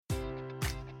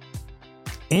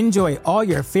Enjoy all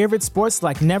your favorite sports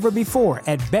like never before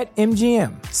at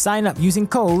BetMGM. Sign up using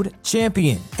code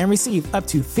CHAMPION and receive up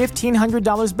to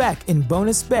 $1,500 back in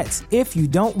bonus bets if you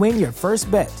don't win your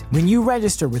first bet. When you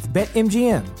register with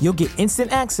BetMGM, you'll get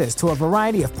instant access to a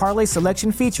variety of parlay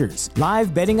selection features,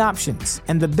 live betting options,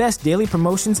 and the best daily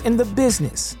promotions in the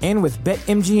business. And with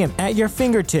BetMGM at your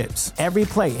fingertips, every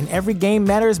play and every game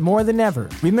matters more than ever.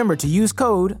 Remember to use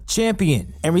code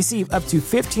CHAMPION and receive up to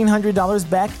 $1,500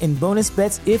 back in bonus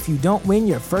bets if you don't win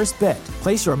your first bet.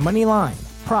 Place your money line,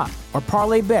 prop, or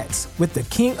parlay bets with the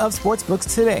king of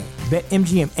sportsbooks today.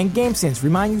 BetMGM and GameSense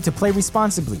remind you to play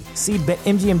responsibly. See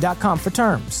BetMGM.com for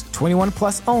terms. 21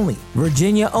 plus only.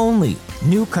 Virginia only.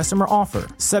 New customer offer.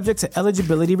 Subject to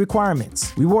eligibility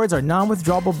requirements. Rewards are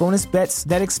non-withdrawable bonus bets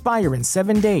that expire in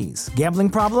 7 days. Gambling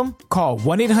problem? Call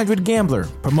 1-800-GAMBLER.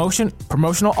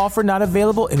 Promotional offer not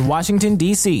available in Washington,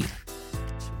 D.C.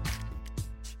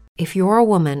 If you're a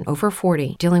woman over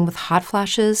 40 dealing with hot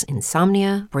flashes,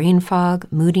 insomnia, brain fog,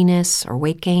 moodiness, or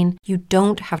weight gain, you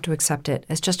don't have to accept it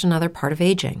as just another part of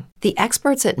aging. The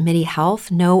experts at MIDI Health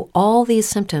know all these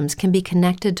symptoms can be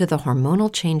connected to the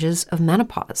hormonal changes of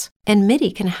menopause. And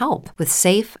MIDI can help with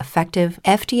safe, effective,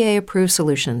 FDA-approved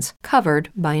solutions covered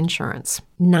by insurance.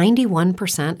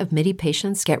 91% of MIDI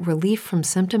patients get relief from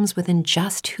symptoms within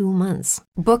just 2 months.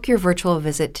 Book your virtual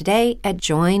visit today at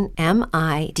joinmidi.com.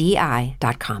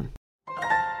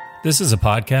 This is a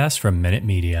podcast from Minute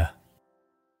Media.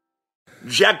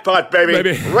 Jackpot,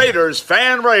 baby. Raiders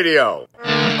Fan Radio.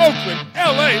 Oakland,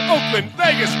 L.A., Oakland,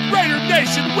 Vegas, Raider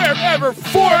Nation, wherever,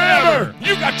 forever.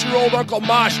 You got your old Uncle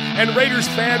Mosh and Raiders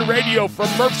Fan Radio from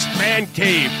Murph's Man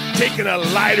Cave, taking a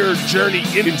lighter journey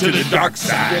into the dark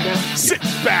side. Sit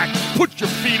back, put your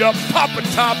feet up, pop a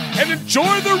top, and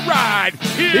enjoy the ride.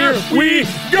 Here we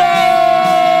go!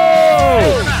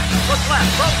 Look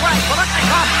left, look right,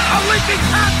 Bolitnikov, a leaping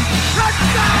pass,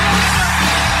 touchdown!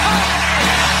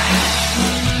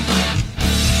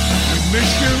 We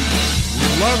miss you, we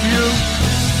love you,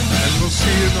 and we'll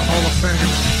see you in the Hall of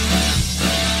Fame.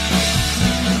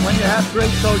 When you have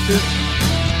great coaches,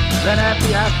 then after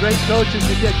you have great coaches,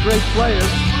 you get great players,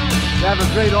 you have a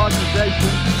great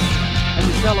organization, and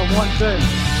you tell them one thing,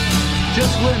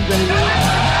 just win, baby.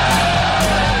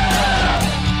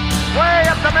 Way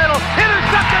up the middle,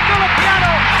 intercepted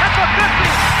Filipiano at the 50,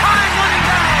 time running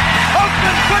down,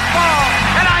 Oakland football,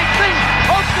 and I think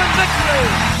Oakland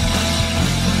victory.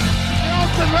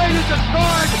 The Raiders have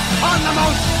scored on the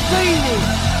most zany,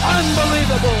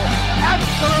 unbelievable,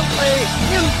 absolutely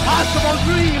impossible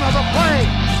dream of a play.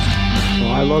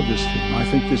 Well, I love this team. I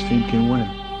think this team can win.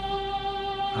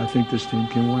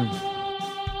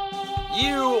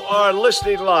 You are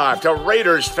listening live to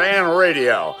Raiders Fan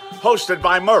Radio, hosted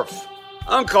by Murph,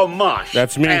 Uncle Mosh,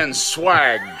 that's me, and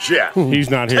Swag Jeff. He's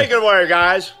not here. Take it away,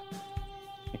 guys.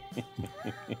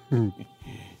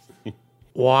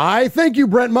 Why, thank you,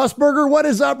 Brent Musburger. What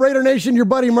is up, Raider Nation? Your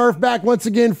buddy Murph back once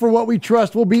again for what we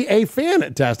trust will be a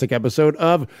fantastic episode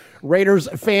of Raiders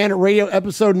Fan Radio,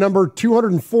 episode number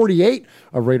 248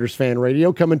 of Raiders Fan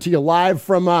Radio, coming to you live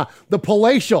from the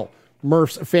palatial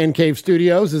Murph's Fan Cave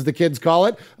Studios, as the kids call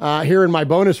it, here in my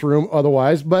bonus room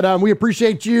otherwise. But we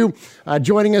appreciate you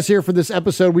joining us here for this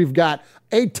episode. We've got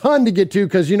a ton to get to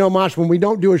because, you know, Mosh, when we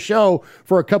don't do a show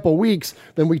for a couple weeks,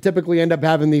 then we typically end up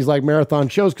having these like marathon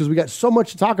shows because we got so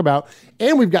much to talk about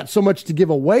and we've got so much to give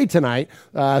away tonight.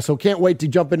 So can't wait to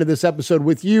jump into this episode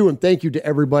with you. And thank you to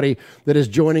everybody that is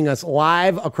joining us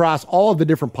live across all of the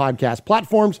different podcast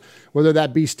platforms, whether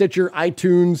that be Stitcher,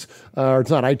 iTunes, or it's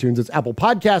not iTunes, it's Apple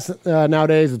Podcasts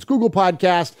nowadays. It's Google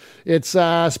Podcast. It's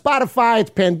Spotify. It's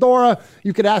Pandora.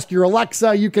 You could ask your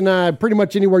Alexa. You can pretty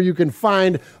much anywhere you can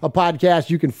find a podcast,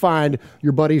 you can find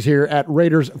your buddies here at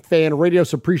Raiders Fan Radio.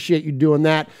 So appreciate you doing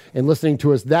that and listening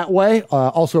to us that way.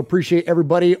 Also appreciate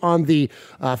everybody on the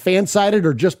Fansided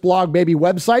or Just Blog Baby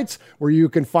websites where you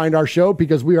can find our show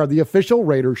because we are the official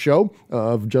Raiders show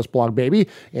of Just Blog Baby.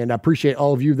 And I appreciate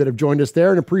all of you that have joined us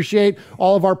there and appreciate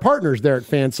all of our partners there at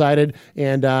Fansided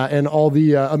and all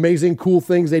the amazing, cool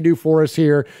things they do for us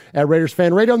here at Raiders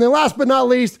Fan Radio. And then last but not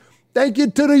least, thank you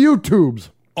to the YouTubes.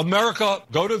 America,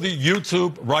 go to the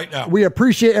YouTube right now. We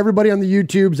appreciate everybody on the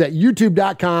YouTubes at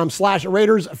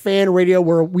youtube.com/Raiders Fan Radio,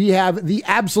 where we have the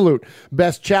absolute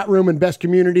best chat room and best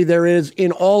community there is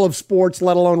in all of sports,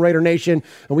 let alone Raider Nation.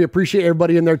 And we appreciate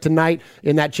everybody in there tonight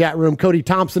in that chat room. Cody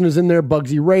Thompson is in there.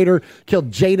 Bugsy Raider. Kill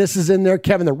Jadis is in there.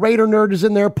 Kevin the Raider Nerd is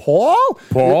in there.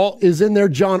 Paul is in there.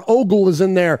 John Ogle is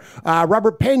in there.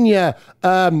 Robert Pena.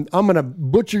 I'm going to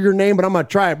butcher your name, but I'm going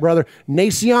to try it, brother.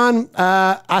 Nacion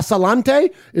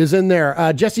Asalante is in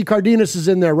there. Jesse Cardenas is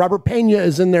in there. Robert Pena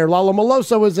is in there. Lalo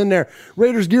Maloso is in there.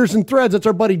 Raiders Gears and Threads, that's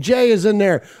our buddy Jay, is in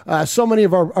there. So many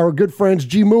of our good friends.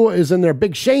 G Mua is in there.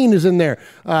 Big Shane is in there.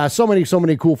 So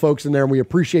many cool folks in there, and we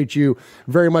appreciate you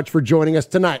very much for joining us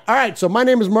tonight. All right, so my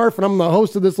name is Murph, and I'm the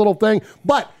host of this little thing,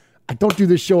 but I don't do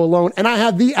this show alone, and I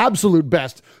have the absolute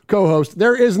best co-host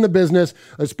there is in the business,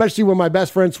 especially when my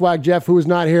best friend Swag Jeff, who is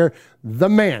not here, the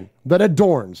man that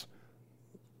adorns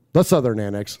the Southern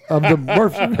Annex of the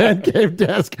Murph Man Cave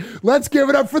desk. Let's give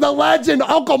it up for the legend,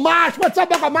 Uncle Mosh. What's up,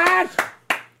 Uncle Mosh?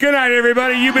 Good night,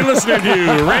 everybody. You've been listening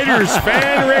to Raiders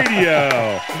Fan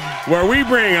Radio, where we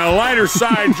bring a lighter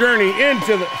side journey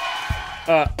into the...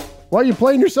 Why are you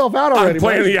playing yourself out already? I'm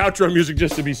playing the outro music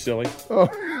just to be silly. Oh,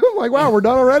 I'm like, wow, we're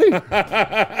done already? Here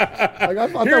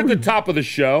at the top of the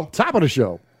show. Top of the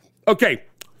show. Okay.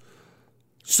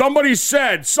 Somebody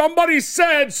said, the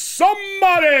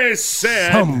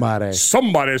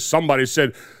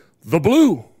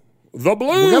blue. The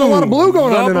blue. We got a lot of blue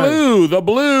going on tonight. The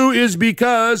blue is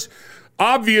because...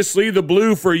 Obviously, the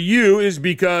blue for you is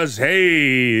because,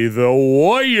 hey, the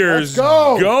Warriors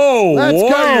go. Let's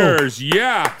Warriors, go.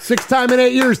 Yeah. 6th time in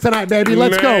 8 years tonight, baby.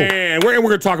 Let's go. We're going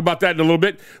to talk about that in a little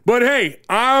bit. But, hey,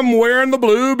 I'm wearing the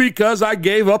blue because I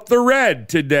gave up the red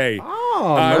today.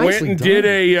 Oh, I went and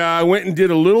did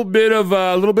a little bit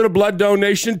of blood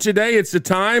donation today. It's the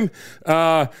time.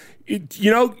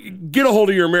 Get a hold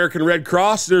of your American Red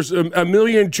Cross. There's a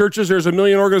million churches. There's a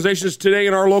million organizations today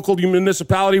in our local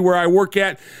municipality where I work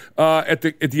at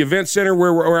the event center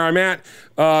where I'm at.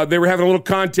 They were having a little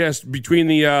contest between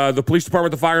the police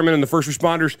department, the firemen, and the first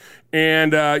responders.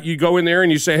 And you go in there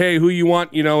and you say, hey, who you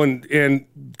want, and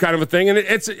kind of a thing. And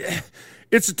it's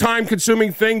a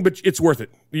time-consuming thing, but it's worth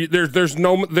it. There's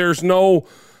no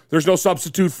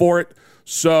substitute for it.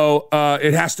 So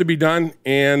it has to be done.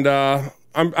 And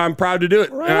I'm proud to do it.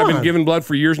 Right and I've been on. giving blood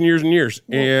for years and years and years.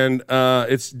 And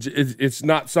it's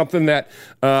not something that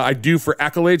I do for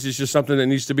accolades. It's just something that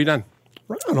needs to be done.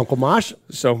 Right on, Uncle Mosh.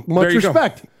 So much there you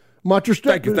respect. Go. Much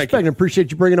respect. Thank you. And appreciate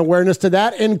you bringing awareness to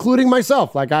that, including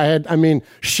myself.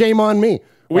 Shame on me.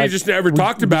 We just never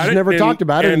talked about it. Talked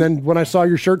about it. And then when I saw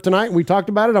your shirt tonight and we talked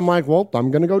about it, I'm like, well,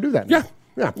 I'm going to go do that now.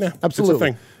 Yeah, absolutely. It's a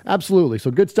thing. Absolutely.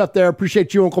 So good stuff there.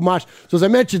 Appreciate you, Uncle Mosh. So as I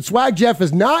mentioned, Swag Jeff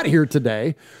is not here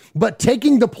today, but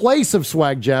taking the place of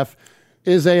Swag Jeff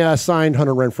is a signed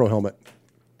Hunter Renfrow helmet.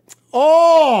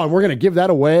 Oh, and we're going to give that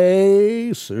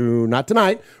away soon. Not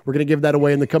tonight. We're going to give that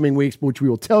away in the coming weeks, which we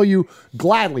will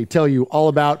gladly tell you all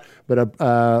about.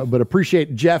 But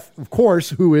appreciate Jeff, of course,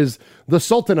 who is the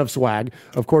Sultan of Swag,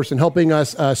 of course, in helping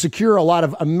us secure a lot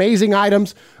of amazing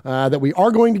items that we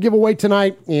are going to give away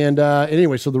tonight. And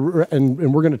anyway,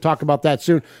 and we're going to talk about that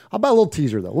soon. How about a little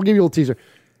teaser, though? We'll give you a little teaser.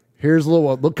 Here's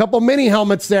a couple mini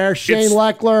helmets there. Shane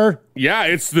Leckler. Yeah,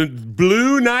 it's the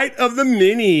Blue Night of the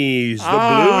Minis. The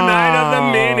Blue Night of the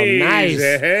Minis. Nice.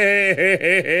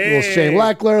 Hey. Little Shane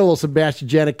Leckler, a little Sebastian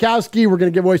Janikowski. We're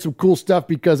going to give away some cool stuff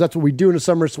because that's what we do in the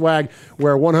Summer Swag,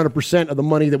 where 100% of the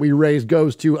money that we raise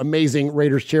goes to amazing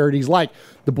Raiders charities like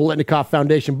the Biletnikoff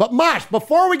Foundation. But Mosh,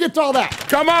 before we get to all that,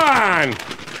 come on.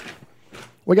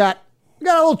 We got a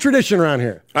little tradition around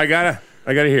here. I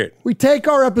gotta hear it. We take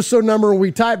our episode number and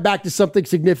we tie it back to something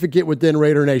significant within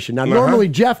Raider Nation. Now, normally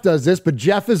Jeff does this, but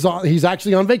Jeff he's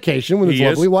actually on vacation with his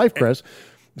lovely wife, Chris.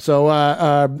 So,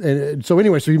 so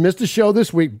he missed the show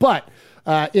this week. But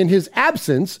in his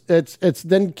absence, it's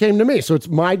then came to me. So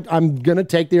I'm gonna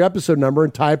take the episode number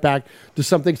and tie it back to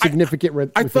something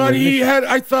significant. I thought he had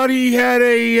a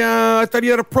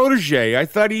protege. I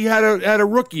thought he had a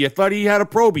rookie. I thought he had a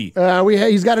probie.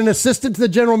 He's got an assistant to the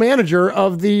general manager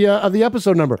of the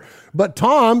episode number. But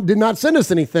Tom did not send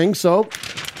us anything, so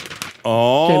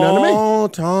came down to me.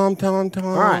 Tom. All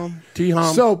right,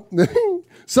 T-Hom.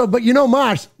 So, but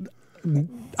Mosh,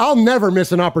 I'll never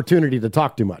miss an opportunity to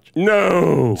talk too much.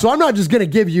 No. So I'm not just going to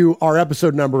give you our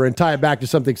episode number and tie it back to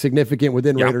something significant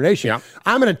within Raider Nation. Yeah.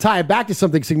 I'm going to tie it back to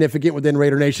something significant within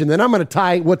Raider Nation. Then I'm going to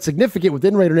tie what's significant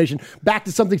within Raider Nation back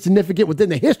to something significant within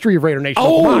the history of Raider Nation.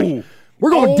 Oh.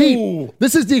 We're going deep.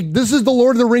 This is the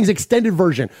Lord of the Rings extended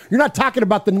version. You're not talking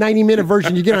about the 90-minute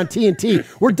version you get on TNT.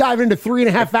 We're diving into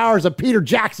 3.5 hours of Peter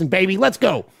Jackson, baby. Let's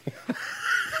go.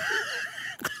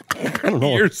 I don't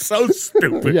know. You're so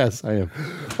stupid. Yes, I am.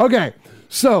 Okay,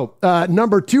 so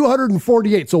number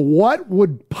 248. So what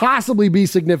would possibly be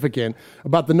significant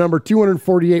about the number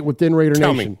 248 within Raider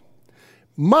Nation? Me.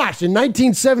 Mosh, in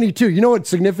 1972, you know what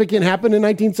significant happened in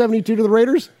 1972 to the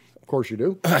Raiders? course you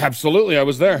do. Absolutely, I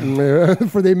was there.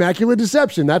 For the Immaculate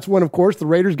Deception. That's when, of course, the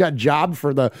Raiders got jobbed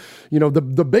for the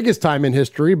biggest time in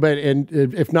history, but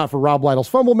if not for Rob Lytle's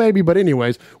fumble, maybe. But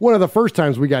anyways, one of the first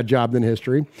times we got jobbed in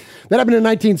history. That happened in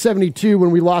 1972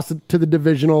 when we lost to the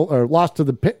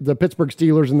Pittsburgh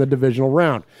Steelers in the divisional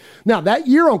round. Now, that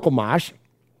year, Uncle Mosh,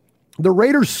 the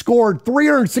Raiders scored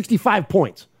 365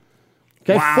 points.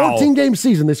 Okay, wow. 14-game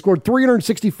season. They scored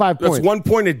 365 points. That's 1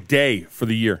 point a day for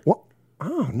the year. What?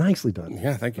 Oh, nicely done.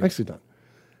 Yeah, thank you. Nicely done.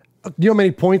 Do you know how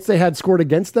many points they had scored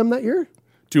against them that year?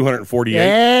 248.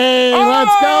 Hey,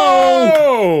 let's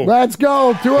go. Let's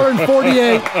go.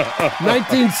 248,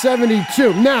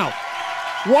 1972. Now,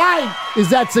 why is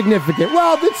that significant?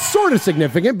 Well, it's sort of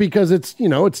significant because it's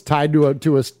tied to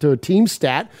a team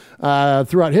stat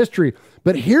throughout history.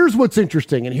 But here's what's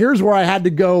interesting, and here's where I had to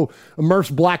go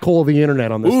Murph's black hole of the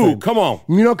internet on this thing. Come on.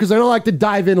 Because I don't like to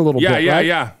dive in a little bit, right?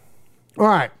 Yeah. All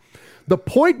right. The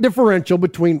point differential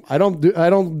between I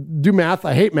don't do math.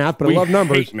 I hate math, but I love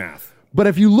numbers. Hate math. But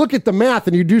if you look at the math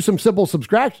and you do some simple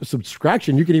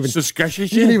subtraction, you can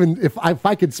even if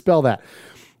I could spell that.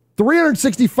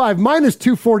 365 minus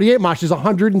 248, Mosh, is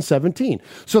 117.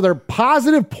 So their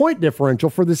positive point differential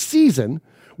for the season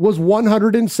was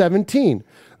 117.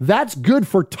 That's good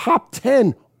for top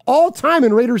 10 all time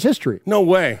in Raiders history. No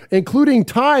way. Including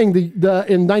tying the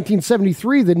in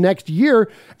 1973, the next year,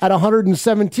 at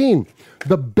 117.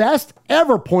 The best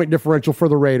ever point differential for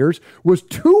the Raiders was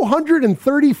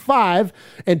 235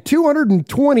 and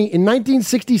 220 in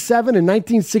 1967 and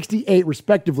 1968,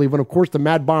 respectively, when, of course, the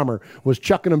Mad Bomber was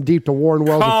chucking them deep to Warren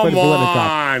Wells and Quinn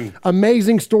Biletnikoff.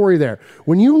 Amazing story there.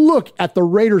 When you look at the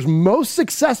Raiders' most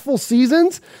successful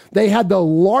seasons, they had the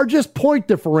largest point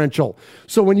differential.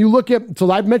 So when you look at, so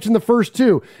I've mentioned the first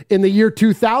two. In the year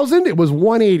 2000, it was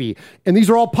 180. And these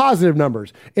are all positive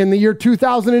numbers. In the year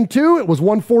 2002, it was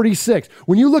 146.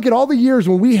 When you look at all the years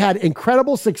when we had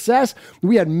incredible success,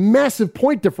 we had massive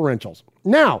point differentials.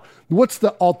 Now, what's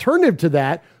the alternative to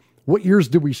that? What years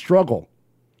did we struggle?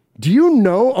 Do you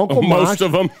know, Uncle Mosh? Most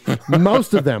of them.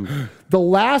 Most of them. The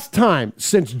last time,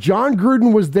 since John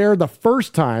Gruden was there the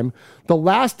first time, the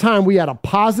last time we had a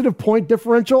positive point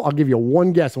differential, I'll give you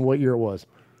one guess on what year it was.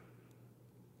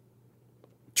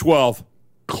 12.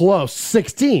 Close.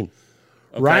 16.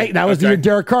 Okay. Right? That was the year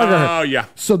Derek Carter. Oh, yeah.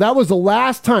 So that was the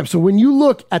last time. So when you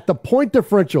look at the point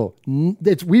differential,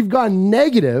 we've gone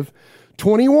negative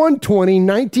 21, 20,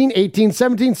 19, 18,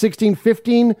 17, 16,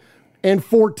 15, and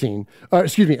 14.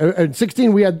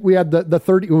 16, we had the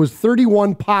 30. It was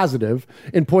 31 positive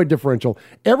in point differential.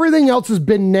 Everything else has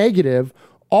been negative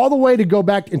all the way to go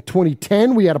back in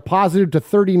 2010. We had a positive to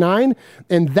 39,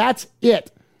 and that's it.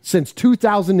 Since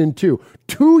 2002,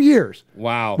 2 years.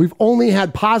 Wow. We've only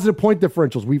had positive point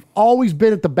differentials. We've always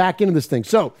been at the back end of this thing.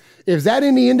 So is that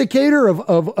any indicator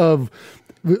of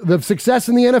the success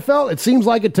in the NFL? It seems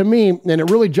like it to me, and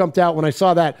it really jumped out when I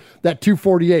saw that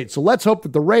 248. So let's hope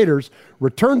that the Raiders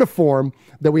return to form,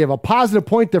 that we have a positive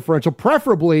point differential,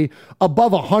 preferably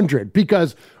above 100,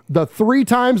 because the 3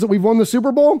 times that we've won the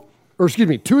Super Bowl,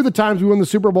 2 of the times we won the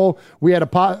Super Bowl, we had a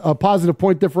positive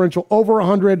point differential over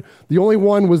 100. The only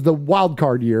one was the wild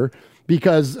card year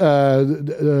because we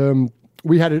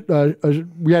had an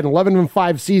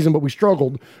 11-5 season, but we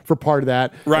struggled for part of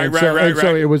that. Right.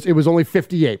 So it was only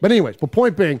 58. But anyways, but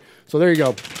point being, so there you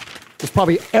go. It's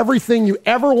probably everything you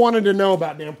ever wanted to know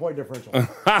about damn point differential.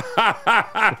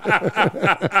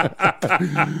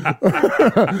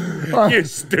 You're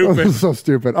stupid. So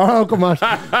stupid. All right, Uncle Mosh,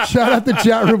 shout out the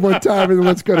chat room one time, and then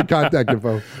let's go to contact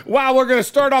info. Wow, we're going to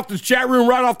start off this chat room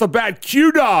right off the bat.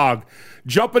 Q-Dog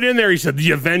jumping in there. He said,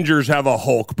 the Avengers have a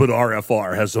Hulk, but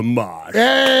RFR has a mod.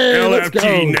 Hey, let's go.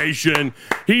 LFG Nation.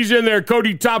 He's in there.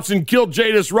 Cody Thompson, Kill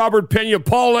Jadis, Robert Pena,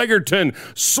 Paul Egerton,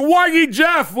 Swaggy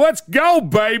Jeff. Let's go,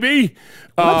 baby.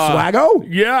 What's Swaggo?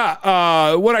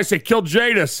 Yeah. What'd I say? Kill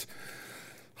Jadis.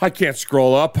 I can't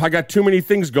scroll up. I got too many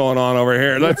things going on over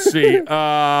here. Let's see. He's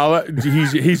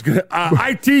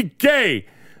ITK.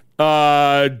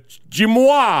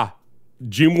 Jimois.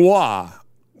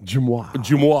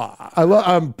 I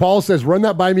love. Paul says, "Run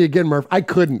that by me again, Murph." I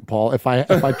couldn't, Paul. If I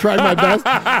tried my best,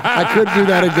 I couldn't do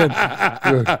that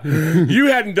again. You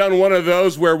hadn't done one of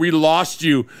those where we lost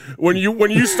you when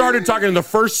you started talking in the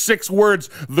first 6 words.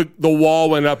 The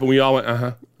wall went up and we all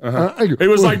went, It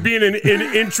was like being in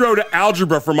intro to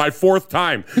algebra for my 4th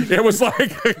time. It was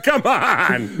like, come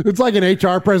on. It's like an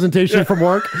HR presentation from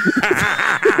work.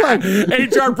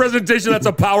 HR presentation, that's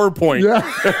a PowerPoint. Yeah.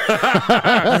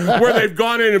 Where they've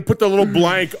gone in and put the little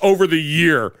blank over the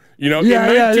year. In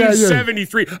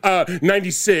 1973,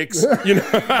 96,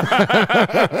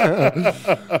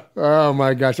 Oh,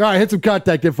 my gosh. All right, hit some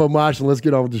contact info, Mosh, and let's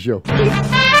get on with the show.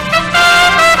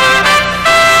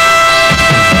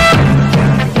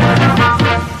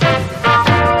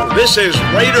 This is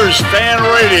Raiders Fan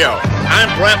Radio. I'm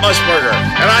Brent Musburger,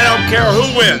 and I don't care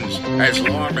who wins as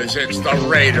long as it's the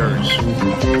Raiders.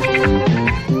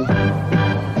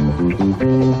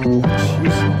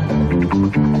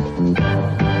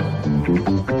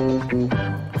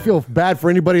 I feel bad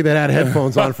for anybody that had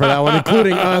headphones on for that one,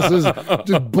 including us.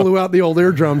 Just blew out the old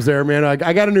eardrums there, man.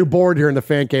 I got a new board here in the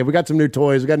fan cave. We got some new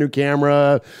toys. We got a new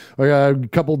camera. We got a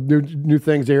couple new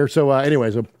things here. So,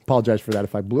 anyways, I apologize for that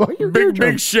if I blew out your eardrums.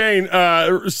 Big Shane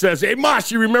says, "Hey,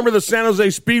 Mosh, you remember the San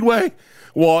Jose Speedway?"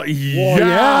 Well,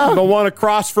 yeah, the one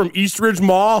across from Eastridge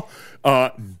Mall.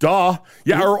 Duh.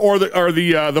 Yeah, or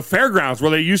the fairgrounds where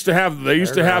they used to have the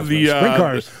sprint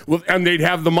cars, and they'd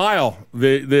have the mile,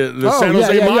 the San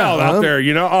Jose mile out there.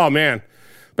 Oh man,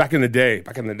 back in the day,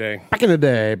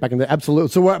 absolutely.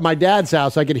 So at my dad's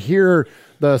house, I could hear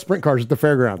the sprint cars at the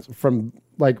fairgrounds from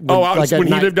like when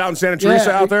he lived out in Santa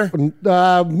Teresa out there.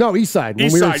 No, East Side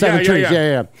when we were in Santa Teresa.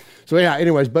 Yeah. So yeah.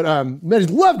 Anyways, but man, I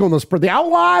just love going to the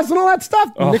Outlaws and all that stuff.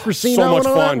 Nick Racino, so much and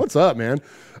all fun. That. What's up, man?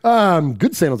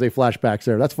 Good San Jose flashbacks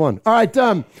there. That's fun. All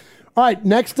right.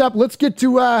 Next up, let's get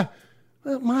to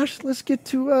Mosh. Let's get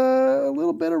to a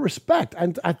little bit of respect.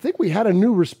 I think we had a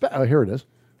new respect. Oh, here it is.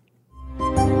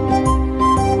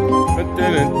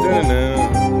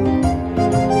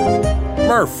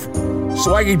 Murph,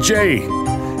 Swaggy J,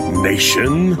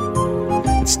 Nation.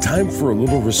 It's time for a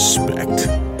little respect.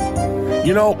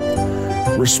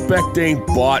 Respect ain't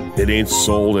bought, it ain't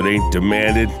sold, it ain't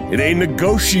demanded, it ain't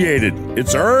negotiated,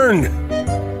 it's earned.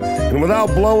 And without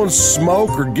blowing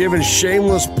smoke or giving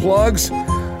shameless plugs,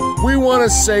 we want to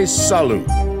say salute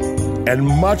and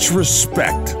much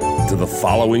respect to the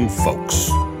following folks.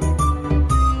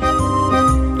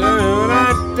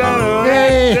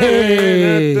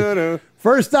 Hey.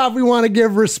 First off, we want to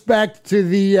give respect to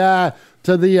the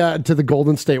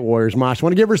Golden State Warriors, Mosh. I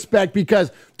want to give respect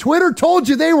because Twitter told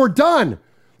you they were done.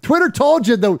 Twitter told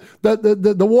you the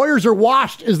Warriors are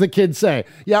washed, as the kids say.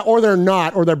 Yeah, or they're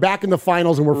not, or they're back in the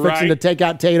finals and we're fixing to take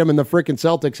out Tatum and the freaking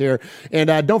Celtics here.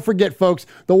 And don't forget, folks,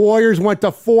 the Warriors went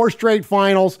to 4 straight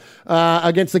finals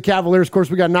against the Cavaliers. Of course,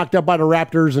 we got knocked out by the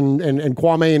Raptors and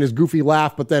Kwame and his goofy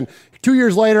laugh. But then 2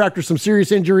 years later, after some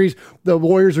serious injuries, the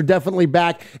Warriors are definitely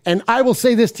back. And I will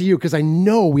say this to you because I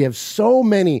know we have so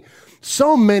many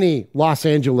Los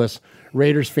Angeles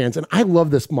Raiders fans. And I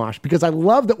love this, Mosh, because I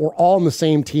love that we're all on the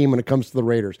same team when it comes to the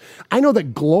Raiders. I know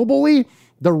that globally,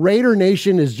 the Raider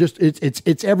Nation is just,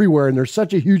 it's everywhere, and there's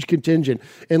such a huge contingent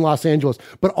in Los Angeles.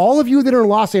 But all of you that are in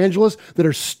Los Angeles that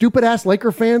are stupid-ass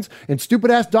Laker fans and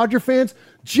stupid-ass Dodger fans,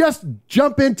 just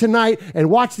jump in tonight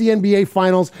and watch the NBA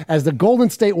Finals as the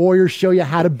Golden State Warriors show you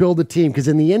how to build a team. Because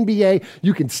in the NBA,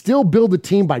 you can still build a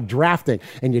team by drafting.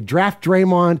 And you draft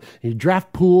Draymond, and you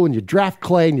draft Poole, and you draft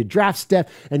Clay, and you draft Steph,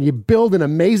 and you build an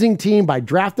amazing team by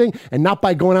drafting and not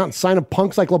by going out and signing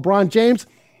punks like LeBron James.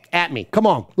 At me. Come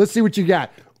on. Let's see what you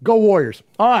got. Go Warriors.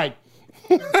 All right.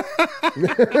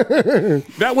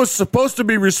 That was supposed to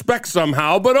be respect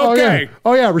somehow, but okay.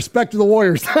 Oh, yeah. Respect to the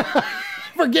Warriors.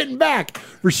 For getting back,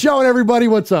 for showing everybody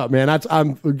what's up, man.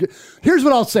 Here's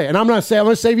what I'll say, and I'm going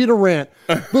to save you the rant.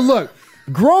 But look,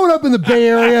 growing up in the Bay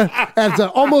Area as an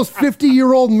almost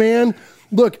 50-year-old man,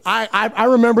 look, I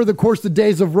remember, the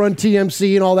days of Run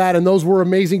TMC and all that, and those were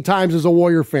amazing times as a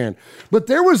Warrior fan. But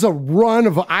there was a run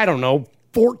of,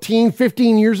 14,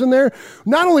 15 years in there.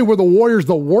 Not only were the Warriors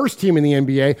the worst team in the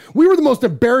NBA, we were the most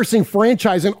embarrassing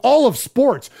franchise in all of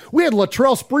sports. We had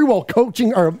Latrell Sprewell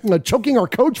choking our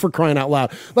coach, for crying out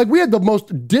loud. Like, we had the most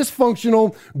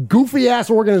dysfunctional, goofy-ass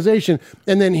organization.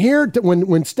 And then here,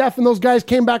 when Steph and those guys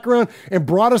came back around and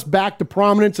brought us back to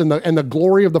prominence and the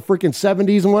glory of the freaking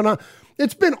 70s and whatnot,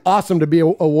 it's been awesome to be a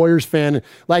Warriors fan.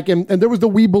 Like, and there was the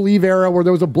We Believe era where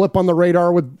there was a blip on the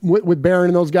radar with Barron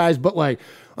and those guys. But like,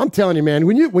 I'm telling you, man,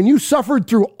 when you suffered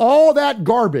through all that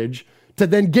garbage to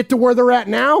then get to where they're at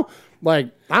now, like,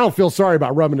 I don't feel sorry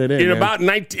about rubbing it in. It was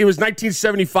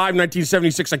 1975,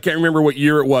 1976. I can't remember what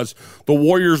year it was. The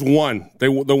Warriors won. They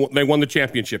won the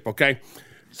championship. Okay.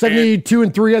 72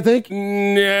 and 3, I think.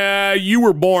 Yeah, you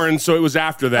were born, so it was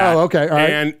after that. Oh, okay, all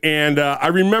right. And I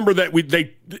remember that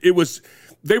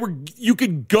you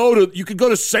could go to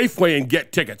Safeway and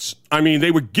get tickets. I mean,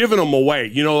 they were giving them away.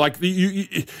 You know, like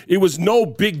it was no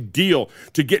big deal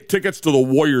to get tickets to the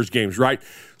Warriors games, right?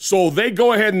 So they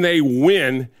go ahead and they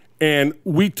win, and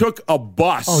we took a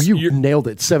bus. Oh, you nailed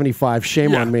it. 75.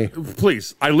 Shame on me.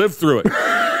 Please, I lived through it.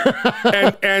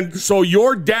 and so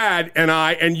your dad and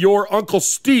I and your Uncle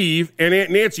Steve and Aunt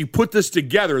Nancy put this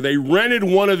together. They rented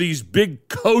one of these big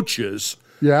coaches.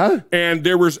 Yeah. And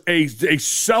there was a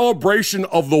celebration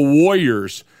of the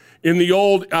Warriors in the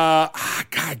old, God,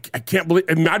 I can't believe,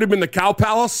 it might have been the Cow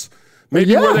Palace,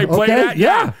 maybe where they played at.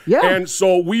 Yeah. And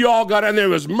so we all got in there. It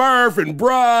was Murph and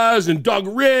Bruz and Doug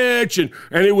Rich, and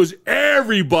it was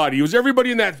everybody. It was everybody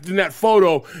in that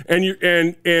photo,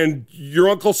 and your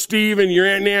Uncle Steve and your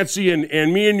Aunt Nancy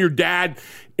and me and your dad.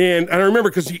 And I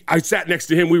remember because I sat next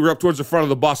to him. We were up towards the front of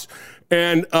the bus.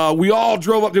 And we all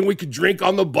drove up, and we could drink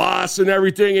on the bus and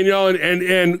everything, and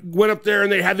and went up there,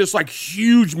 and they had this like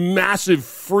huge, massive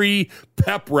free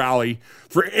pep rally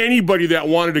for anybody that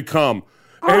wanted to come.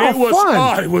 And it was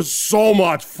fun. It was so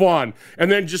much fun. And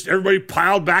then just everybody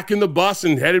piled back in the bus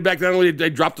and headed back down. They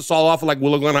dropped us all off at like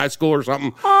Willow Glen High School or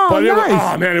something. Oh, but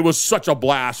nice. It was such a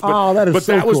blast. But, that is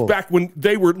so that was cool. back when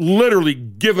they were literally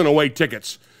giving away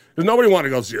tickets. Because nobody wanted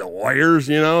to go see the Warriors,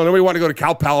 Nobody wanted to go to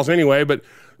Cow Palace anyway, but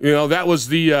that was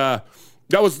that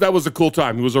was a cool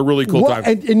time. It was a really cool time.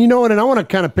 And you know what? And I want to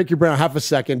kind of pick your brain half a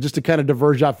second just to kind of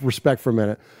diverge off respect for a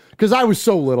minute, because I was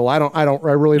so little. I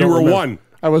really don't. You were remember. one.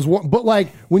 I was one. But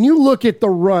like when you look at the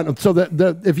run, so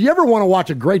if you ever want to watch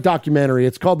a great documentary,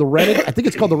 it's called I think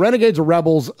it's called The Renegades or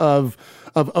Rebels of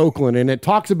Oakland, and it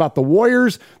talks about the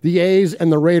Warriors, the A's,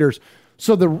 and the Raiders.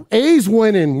 So the A's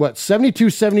went in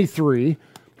 72-73.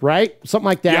 Right? Something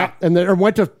like that. Yeah. And then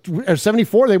went to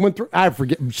 74. They went through. I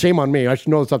forget. Shame on me. I should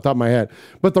know this off the top of my head.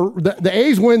 But the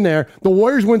A's win there. The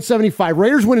Warriors win 75.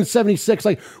 Raiders win in 76.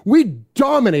 Like, we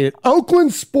dominated.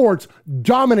 Oakland sports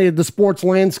dominated the sports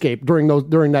landscape during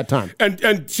that time. And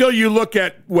until you look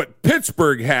at what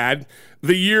Pittsburgh had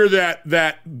the year that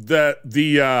the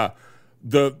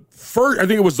first, I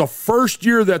think it was the first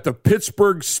year that the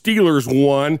Pittsburgh Steelers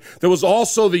won. There was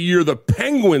also the year the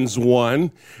Penguins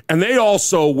won, and they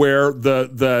also wear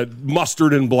the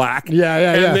mustard and black. Yeah.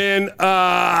 And then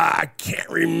I can't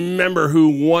remember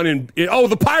who won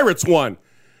the Pirates won.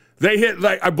 They hit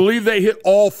I believe they hit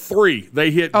all three. They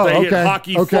hit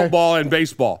hockey, football, and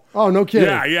baseball. Oh, no kidding.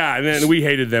 Yeah, and then we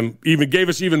hated them. Even gave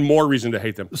us even more reason to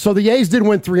hate them. So the A's did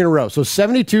win 3 in a row. So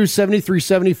 72, 73,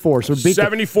 74. So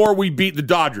 74 we beat the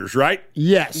Dodgers, right?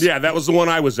 Yes. Yeah, that was the one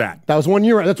I was at. That was one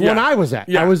year. That's one I was at.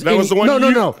 Yeah, that was the one.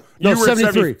 No. You were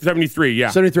 73. 73, yeah.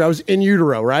 73. I was in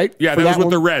utero, right? Yeah, that was with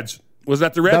the Reds. Was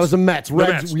that the Reds? That was the Mets.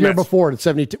 Reds year before at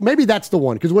 72. Maybe that's the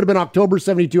one, because it would have been October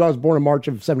 72. I was born in March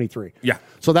of 73. Yeah.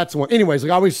 So that's the one. Anyways, I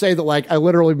always say that I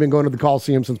literally been going to the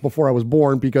Coliseum since before I was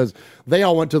born, because they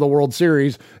all went to the World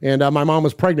Series, and my mom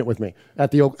was pregnant with me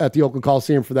at the Oakland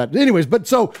Coliseum for that. Anyways, but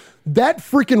so that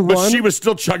freaking run. But she was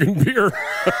still chugging beer.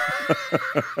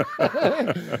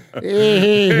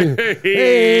 Hey.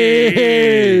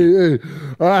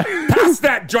 All right. Pass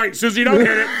that joint, Susie. Don't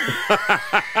hit it.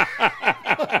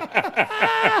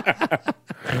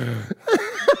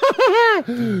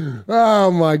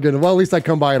 Oh my goodness. Well, at least I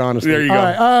come by it honestly. There you go.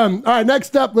 All right.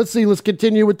 Next up, let's see. Let's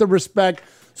continue with the respect.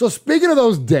 So speaking of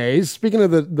those days, speaking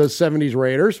of the 70s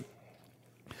Raiders,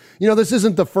 this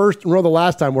isn't the first nor the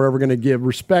last time we're ever going to give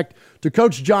respect to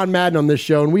Coach John Madden on this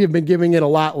show, and we have been giving it a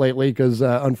lot lately because,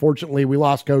 unfortunately, we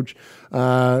lost Coach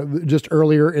just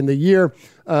earlier in the year.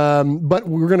 But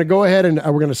we're going to go ahead and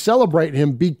we're going to celebrate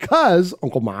him because,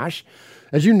 Uncle Mosh,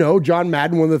 as you know, John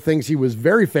Madden, one of the things he was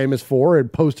very famous for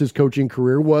and post his coaching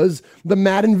career was the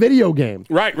Madden video game.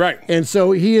 Right. And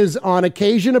so he has on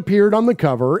occasion appeared on the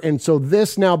cover. And so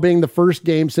this now being the first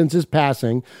game since his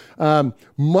passing,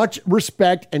 much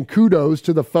respect and kudos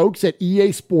to the folks at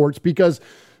EA Sports, because,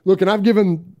 look, and I've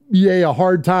given EA a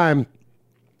hard time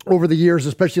over the years,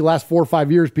 especially the last 4 or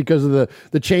 5 years, because of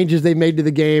the changes they made to the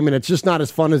game, and it's just not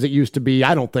as fun as it used to be.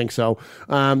 I don't think so.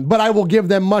 But I will give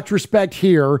them much respect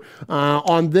here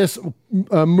on this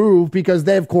move, because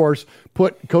they, of course,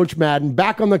 put Coach Madden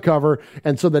back on the cover,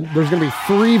 and so then there's going to be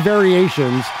 3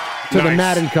 variations to the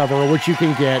Madden cover, which you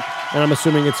can get, and I'm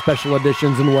assuming it's special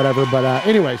editions and whatever. But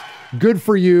anyways, good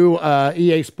for you,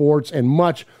 EA Sports, and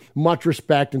much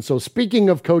respect. And so speaking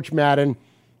of Coach Madden,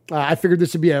 I figured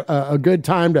this would be a good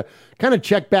time to kind of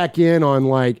check back in on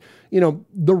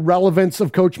the relevance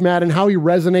of Coach Madden, how he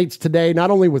resonates today,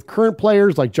 not only with current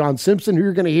players like John Simpson, who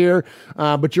you're going to hear,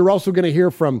 but you're also going to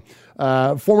hear from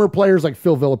former players like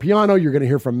Phil Villapiano. You're going to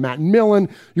hear from Matt Millen.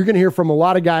 You're going to hear from a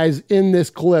lot of guys in this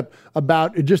clip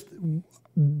about just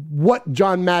what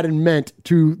John Madden meant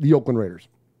to the Oakland Raiders.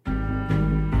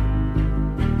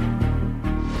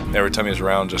 Every time he was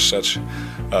around, just such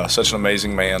an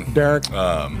amazing man. Derek.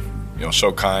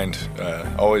 So kind.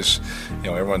 Always,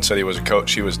 everyone said he was a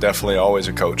coach. He was definitely always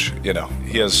a coach.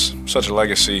 He has such a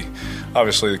legacy.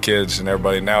 Obviously, the kids and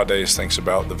everybody nowadays thinks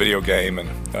about the video game and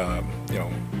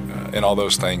and all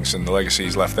those things and the legacy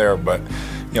he's left there. But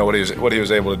what he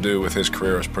was able to do with his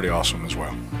career is pretty awesome as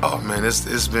well. Oh man,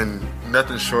 it's been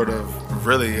nothing short of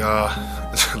really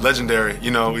legendary.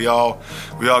 We all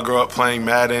grow up playing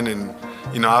Madden, and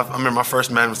I remember my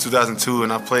first Madden was 2002,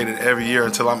 and I played it every year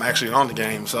until I'm actually on the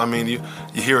game. So I mean, you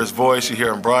hear his voice, you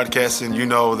hear him broadcasting,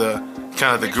 the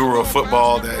kind of the guru of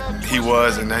football that he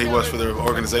was and that he was for the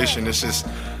organization. It's just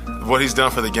what he's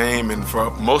done for the game, and for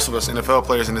most of us NFL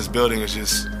players in this building is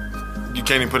just, you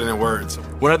can't even put it in words.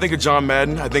 When I think of John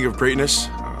Madden, I think of greatness.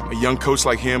 A young coach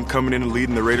like him coming in and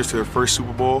leading the Raiders to their first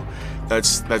Super Bowl,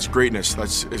 that's greatness.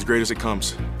 That's as great as it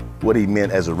comes. What he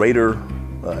meant as a Raider,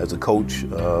 as a coach,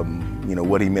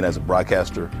 what he meant as a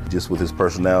broadcaster, just with his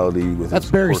personality. That's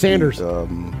Barry Sanders.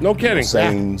 No kidding.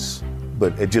 Sayings,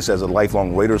 but just as a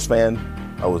lifelong Raiders fan,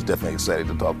 I was definitely excited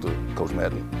to talk to Coach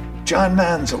Madden. John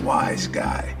Madden's a wise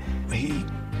guy. He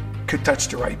could touch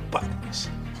the right buttons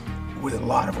with a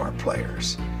lot of our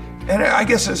players. And I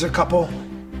guess there's a couple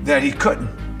that he couldn't,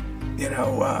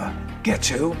 get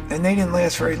to, and they didn't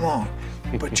last very long.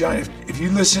 But John, if you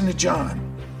listen to John,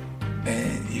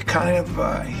 and you kind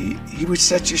of, he would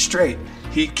set you straight.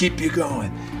 He'd keep you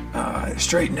going,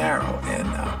 straight and narrow, and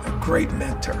a great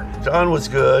mentor. John was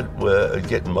good with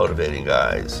getting motivating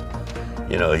guys.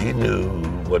 He knew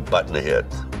what button to hit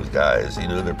with guys. He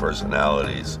knew their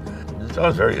personalities.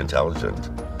 John's very intelligent,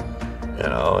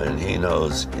 and he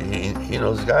knows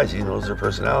guys. He knows their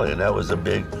personality, and that was a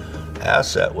big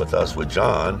asset with us with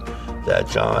John. That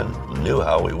John knew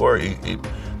how we were. He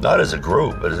not as a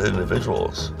group, but as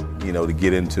individuals. To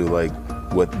get into like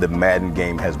what the Madden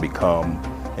game has become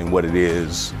and what it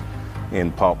is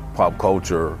in pop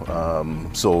culture.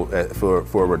 So for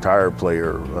a retired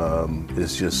player,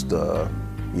 it's just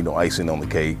icing on the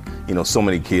cake. So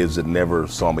many kids that never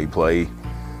saw me play,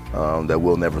 that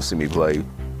will never see me play,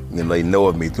 they know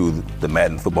of me through the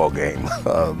Madden football game.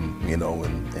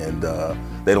 And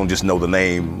they don't just know the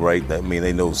name, right? I mean,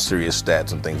 they know serious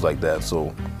stats and things like that.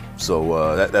 So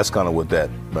that's kind of what that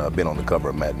being on the cover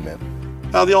of Madden meant.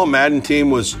 Now, the all-Madden team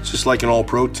was just like an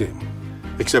all-pro team,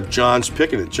 except John's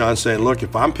picking it. John's saying, look,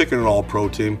 if I'm picking an all-pro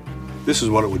team, this is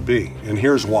what it would be, and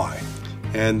here's why.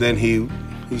 And then he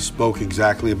spoke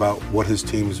exactly about what his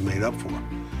team is made up for.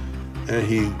 And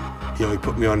he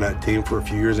put me on that team for a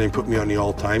few years, and he put me on the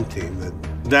all-time team.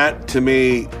 That to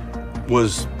me,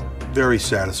 was very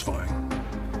satisfying,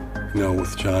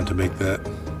 with John to make that.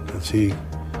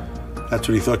 That's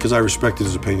what he thought, because I respected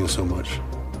his opinion so much.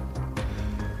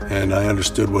 And I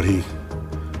understood what he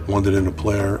wanted in a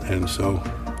player, and so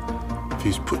if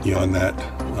he's putting you on that,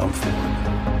 I'm for it.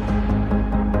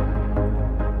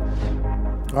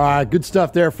 Good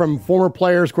stuff there from former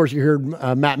players. Of course, you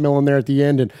heard Matt Millen there at the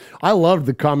end, and I loved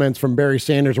the comments from Barry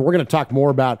Sanders. We're going to talk more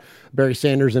about Barry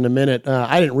Sanders in a minute.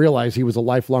 I didn't realize he was a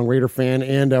lifelong Raider fan,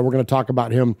 and we're going to talk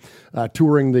about him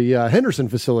touring the Henderson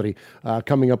facility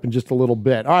coming up in just a little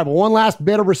bit. All right, but one last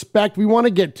bit of respect we want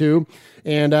to get to,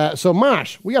 and so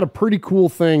Mosh, we got a pretty cool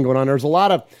thing going on. There's a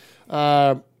lot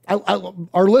of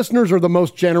our listeners are the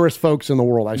most generous folks in the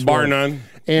world, I swear. Bar none.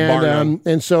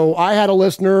 And so I had a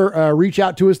listener reach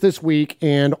out to us this week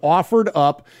and offered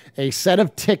up a set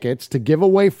of tickets to give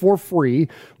away for free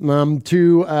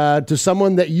to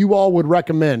someone that you all would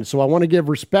recommend. So I want to give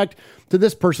respect to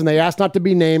this person. They asked not to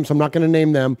be named, so I'm not going to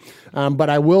name them. But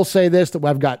I will say this, that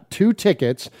I've got 2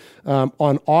 tickets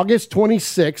on August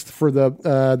 26th for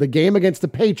the game against the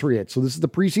Patriots. So this is the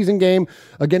preseason game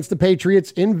against the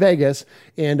Patriots in Vegas.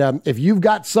 And if you've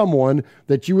got someone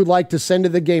that you would like to send to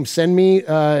the game, send me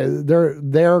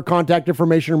their contact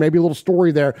information or maybe a little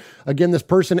story there. Again, this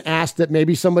person asked that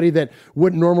maybe somebody that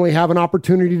wouldn't normally have an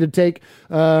opportunity to take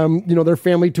their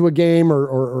family to a game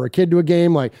or a kid to a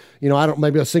game, like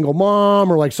maybe a single mom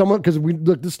or like someone, because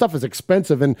look, this stuff is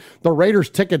expensive, and the Raiders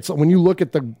tickets, when you look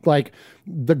at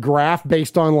the graph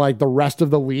based on like the rest of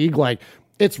the league, like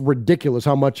it's ridiculous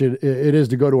how much it is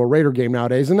to go to a Raider game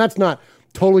nowadays, and that's not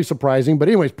totally surprising. But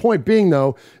anyways, point being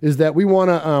though is that we want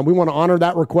to honor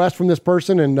that request from this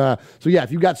person, and so yeah,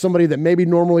 if you've got somebody that maybe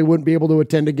normally wouldn't be able to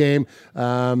attend a game,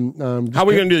 how are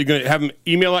we going to do? You're going to have them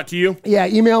email that to you? Yeah,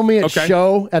 email me at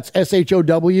show, that's SHOW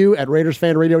at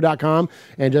RaidersFanRadio.com,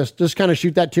 and just kind of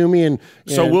shoot that to me, and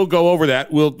so we'll go over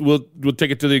that. We'll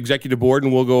take it to the executive board,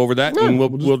 and we'll go over that, and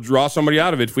we'll draw somebody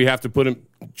out of it if we have to put them.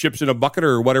 chips in a bucket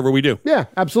or whatever we do. Yeah,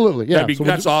 absolutely. Yeah,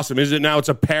 that's awesome. Is it now? It's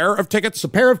a pair of tickets. It's a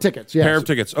pair of tickets. Yeah, pair of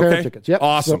tickets. Okay, pair of tickets. Yep.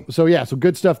 Awesome. So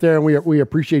good stuff there, and we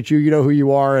appreciate you. You know who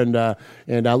you are, and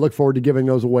I look forward to giving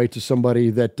those away to somebody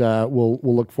that will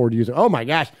look forward to using. Oh my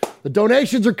gosh, the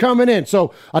donations are coming in.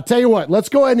 So I'll tell you what. Let's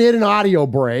go ahead and hit an audio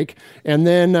break, and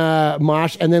then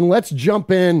Mosh, and then let's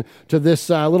jump in to this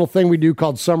little thing we do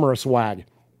called Summer of Swag.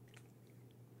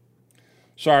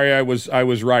 Sorry, I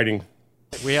was writing.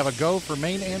 We have a go for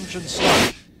main engine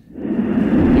start.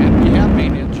 And we have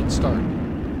main engine start.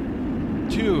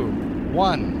 2,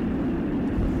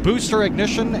 1. Booster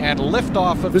ignition and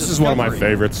liftoff of This is one of my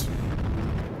Discovery. favorites.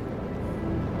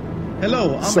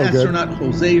 Hello, I'm astronaut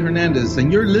Jose Hernandez,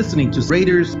 and you're listening to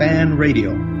Raiders Fan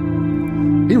Radio.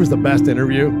 He was the best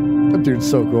interview. That dude's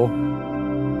so cool.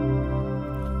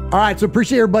 All right, so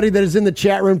appreciate everybody that is in the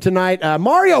chat room tonight.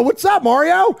 Mario, what's up,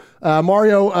 Mario?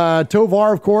 Mario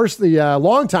Tovar, of course, the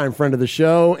longtime friend of the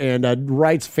show, and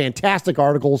writes fantastic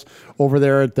articles over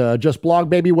there at the Just Blog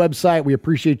Baby website. We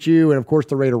appreciate you, and of course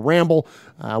the Raider Ramble,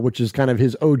 which is kind of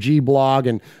his OG blog.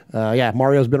 And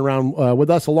Mario's been around with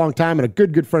us a long time and a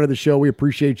good friend of the show. We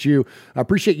appreciate you. I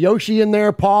appreciate Yoshi in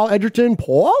there, Paul Edgerton,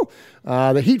 Paul.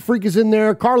 The Heat Freak is in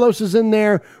there. Carlos is in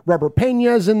there. Robert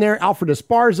Pena is in there. Alfred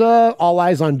Esparza. All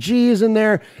Eyes on G is in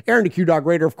there. Aaron the Q-Dog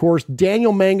Raider, of course.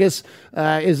 Daniel Mangus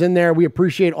is in there. We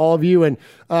appreciate all of you. And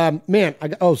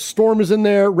Storm is in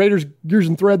there. Raiders Gears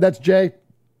and Thread. That's Jay.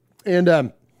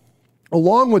 And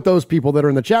along with those people that are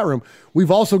in the chat room,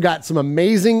 we've also got some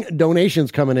amazing donations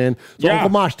coming in. So Uncle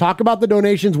Mosh, talk about the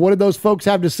donations. What did those folks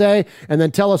have to say? And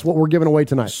then tell us what we're giving away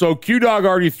tonight. So Q-Dog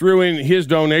already threw in his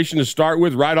donation to start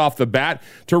with right off the bat.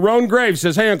 Tyrone Graves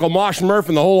says, hey, Uncle Mosh Murph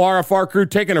and the whole RFR crew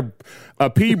taking a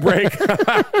pee break.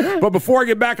 But before I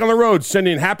get back on the road,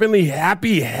 sending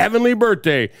happy heavenly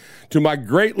birthday to my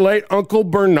great late Uncle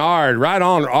Bernard. Right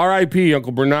on, R.I.P.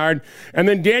 Uncle Bernard. And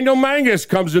then Daniel Mangus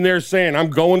comes in there saying, I'm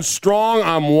going strong.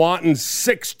 I'm wanting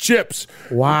 6 chips.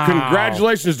 Wow.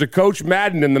 Congratulations to Coach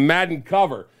Madden and the Madden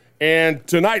cover. And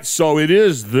tonight, so it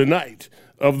is the night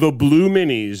of the Blue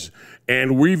Minis.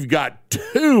 And we've got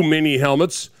 2 mini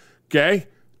helmets, okay?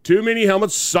 2 mini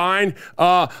helmets signed.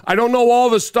 I don't know all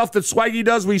the stuff that Swaggy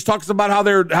does. He talks about how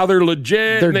they're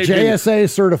legit. They're JSA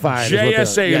certified.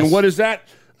 JSA, and what is that?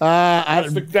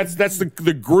 That's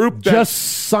the group that just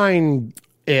signed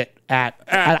it at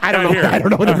I don't know. Here. I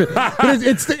don't know what it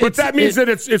is. But that means that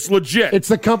it's legit. It's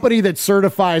the company that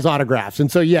certifies autographs,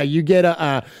 and so you get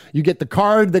the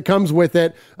card that comes with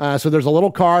it. So there's a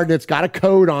little card that's got a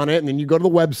code on it, and then you go to the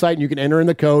website and you can enter in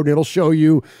the code, and it'll show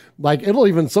you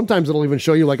sometimes it'll even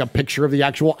show you like a picture of the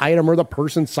actual item or the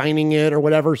person signing it or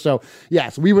whatever. So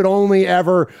yes, we would only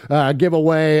ever give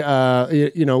away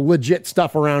legit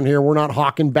stuff around here. We're not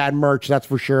hawking bad merch, that's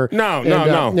for sure. No.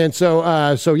 And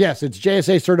so yes, it's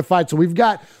JSA certified. So we've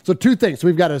got 2 things. So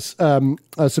we've got a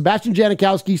Sebastian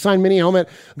Janikowski signed mini helmet.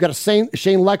 We've got a Shane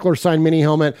Leckler signed mini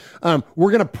helmet.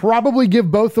 We're going to probably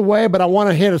give both away, but I want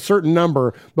to hit a certain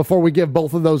number before we give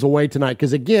both of those away tonight.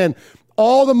 Because again,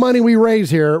 all the money we raise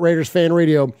here at Raiders Fan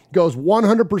Radio goes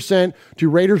 100% to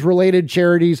Raiders-related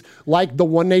charities like the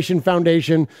One Nation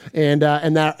Foundation, and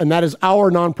that is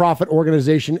our nonprofit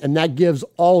organization, and that gives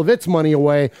all of its money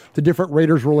away to different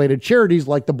Raiders-related charities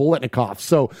like the Bolitnikoffs.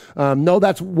 So, no,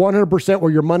 that's 100%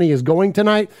 where your money is going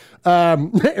tonight.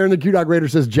 Aaron the Q-Dog Raider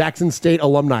says Jackson State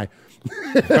alumni.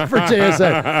 For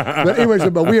JSA. But anyways,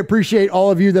 we appreciate all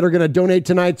of you that are going to donate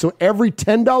tonight. So every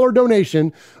 $10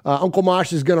 donation, Uncle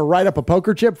Mosh is going to write up a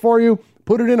poker chip for you,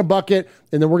 put it in a bucket,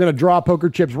 and then we're going to draw poker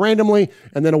chips randomly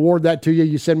and then award that to you.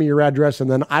 You send me your address,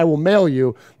 and then I will mail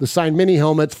you the signed mini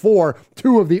helmets for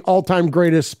 2 of the all-time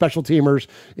greatest special teamers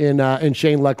in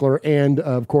Shane Leckler and,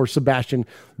 of course, Sebastian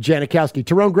Janikowski.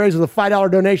 Tyrone Graves with a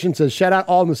 $5 donation says, shout out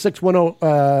all in the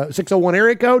 601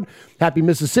 area code. Happy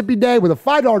Mississippi Day with a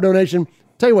 $5 donation.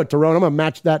 Tell you what, Tyrone, I'm going to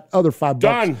match that other $5.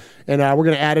 Done. And we're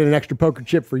going to add in an extra poker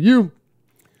chip for you.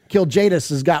 Kill Jadis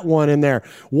has got one in there.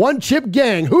 One Chip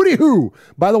Gang, hooty hoo.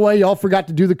 By the way, y'all forgot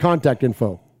to do the contact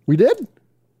info. We did?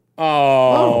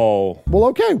 Oh. Well,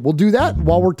 okay. We'll do that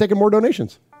while we're taking more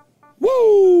donations.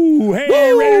 Woo!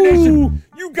 Hey, Raider Nation.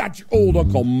 You got your old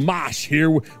Uncle Mosh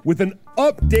here with an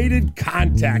updated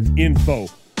contact info.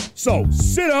 So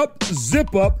sit up,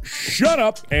 zip up, shut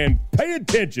up, and pay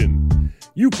attention.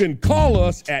 You can call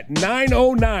us at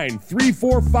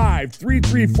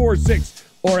 909-345-3346.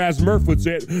 Or as Murph would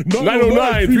say,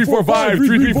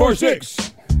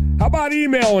 909-345-3346. How about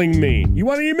emailing me? You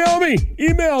want to email me?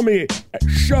 Email me at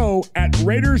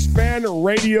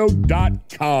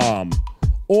show@RaidersFanRadio.com.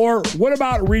 Or what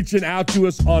about reaching out to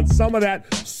us on some of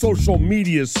that social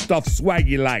media stuff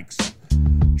Swaggy likes?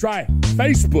 Try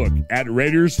Facebook at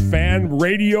Raiders Fan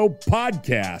Radio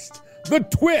Podcast. The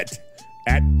Twit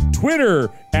at Twitter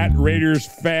at Raiders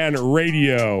Fan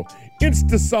Radio.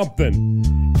 Insta something.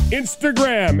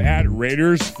 Instagram at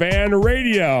Raiders Fan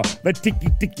Radio. The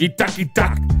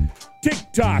tiki-tiki-taki-talk.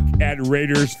 TikTok at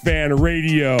Raiders Fan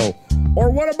Radio. Or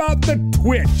what about the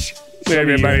Twitch?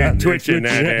 Everybody twitching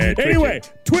that. Anyway,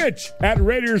 Twitch at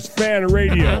Raiders Fan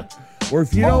Radio. Or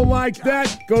if you don't like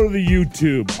that, go to the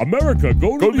YouTube. America,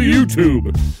 go to the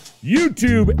YouTube.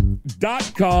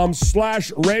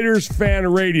 YouTube.com/Raiders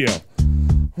Fan Radio.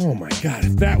 Oh my God,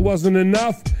 if that wasn't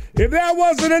enough,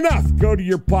 go to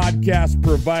your podcast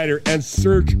provider and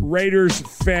search Raiders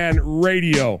Fan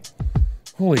Radio.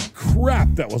 Holy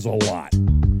crap, that was a lot.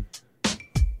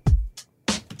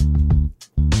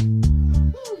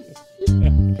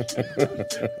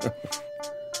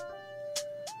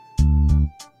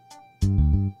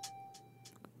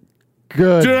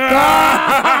 Good. No!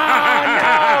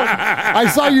 I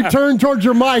saw you turn towards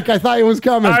your mic. I thought it was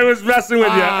coming. I was messing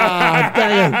with you.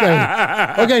 Dang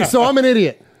it. Okay, so I'm an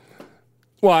idiot.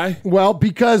 Why? Well,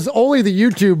 because only the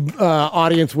YouTube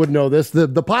audience would know this. The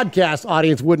podcast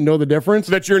audience wouldn't know the difference.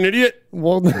 That you're an idiot?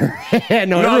 Well, no,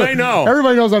 they know.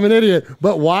 Everybody knows I'm an idiot.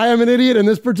 But why I'm an idiot in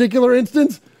this particular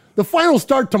instance? The finals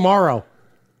start tomorrow.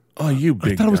 Oh, you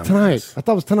big I thought it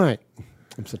was tonight.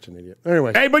 I'm such an idiot.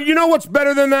 Anyway. Hey, but you know what's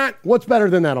better than that? What's better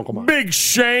than that, Uncle Mike? Big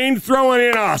Shane throwing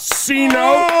in a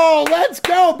C-note. Oh, let's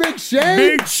go, Big Shane.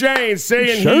 Big Shane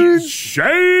saying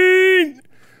Shane.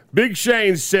 Big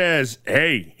Shane says,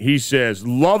 he says,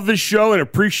 love the show and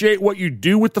appreciate what you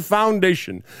do with the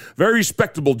foundation. Very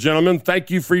respectable, gentlemen. Thank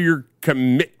you for your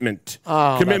commitment.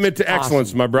 Commitment to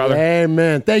excellence, my brother.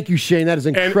 Amen. Thank you, Shane. That is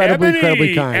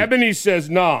incredibly kind. Ebony says,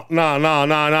 no.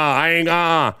 I ain't,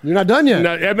 You're not done yet.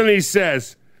 No, Ebony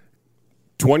says,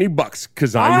 $20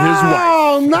 because I'm his wife.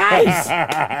 Oh, nice.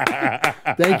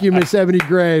 Thank you, Miss Ebony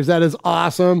Graves. That is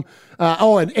awesome.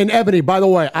 And Ebony, by the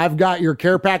way, I've got your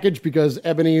care package because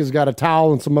Ebony's got a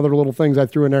towel and some other little things I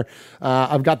threw in there.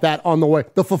 I've got that on the way.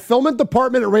 The fulfillment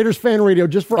department at Raiders Fan Radio,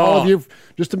 just for all of you,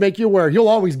 just to make you aware, you'll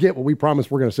always get what we promise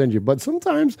we're going to send you. But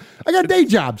sometimes I got a day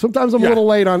job. Sometimes I'm a little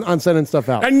late on sending stuff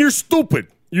out. And you're stupid.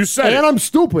 You said it. And I'm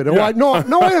stupid. And like, no, wait a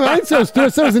minute. I didn't say I was stupid. I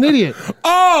said I was an idiot.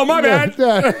 Oh, my bad.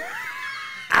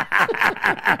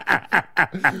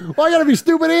 Well, I got to be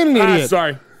stupid and an idiot.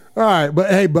 Sorry. All right,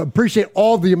 but appreciate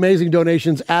all the amazing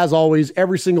donations. As always,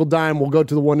 every single dime will go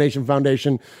to the One Nation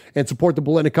Foundation and support the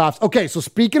Bolitnikovs. Okay, so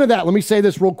speaking of that, let me say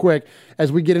this real quick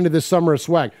as we get into this summer of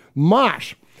swag.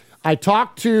 Mosh, I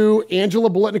talked to Angela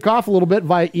Bolitnikov a little bit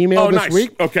via email this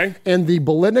week. Okay. And the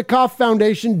Bolitnikov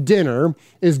Foundation dinner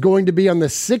is going to be on the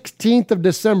 16th of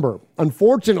December.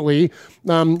 Unfortunately,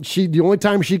 the only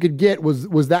time she could get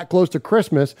was that close to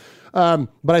Christmas. But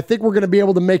I think we're going to be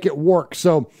able to make it work.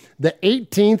 So the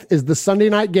 18th is the Sunday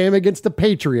night game against the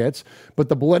Patriots, but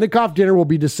the Bolitnikov dinner will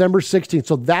be December 16th.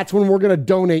 So that's when we're going to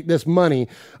donate this money.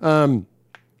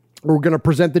 We're going to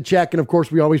present the check, and of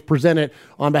course, we always present it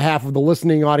on behalf of the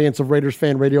listening audience of Raiders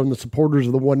Fan Radio and the supporters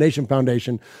of the One Nation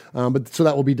Foundation. So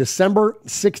that will be December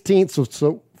 16th.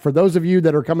 So for those of you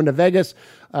that are coming to Vegas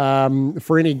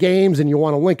for any games and you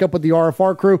want to link up with the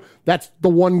RFR crew, that's the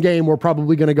one game we're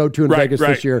probably going to go to in Vegas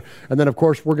this year. And then, of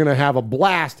course, we're going to have a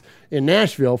blast in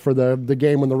Nashville for the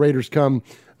game when the Raiders come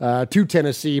to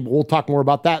Tennessee, but we'll talk more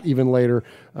about that even later.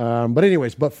 But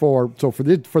anyways, for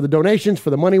the donations, for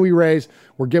the money we raise,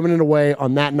 we're giving it away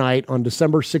on that night on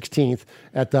December 16th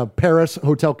at the Paris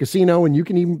Hotel Casino, and you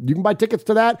can buy tickets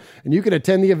to that, and you can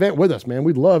attend the event with us, man.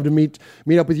 We'd love to meet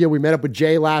up with you. We met up with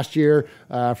Jay last year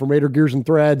from Raider Gears and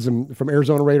Threads and from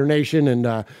Arizona Raider Nation, and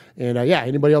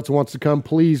anybody else who wants to come,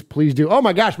 please do. Oh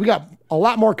my gosh, we got a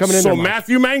lot more coming in. So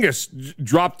Matthew Mangus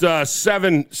dropped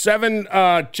seven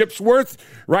chips worth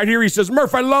right here. He says,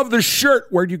 Murph, I love the shirt.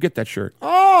 Where'd you get that shirt?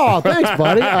 Oh, thanks,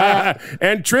 buddy.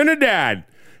 And Trinidad.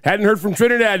 Hadn't heard from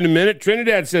Trinidad in a minute.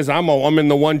 Trinidad says, I'm in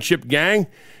the one chip gang.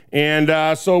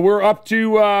 And so we're up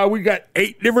to, we got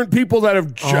 8 different people that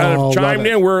have chimed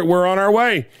in. We're on our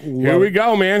way. Here we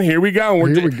go, man. Here we go.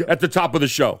 We're at the top of the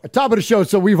show. Top of the show.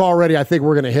 So we've already, I think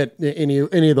we're going to hit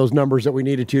any of those numbers that we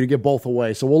needed to get both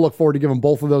away. So we'll look forward to giving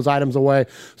both of those items away.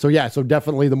 So so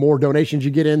definitely the more donations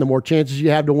you get in, the more chances you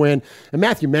have to win. And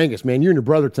Matthew Mangus, man, you and your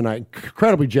brother tonight,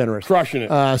 incredibly generous. Crushing it.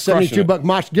 $72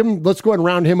 Mosh. Let's go ahead and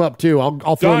round him up too.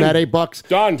 I'll throw in that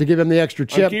 $8 to give him the extra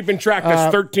chip. I'm keeping track.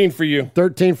 That's 13 for you.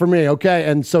 13 for me. Okay.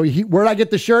 And so where'd I get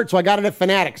the shirt? So I got it at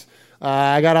Fanatics.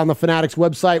 I got on the Fanatics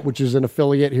website, which is an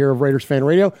affiliate here of Raiders Fan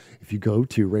Radio. If you go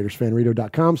to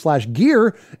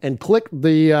RaidersFanRadio.com/gear and click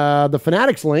the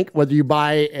Fanatics link, whether you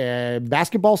buy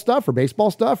basketball stuff or baseball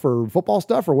stuff or football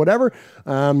stuff or whatever,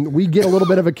 we get a little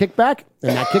bit of a kickback.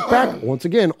 And that kickback, once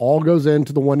again, all goes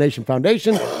into the One Nation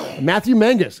Foundation. Matthew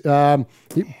Mangus,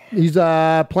 he's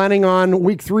planning on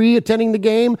week 3 attending the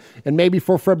game, and maybe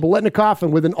for Fred Biletnikoff,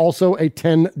 and with also a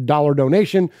 $10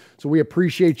 donation. So we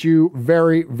appreciate you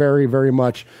very, very, very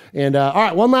much. And all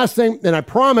right, one last thing, and I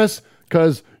promise,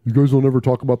 because you guys will never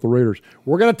talk about the Raiders.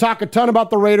 We're going to talk a ton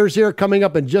about the Raiders here coming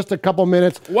up in just a couple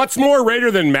minutes. What's more Raider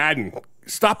than Madden?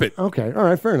 Stop it. Okay, all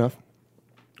right, fair enough.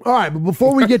 All right, but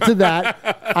before we get to that,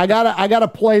 I gotta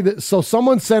play this. So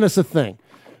someone sent us a thing.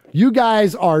 You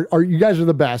guys are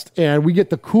the best, and we get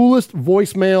the coolest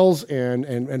voicemails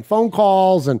and phone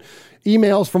calls and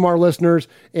emails from our listeners,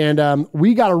 and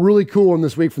we got a really cool one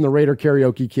this week from the Raider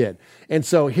Karaoke Kid. And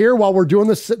so here, while we're doing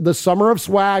the Summer of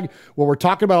Swag, while we're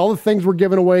talking about all the things we're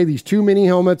giving away, these 2 mini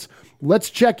helmets,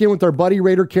 let's check in with our buddy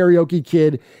Raider Karaoke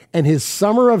Kid and his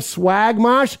Summer of Swag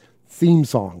Mosh theme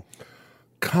song.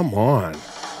 Come on.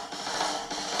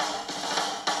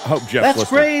 I hope Jeff's That's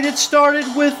listening. great. It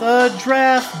started with a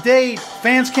draft date.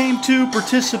 Fans came to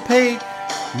participate.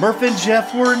 Murph and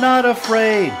Jeff were not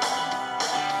afraid.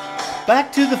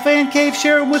 Back to the fan cave,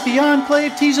 sharing with the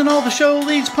enclave, teasing all the show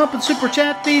leads, pumping super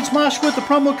chat feeds, mosh with the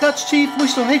promo cuts, chief. We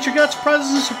still hate your guts,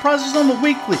 prizes and surprises on the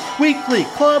weekly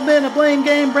club in a blame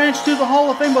game, branch to the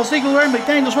Hall of Fame while Ziegler and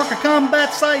McDaniels work a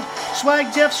combat site.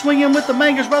 Swag Jeff swinging with the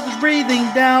Mangers brothers breathing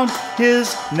down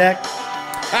his neck.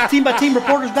 Team by team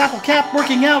reporters baffle cap,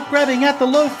 working out, grabbing at the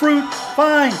low fruit.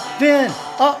 Fine, then,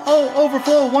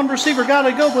 overflow. One receiver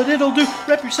gotta go, but it'll do.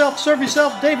 Rep yourself, serve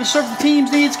yourself. Davis serve the team's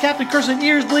needs. Captain cursing,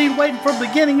 ears bleed, waiting for the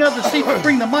beginning of the season.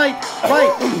 Bring the might,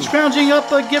 right. Scrounging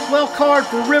up a get well card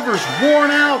for Rivers,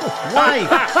 worn out, white.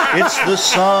 It's the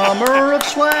summer of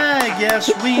swag,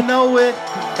 yes, we know it.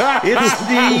 It's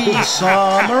the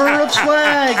summer of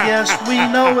swag, yes, we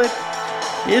know it.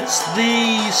 It's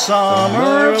the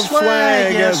summer of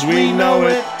swag, yes, we know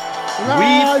it.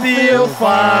 We feel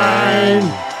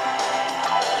fine.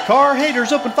 Car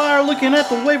haters open fire, looking at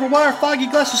the waiver wire. Foggy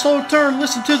glasses slow turn,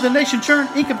 listen to the nation churn.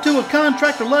 Ink him to a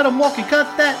contractor, let him walk and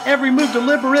cut that. Every move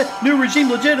deliberate, new regime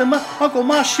legitimate. Uncle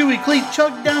Mosh, Shoey, Cleat,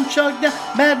 chug down.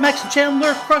 Mad Max and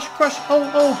Chandler, crush,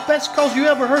 best calls you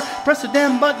ever heard. Press the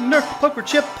damn button, nerd. Poker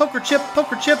chip,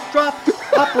 drop.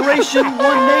 Operation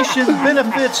One Nation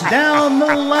benefits down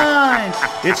the line.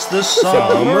 It's the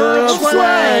summer of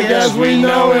swag as we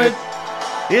know it.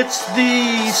 It's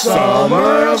the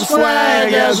summer of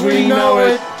swag as we know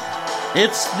it.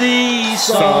 It's the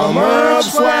summer of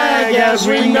swag as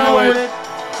we know it.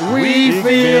 We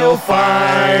feel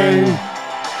fine.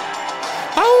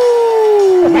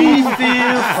 Oh, we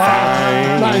feel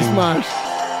fine. Nice, Mosh.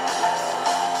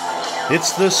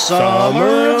 It's the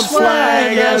summer of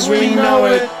swag as we know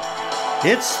it.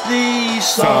 It's the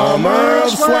summer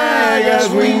of swag as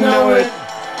we know it.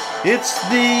 It's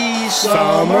the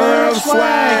summer of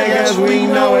swag as we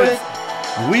know it.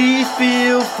 We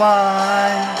feel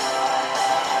fine.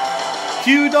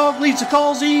 Q-Dog leads the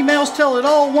calls, emails, tell it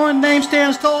all. One name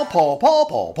stands tall. Paul.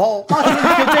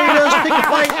 Potatoes, pick a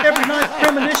fight every night.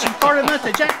 Premonition, Carter, night,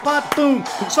 the jackpot, boom.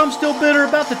 Some still bitter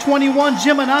about the 21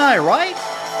 Gemini, right?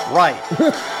 Right.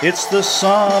 It's the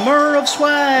summer of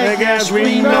swag as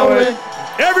we know it.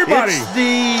 Everybody! It's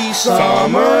the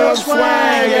summer of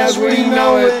swag as we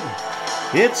know it.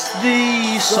 It's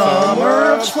the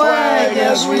summer of swag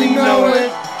as we know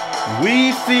it.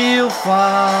 We feel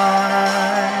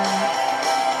fine.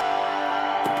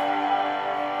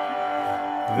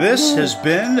 This has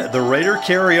been the Raider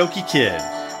Karaoke Kid.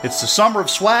 It's the summer of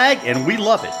swag and we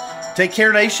love it. Take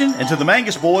care, nation, and to the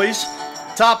Mangus boys,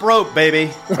 top rope,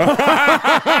 baby.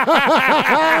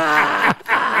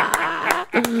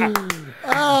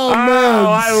 Oh man,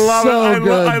 I love so it.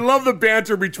 good. I love the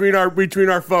banter between our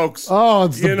folks. Oh,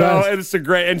 it's the best. It's a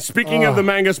great. And speaking of the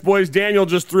Mangus boys, Daniel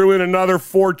just threw in another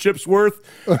 4 chips worth,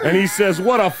 and he says,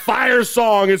 "What a fire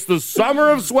song! It's the summer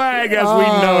of swag as we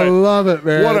know it." I love it,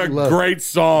 man. What a great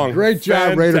song! Great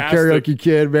job, Fantastic. Raider Karaoke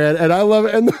Kid, man. And I love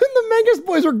it. And the Mangus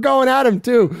boys were going at him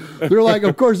too. They're like,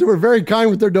 of course, they were very kind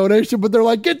with their donation, but they're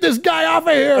like, "Get this guy off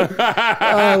of here!"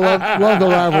 I love the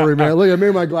rivalry, man. Look, I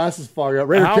made my glasses fog up.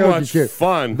 Raider How Karaoke much Kid.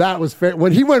 fun! That was fair.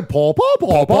 When he went Paul.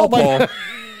 Like,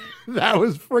 that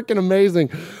was freaking amazing.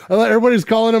 I thought everybody's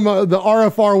calling him the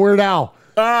RFR Weird Al.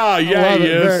 Ah, yeah, he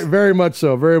is. Very, very much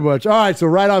so. Very much. All right, so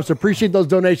right off, so appreciate those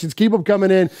donations. Keep them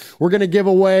coming in. We're going to give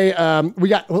away, and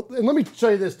let me show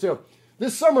you this too.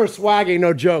 This summer of swag ain't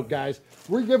no joke, guys.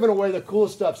 We're giving away the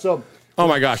coolest stuff. So Oh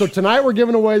my gosh. So tonight we're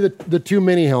giving away the 2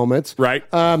 mini helmets. Right.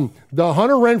 The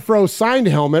Hunter Renfrow signed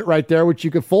helmet right there, which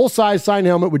you could full-size signed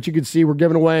helmet, which you can see we're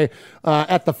giving away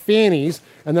at the Fannies.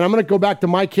 And then I'm going to go back to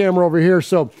my camera over here.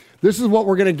 So this is what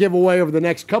we're going to give away over the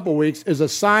next couple weeks is a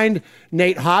signed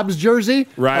Nate Hobbs jersey.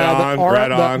 Right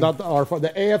on.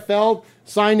 The AFL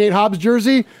signed Nate Hobbs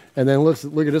jersey. And then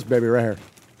look at this baby right here.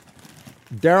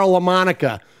 Daryl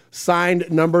LaMonica signed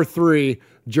number 3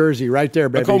 jersey right there,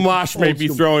 baby. Uncle Mosh may be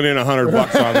throwing in $100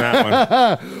 on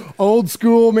that one. Old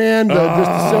school, man. Just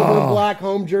the silver and black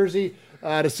home jersey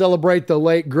to celebrate the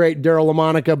late, great Daryl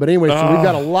LaMonica. But anyway, so we've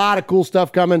got a lot of cool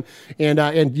stuff coming.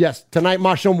 And yes, tonight,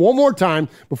 Mosh, show them one more time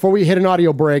before we hit an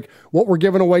audio break. What we're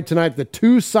giving away tonight, the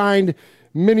 2 signed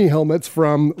mini helmets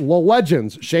from the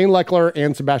legends, Shane Leckler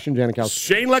and Sebastian Janikowski.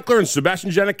 Shane Leckler and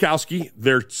Sebastian Janikowski,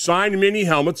 they're signed mini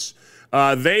helmets.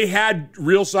 They had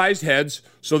real-sized heads,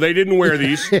 so they didn't wear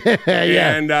these.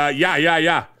 And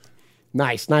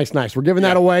Nice. We're giving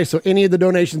that away, so any of the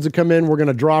donations that come in, we're going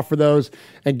to draw for those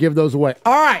and give those away.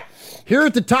 All right, here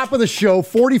at the top of the show,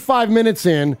 45 minutes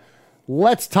in,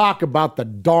 let's talk about the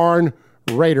darn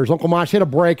Raiders. Uncle Mosh, hit a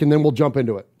break, and then we'll jump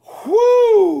into it.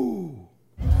 Woo!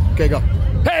 Okay, go.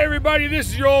 Hey, everybody, this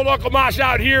is your old Uncle Mosh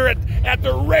out here at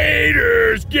the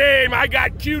Raiders game. I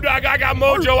got Q-Dog, I got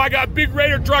Mojo, I got Big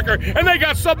Raider Trucker, and they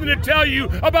got something to tell you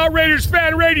about Raiders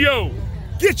Fan Radio.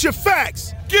 Get your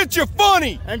facts, get your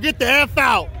funny, and get the F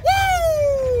out.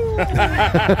 Woo! I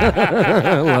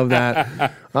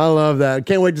love that.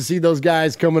 Can't wait to see those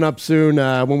guys coming up soon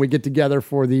when we get together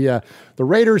for the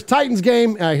Raiders-Titans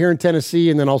game here in Tennessee,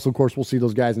 and then also, of course, we'll see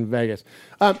those guys in Vegas.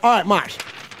 All right, Mosh.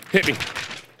 Hit me.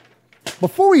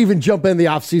 Before we even jump into the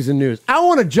off-season news, I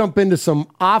want to jump into some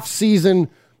off-season,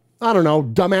 I don't know,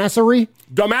 dumbassery.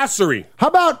 How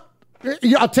about,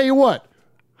 I'll tell you what.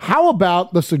 How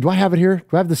about, listen, do I have it here? Do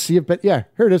I have the Sea of Ben? Yeah,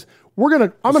 here it is. I'm going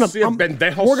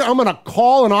to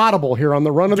call an audible here on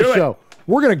the run of the show.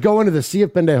 We're going to go into the Sea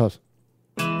of Pendejos.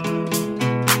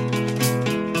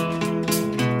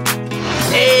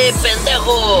 Hey,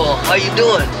 pendejo, how you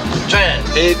doing? Try it.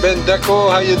 Hey,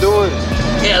 pendejo, how you doing?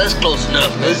 Yeah, that's close enough.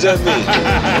 What does that mean?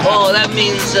 Oh, that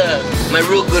means my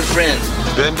real good friend.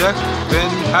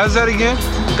 How's that again?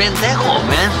 Pendejo,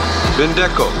 man.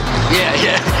 Pendejo. Yeah.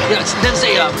 Then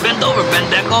say, bend over,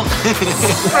 pendejo.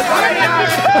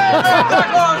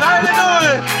 How you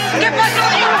doing? ¿Qué pasó?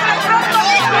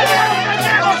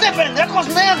 No se pendejos,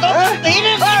 man.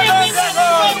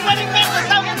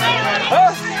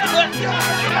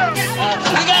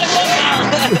 We gotta go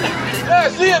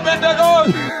now. See you, pendejos.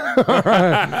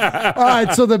 All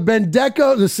right, so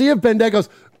the Sea of Pendejos,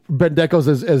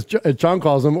 as John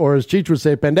calls them, or as Cheech would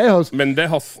say, Pendejos.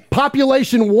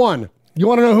 Population 1. You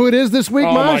want to know who it is this week,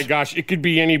 Oh, Mosh? my gosh. It could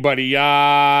be anybody.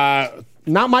 Not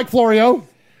Mike Florio.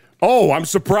 Oh, I'm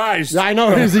surprised. I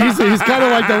know. He's kind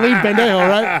of like the lead Pendejo,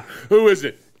 right? Who is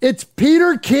it? It's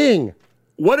Peter King.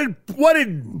 What did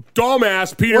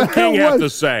dumbass Peter King have to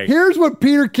say? Here's what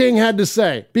Peter King had to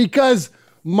say. Because,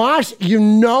 Mosh, you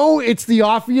know it's the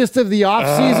offiest of the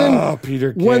offseason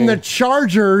Peter King. when the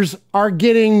Chargers are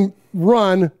getting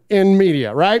run in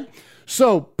media, right?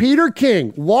 So, Peter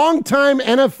King, longtime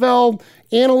NFL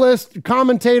analyst,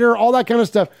 commentator, all that kind of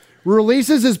stuff,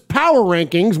 releases his power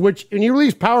rankings, which, when you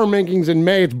release power rankings in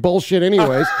May, it's bullshit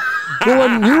anyways. But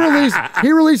when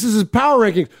he releases his power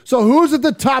rankings, so who's at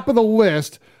the top of the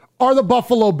list are the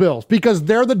Buffalo Bills, because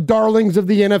they're the darlings of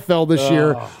the NFL this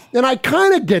year. And I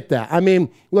kind of get that. I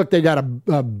mean, look, they got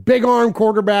a big arm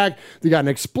quarterback. They got an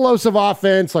explosive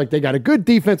offense. Like, they got a good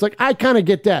defense. Like, I kind of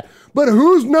get that. But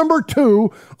who's number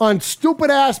 2 on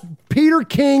stupid-ass Peter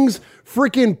King's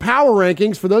freaking power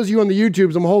rankings? For those of you on the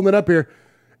YouTubes, I'm holding it up here.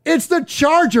 It's the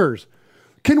Chargers.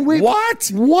 Can we? What?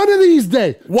 One of these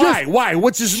days. Why?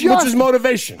 What's his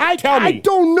motivation? Tell me. I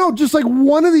don't know. Just like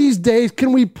one of these days,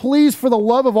 can we please, for the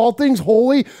love of all things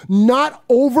holy, not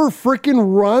over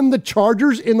freaking run the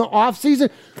Chargers in the offseason?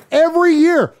 Every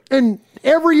year. And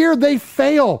every year they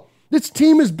fail. This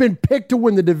team has been picked to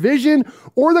win the division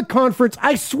or the conference,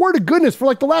 I swear to goodness, for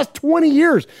like the last 20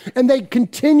 years. And they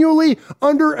continually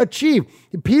underachieve.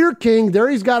 Peter King, there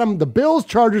he's got them, the Bills,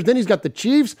 Chargers, then he's got the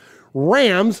Chiefs,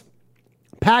 Rams,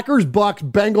 Packers, Bucks,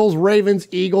 Bengals, Ravens,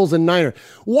 Eagles, and Niners.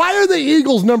 Why are the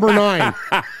Eagles number 9?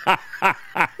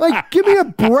 Like, give me a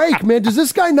break, man. Does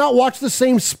this guy not watch the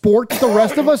same sport that the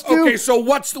rest of us do? Okay, so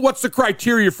what's the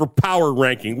criteria for power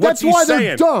ranking? What's That's why saying?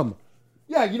 They're dumb.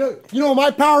 Yeah, you know what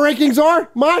my power rankings are,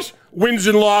 Mosh? Wins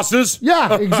and losses.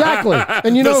 Yeah, exactly.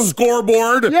 And you know the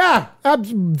scoreboard. Yeah,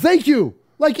 thank you.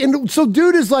 Like, and so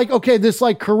dude is like, okay, this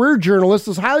like career journalist,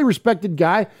 this highly respected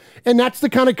guy, and that's the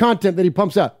kind of content that he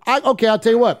pumps out. I'll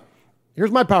tell you what.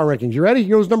 Here's my power rankings. You ready? You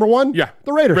know who's number 1? Yeah.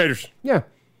 The Raiders. Raiders. Yeah.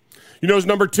 You know who's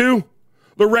number 2?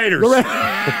 The Raiders.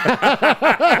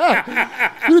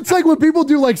 Dude, it's like when people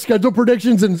do like schedule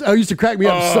predictions, and I used to crack me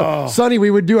up. Sonny, we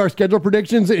would do our schedule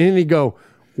predictions, and he'd go,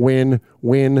 win.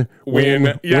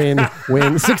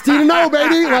 16-0,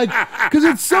 baby. Like, because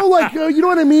it's so like, you know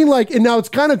what I mean? Like, and now it's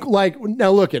kind of like,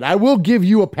 now look I will give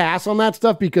you a pass on that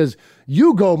stuff because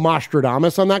you go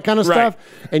Nostradamus on that kind of stuff,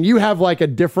 and you have like a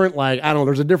different, like, I don't know,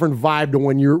 there's a different vibe to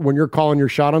when you're calling your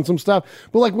shot on some stuff.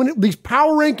 But like these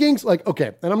power rankings, like,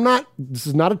 okay, and this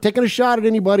is not taking a shot at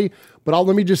anybody, but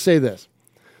let me just say this.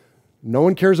 No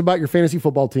one cares about your fantasy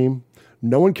football team.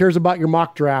 No one cares about your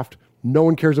mock draft. No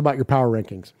one cares about your power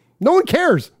rankings. No one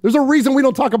cares. There's a reason we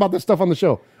don't talk about this stuff on the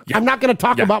show. Yeah. I'm not going to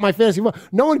talk about my fantasy football.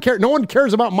 No one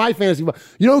cares about my fantasy football.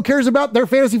 You know who cares about their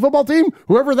fantasy football team?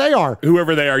 Whoever they are.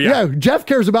 Yeah. Jeff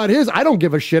cares about his. I don't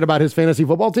give a shit about his fantasy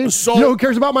football team. So, you know who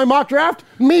cares about my mock draft?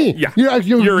 Me. Yeah.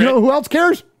 You know who else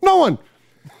cares? No one.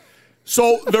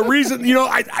 So the reason,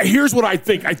 here's what I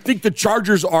think. I think the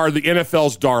Chargers are the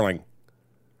NFL's darling.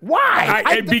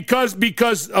 Why? Because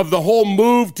of the whole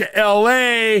move to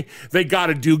L.A., they got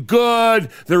to do good.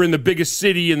 They're in the biggest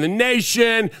city in the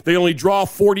nation. They only draw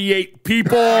 48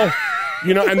 people,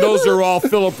 and those are all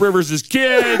Phillip Rivers'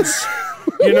 kids,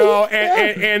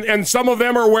 and some of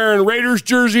them are wearing Raiders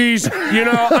jerseys, you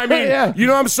know what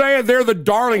I'm saying? They're the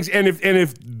darlings, and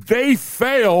if they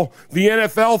fail, the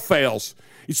NFL fails.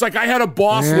 It's like I had a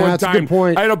boss one time. That's a good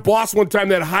point. I had a boss one time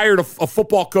that hired a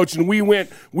football coach, and we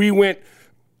went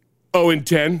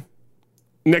 0-10.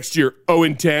 Next year,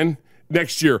 0-10.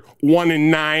 Next year,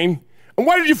 1-9. And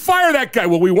why did you fire that guy?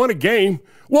 Well, we won a game.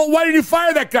 Well, why did you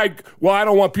fire that guy? Well, I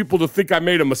don't want people to think I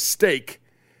made a mistake.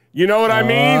 You know what I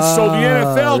mean? So the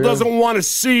NFL doesn't want to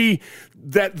see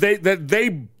that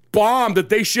they bombed, that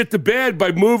they shit the bed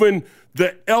by moving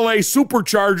the LA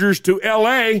Superchargers to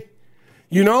LA.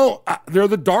 They're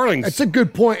the darlings. That's a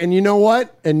good point. And you know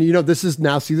what? And this is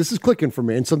clicking for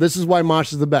me. And so this is why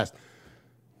Mosh is the best.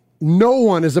 No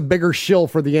one is a bigger shill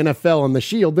for the NFL and the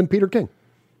Shield than Peter King.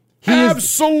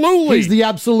 Absolutely. He's the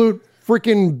absolute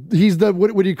freaking, he's the,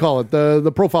 what do you call it?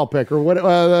 The profile pick or what?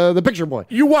 The picture boy.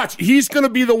 You watch. He's going to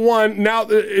be the one now,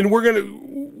 and we're going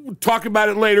to talk about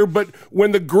it later, but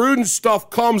when the Gruden stuff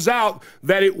comes out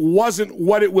that it wasn't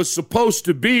what it was supposed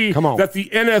to be, that the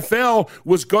NFL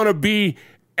was going to be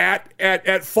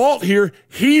at fault here,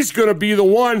 he's going to be the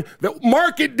one that,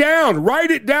 mark it down,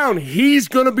 write it down. He's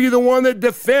going to be the one that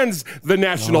defends the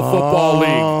National Football League.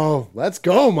 Oh, let's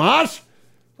go, Mosh.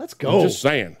 Let's go. I'm just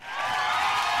saying.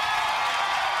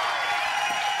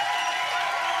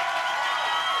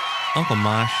 Uncle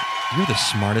Mosh, you're the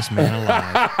smartest man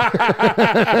alive.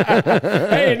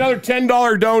 Hey, another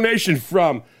 $10 donation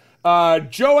from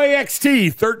Joe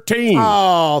AXT 13.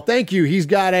 Oh, thank you. He's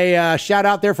got a shout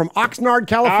out there from Oxnard,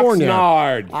 California.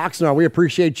 Oxnard. We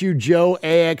appreciate you, Joe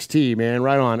AXT, man.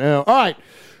 Right on. All right.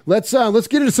 Let's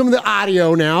get into some of the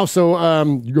audio now. So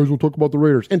you guys will talk about the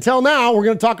Raiders. Until now, we're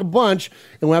going to talk a bunch,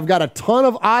 and I've got a ton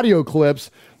of audio clips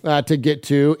to get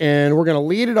to, and we're going to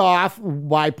lead it off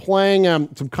by playing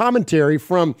some commentary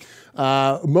from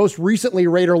most recently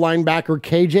Raider linebacker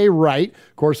KJ Wright,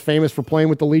 of course famous for playing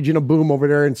with the Legion of Boom over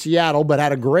there in Seattle, but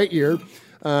had a great year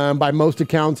by most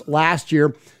accounts last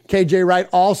year. KJ Wright,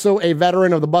 also a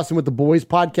veteran of the Bussin' with the Boys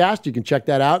podcast. You can check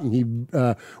that out, and he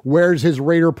wears his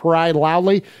Raider pride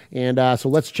loudly. And so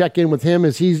let's check in with him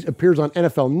as he appears on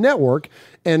NFL Network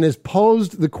and has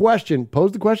posed the question.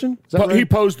 Posed the question? Is that right? He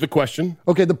posed the question.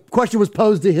 Okay, the question was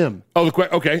posed to him. Oh,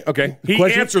 okay. He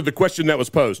answered the question that was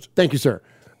posed. Thank you, sir.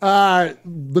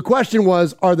 The question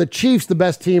was, are the Chiefs the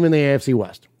best team in the AFC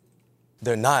West?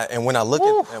 They're not. And when I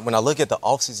look at the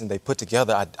offseason they put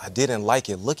together, I didn't like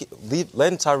it.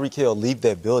 Letting Tyreek Hill leave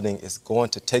that building is going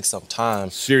to take some time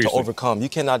to overcome. You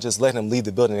cannot just let him leave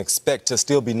the building and expect to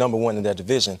still be number one in that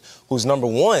division. Who's number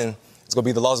one is going to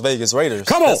be the Las Vegas Raiders.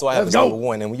 Come on, that's why I have as number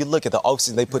one. And when you look at the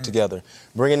offseason they put together,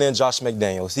 bringing in Josh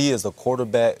McDaniels, he is the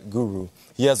quarterback guru.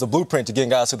 He has a blueprint to getting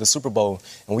guys to the Super Bowl.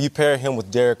 And when you pair him with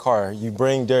Derek Carr, you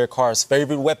bring Derek Carr's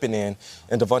favorite weapon in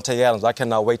Devontae Adams. I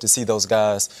cannot wait to see those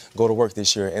guys go to work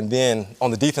this year. And then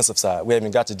on the defensive side, we haven't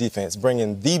even got to defense.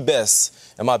 Bringing the best,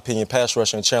 in my opinion, pass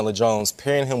rusher in Chandler Jones,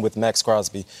 pairing him with Max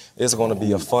Crosby is going to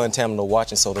be a fun tandem to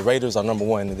watch. And so the Raiders are number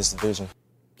one in this division.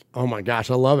 Oh, my gosh.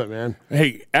 I love it, man.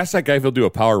 Hey, ask that guy if he'll do a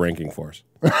power ranking for us.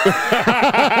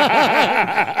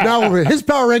 No, his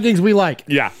power rankings we like.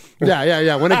 Yeah.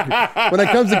 Yeah. When it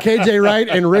comes to KJ Wright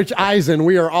and Rich Eisen,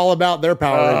 we are all about their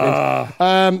power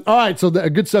rankings. All right, so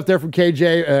good stuff there from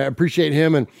KJ. Appreciate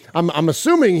him, and I'm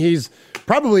assuming he's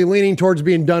probably leaning towards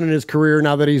being done in his career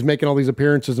now that he's making all these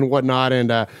appearances and whatnot. And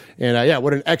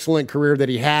what an excellent career that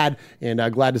he had,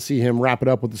 and glad to see him wrap it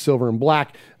up with the silver and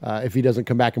black if he doesn't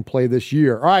come back and play this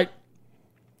year. All right,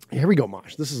 here we go,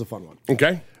 Mosh. This is a fun one.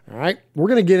 Okay. All right, we're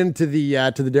gonna get into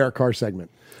the Derek Carr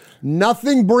segment.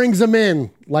 Nothing brings him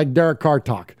in like Derek Carr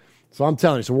talk. So I'm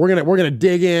telling you. So we're gonna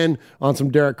dig in on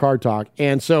some Derek Carr talk.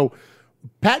 And so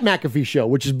Pat McAfee show,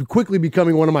 which is quickly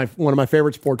becoming one of my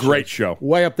favorite sports Great shows. show.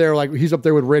 Way up there, like he's up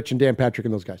there with Rich and Dan Patrick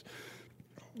and those guys.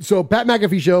 So Pat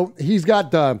McAfee show, he's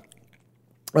got a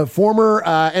former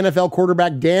NFL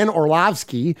quarterback Dan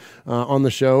Orlovsky on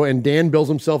the show, and Dan bills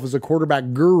himself as a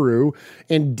quarterback guru.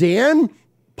 And Dan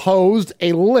posed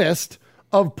a list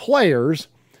of players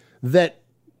that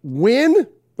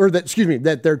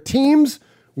that their teams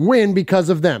win because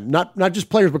of them. Not just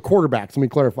players, but quarterbacks. Let me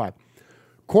clarify.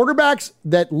 Quarterbacks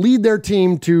that lead their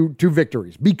team to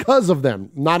victories because of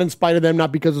them, not in spite of them,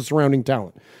 not because of surrounding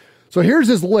talent. So here's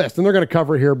his list, and they're going to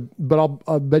cover it here, but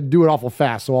I'll do it awful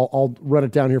fast, so I'll run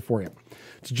it down here for you.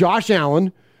 It's Josh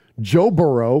Allen, Joe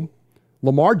Burrow,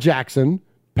 Lamar Jackson,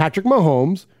 Patrick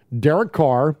Mahomes, Derek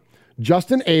Carr,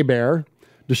 Justin Hebert,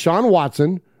 Deshaun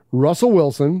Watson, Russell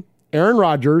Wilson, Aaron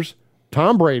Rodgers,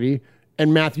 Tom Brady,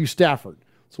 and Matthew Stafford.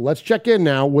 So let's check in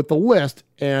now with the list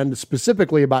and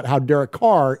specifically about how Derek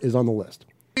Carr is on the list.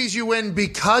 You win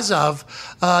because of,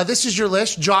 this is your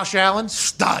list, Josh Allen,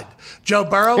 stud. Joe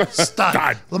Burrow,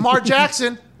 stud. Lamar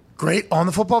Jackson, great on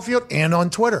the football field and on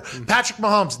Twitter. Patrick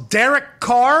Mahomes, Derek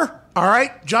Carr, all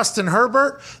right, Justin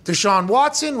Herbert, Deshaun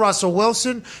Watson, Russell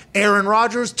Wilson, Aaron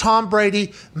Rodgers, Tom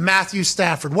Brady, Matthew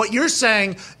Stafford. What you're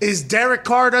saying is Derek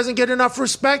Carr doesn't get enough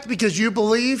respect because you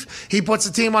believe he puts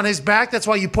the team on his back. That's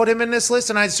why you put him in this list,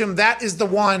 and I assume that is the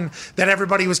one that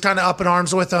everybody was kind of up in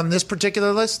arms with on this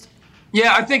particular list?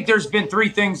 Yeah, I think there's been three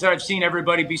things that I've seen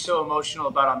everybody be so emotional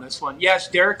about on this one. Yes,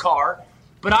 Derek Carr,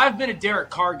 but I've been a Derek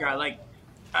Carr guy. Like,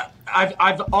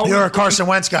 I've always. You're a Carson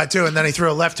Wentz guy too, and then he threw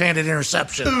a left-handed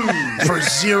interception for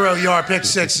 0 yard, pick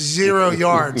six, 0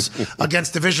 yards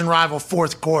against division rival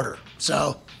fourth quarter.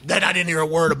 So then I didn't hear a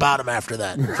word about him after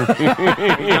that.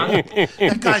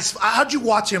 And guys, how'd you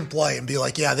watch him play and be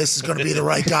like, yeah, this is going to be the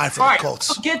right guy for the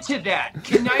Colts? I'll get to that.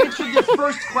 Can I answer this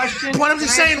first question? What I'm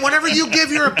just saying, whenever you give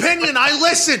your opinion, I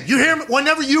listen. You hear me?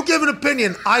 Whenever you give an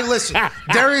opinion, I listen.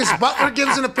 Darius Butler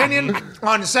gives an opinion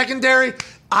on the secondary,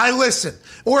 I listen.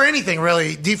 Or anything,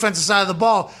 really, defensive side of the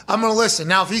ball, I'm going to listen.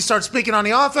 Now, if he starts speaking on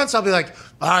the offense, I'll be like,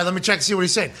 all right, let me check and see what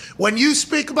he's saying. When you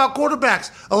speak about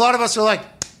quarterbacks, a lot of us are like,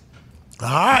 all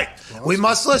right, we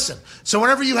must listen. So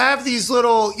whenever you have these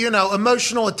little,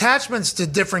 emotional attachments to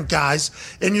different guys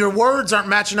and your words aren't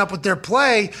matching up with their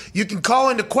play, you can call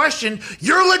into question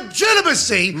your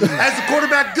legitimacy as the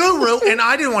quarterback guru. And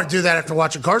I didn't want to do that after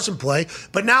watching Carson play.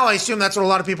 But now I assume that's what a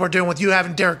lot of people are doing with you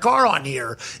having Derek Carr on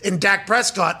here and Dak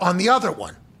Prescott on the other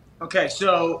one. Okay,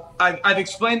 so I've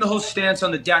explained the whole stance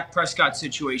on the Dak Prescott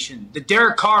situation. The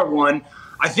Derek Carr one,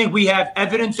 I think we have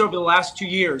evidence over the last 2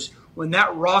 years when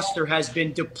that roster has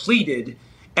been depleted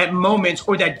at moments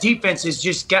or that defense has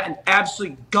just gotten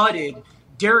absolutely gutted.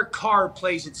 Derek Carr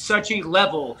plays at such a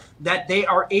level that they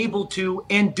are able to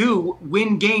and do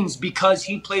win games because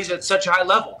he plays at such a high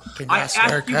level. I asked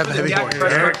you for the Dak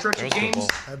Prescott stretch of games.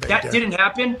 That didn't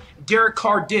happen. Derek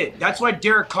Carr did. That's why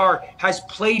Derek Carr has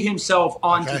played himself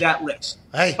onto that list.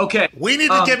 Hey, okay. We need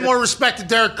to give more respect to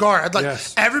Derek Carr. I'd like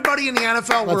everybody in the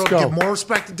NFL world to give more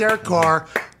respect to Derek Carr.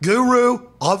 Guru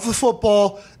of the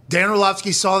football. Dan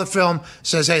Orlovsky saw the film,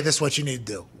 says, hey, this is what you need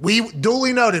to do. We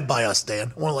duly noted by us,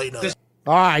 Dan. I want to let you know that.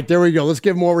 All right, there we go. Let's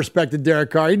give more respect to Derek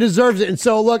Carr. He deserves it. And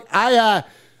so, look, I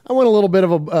went a little bit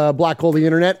of a black hole of the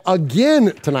internet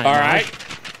again tonight. All right.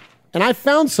 And I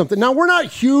found something. Now, we're not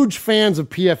huge fans of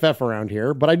PFF around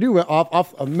here, but I do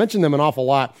mention them an awful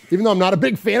lot. Even though I'm not a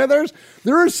big fan of theirs,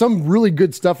 there is some really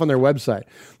good stuff on their website.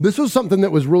 This was something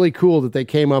that was really cool that they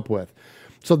came up with.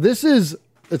 So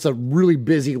it's a really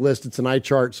busy list. It's an eye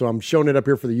chart, so I'm showing it up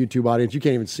here for the YouTube audience. You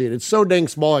can't even see it. It's so dang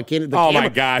small. My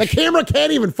gosh. The camera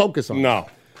can't even focus on it. No.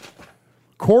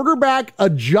 Quarterback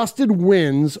adjusted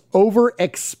wins over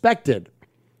expected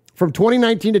from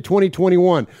 2019 to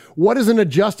 2021. What is an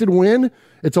adjusted win?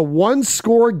 It's a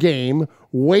one-score game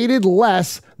weighted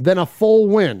less than a full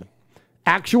win.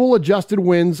 Actual adjusted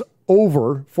wins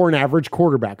over for an average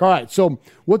quarterback. All right, so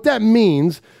what that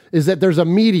means is that there's a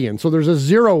median. So there's a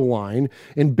zero line,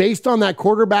 and based on that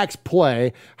quarterback's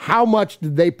play, how much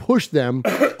did they push them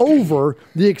over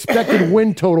the expected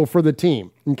win total for the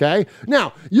team? Okay?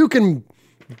 Now, you can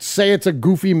say it's a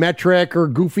goofy metric or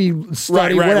goofy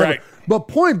study, whatever. Right. But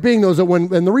point being, though, is that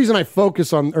and the reason I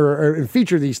focus on or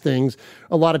feature these things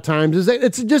a lot of times is that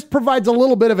it just provides a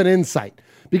little bit of an insight,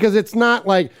 because it's not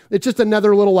like it's just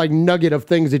another little like nugget of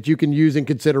things that you can use in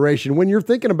consideration when you're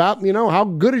thinking about, how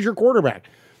good is your quarterback.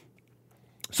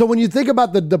 So when you think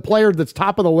about the player that's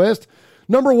top of the list,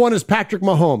 number 1 is Patrick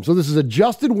Mahomes. So this is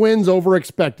adjusted wins over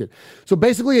expected. So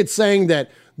basically it's saying that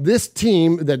this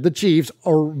team, that the Chiefs,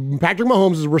 or Patrick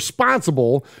Mahomes is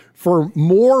responsible for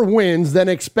more wins than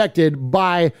expected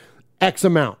by X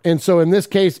amount. And so in this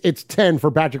case, it's 10 for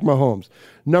Patrick Mahomes.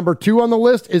 Number 2 on the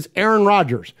list is Aaron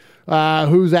Rodgers,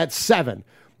 who's at 7.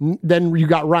 Then you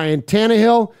got Ryan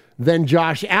Tannehill, then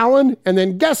Josh Allen, and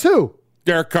then guess who?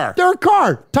 Derek Carr.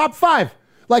 Top 5.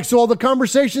 Like, so all the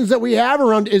conversations that we have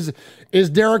around is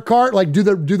Derek Carr, like, do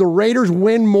the Raiders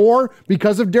win more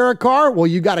because of Derek Carr? Well,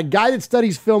 you got a guy that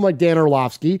studies film like Dan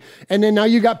Orlovsky, and then now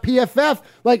you got PFF.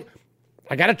 Like,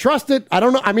 I got to trust it. I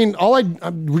don't know. I mean,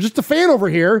 we're just a fan over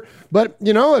here, but,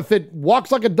 if it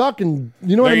walks like a duck and,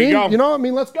 you know what I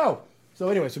mean? Let's go. So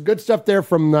anyway, so good stuff there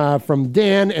from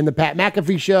Dan and the Pat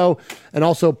McAfee show, and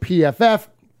also PFF.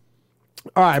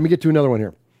 All right, let me get to another one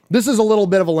here. This is a little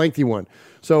bit of a lengthy one.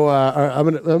 So I'm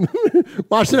going to,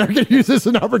 Washington, I'm going to use this as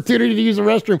an opportunity to use the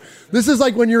restroom. This is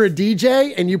like when you're a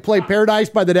DJ and you play Paradise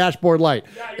by the Dashboard Light.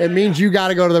 It means you got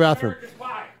to go to the bathroom.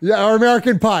 Yeah, or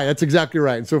American Pie. That's exactly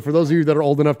right. And so for those of you that are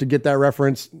old enough to get that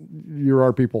reference, you're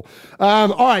our people. All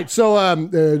right, so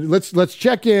let's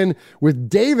check in with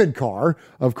David Carr,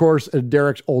 of course,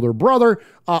 Derek's older brother,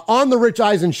 on the Rich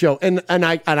Eisen show. And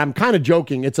I'm kind of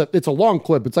joking. It's a long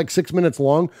clip. It's like 6 minutes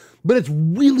long, but it's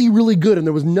really, really good. And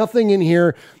there was nothing in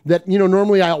here that,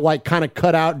 normally I like kind of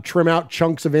cut out and trim out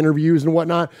chunks of interviews and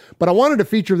whatnot. But I wanted to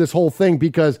feature this whole thing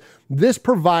because this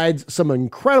provides some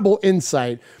incredible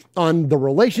insight on the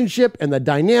relationship and the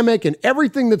dynamic and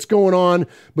everything that's going on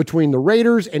between the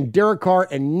Raiders and Derek Carr,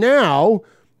 and now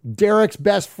Derek's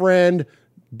best friend,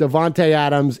 Davante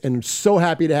Adams. And so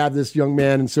happy to have this young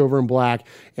man in silver and black.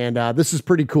 And this is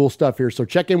pretty cool stuff here. So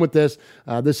check in with this.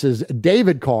 This is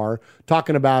David Carr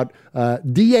talking about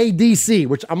DADC,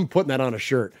 which I'm putting that on a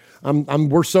shirt.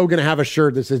 We're so going to have a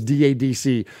shirt that says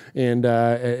DADC and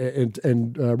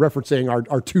referencing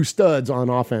our 2 studs on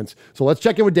offense. So let's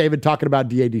check in with David talking about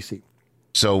DADC.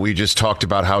 So we just talked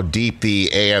about how deep the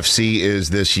AFC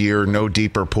is this year. No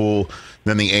deeper pool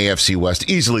than the AFC West.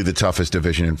 Easily the toughest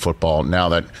division in football now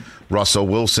that Russell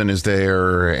Wilson is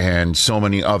there and so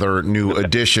many other new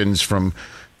additions from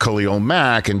Khalil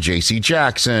Mack and J.C.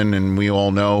 Jackson. And we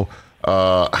all know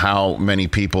how many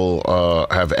people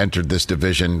have entered this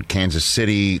division. Kansas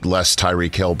City, less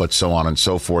Tyreek Hill, but so on and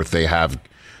so forth. They have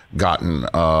gotten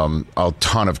a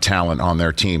ton of talent on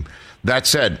their team. That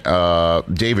said,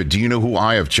 David, do you know who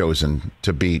I have chosen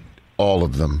to beat all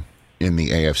of them in the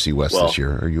AFC West this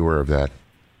year? Are you aware of that?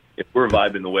 If we're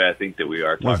vibing the way I think that we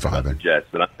are talking about the Jets,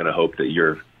 then I'm going to hope that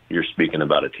you're speaking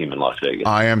about a team in Las Vegas.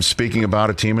 I am speaking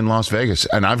about a team in Las Vegas,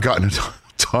 and I've gotten a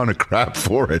ton of crap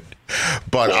for it.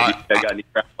 But I got any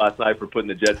crap last night for putting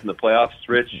the Jets in the playoffs,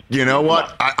 Rich. You know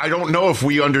what? I don't know if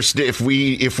we understand,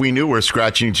 if we knew we're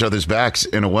scratching each other's backs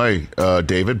in a way,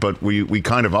 David, but we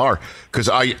kind of are, because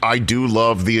I do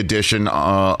love the addition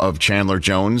of Chandler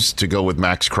Jones to go with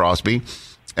Max Crosby,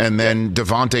 and then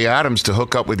Davante Adams to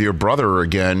hook up with your brother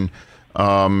again.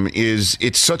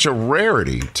 It's such a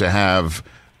rarity to have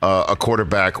a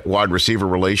quarterback wide receiver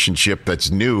relationship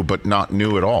that's new, but not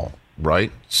new at all.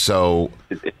 Right, so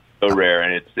it's so rare,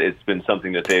 and it's been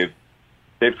something that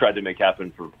they've tried to make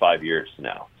happen for 5 years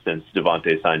now, since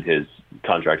Davante signed his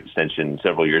contract extension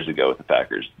several years ago with the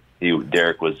Packers.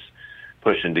 Derek was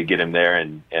pushing to get him there,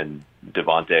 and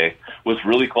Davante was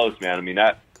really close, man. I mean,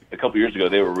 that a couple years ago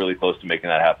they were really close to making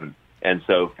that happen, and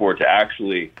so for it to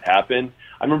actually happen,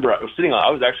 I remember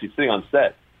I was actually sitting on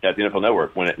set at the NFL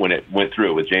Network when it went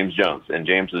through with James Jones, and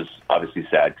James was obviously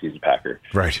sad because he's a Packer,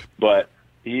 right? But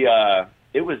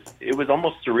it was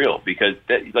almost surreal because,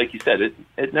 like you said,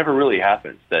 it never really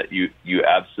happens that you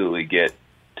absolutely get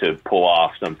to pull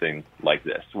off something like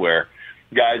this, where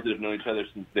guys that have known each other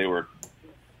since they were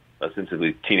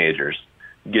essentially teenagers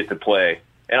get to play,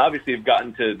 and obviously have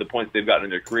gotten to the points they've gotten in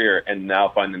their career and now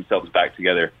find themselves back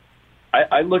together.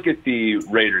 I look at the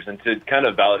Raiders, and to kind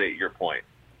of validate your point,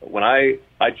 when I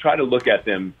try to look at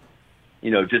them,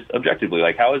 just objectively,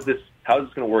 like how is this going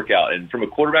to work out? And from a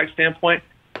quarterback standpoint,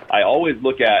 I always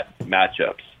look at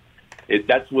matchups.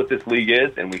 That's what this league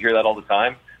is, and we hear that all the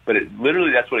time. But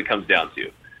literally, that's what it comes down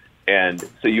to. And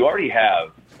so you already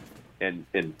have, and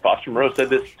Foster Moreau said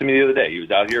this to me the other day. He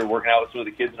was out here working out with some of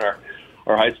the kids in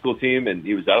our high school team, and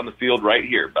he was out on the field right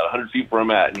here, about 100 feet from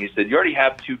where I'm at, and he said, you already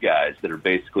have two guys that are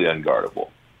basically unguardable,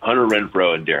 Hunter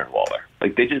Renfrow and Darren Waller.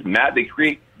 Like, they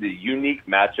create the unique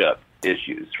matchup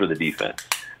issues for the defense.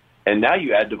 And now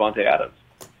you add Davante Adams.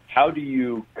 How do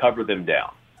you cover them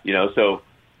down? So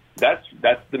that's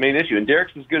the main issue. And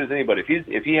Derek's as good as anybody.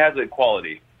 If he has a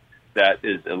quality that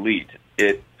is elite,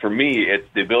 for me, it's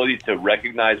the ability to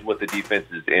recognize what the defense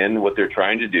is in, what they're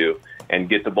trying to do, and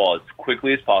get the ball as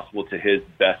quickly as possible to his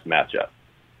best matchup.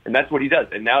 And that's what he does.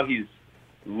 And now he's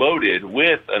loaded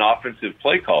with an offensive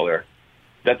play caller.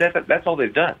 That's all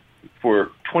they've done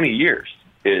for 20 years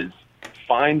is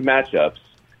find matchups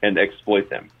and exploit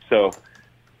them. So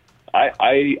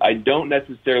I don't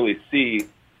necessarily see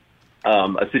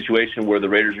a situation where the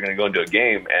Raiders are going to go into a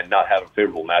game and not have a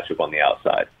favorable matchup on the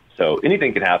outside. So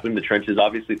anything can happen. The trenches,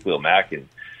 obviously, Khalil Mack and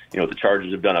what the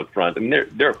Chargers have done up front. I mean,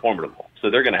 they're formidable, so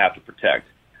they're going to have to protect.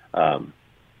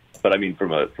 But I mean,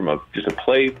 from a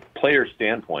player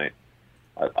standpoint,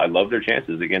 I love their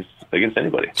chances against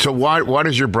anybody. So why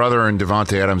does your brother and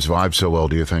Davante Adams vibe so well,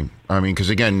 do you think? I mean, because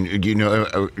again,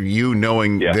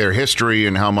 knowing their history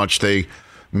and how much they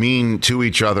mean to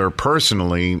each other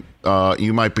personally,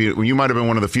 you might have been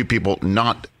one of the few people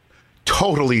not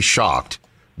totally shocked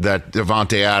that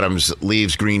Davante Adams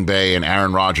leaves Green Bay and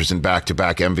Aaron Rodgers in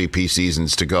back-to-back MVP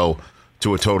seasons to go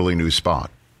to a totally new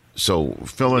spot. So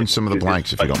fill in some of the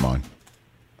blanks if you don't mind.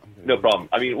 No problem.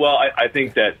 I mean, well, I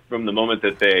think that from the moment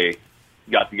that they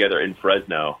got together in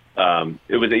Fresno,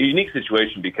 it was a unique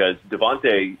situation because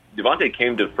Davante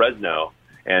came to Fresno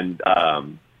and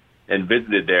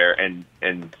visited there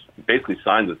and basically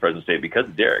signed with Fresno State because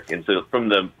of Derek. And so from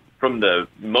the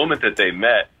moment that they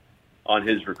met on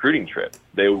his recruiting trip,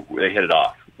 they hit it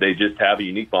off. They just have a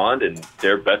unique bond, and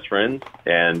they're best friends.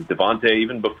 And Davante,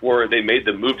 even before they made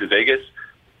the move to Vegas.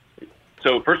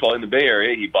 So first of all, in the Bay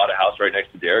Area, he bought a house right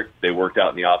next to Derek. They worked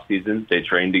out in the off season. They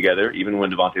trained together. Even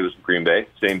when Davante was in Green Bay,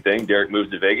 same thing. Derek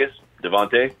moves to Vegas.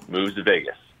 Davante moves to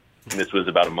Vegas. And this was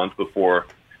about a month before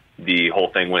the whole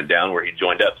thing went down, where he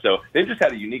joined up. So they've just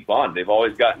had a unique bond. They've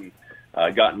always gotten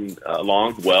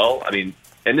along well. I mean,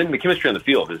 and then the chemistry on the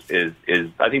field is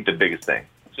I think the biggest thing.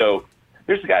 So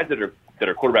there's the guys that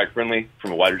are quarterback friendly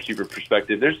from a wide receiver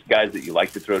perspective. There's guys that you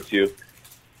like to throw to.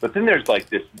 But then there's like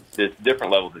this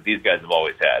different level that these guys have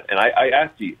always had. And I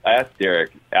asked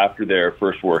Derek after their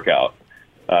first workout,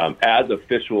 as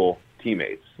official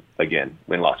teammates again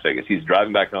in Las Vegas. He's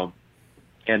driving back home,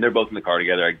 and they're both in the car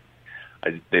together.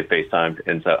 They FaceTimed,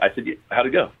 and so I said, "How'd it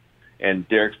go?" And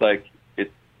Derek's like,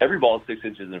 "Every ball is 6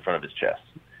 inches in front of his chest.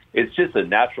 It's just a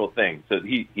natural thing." So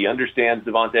he understands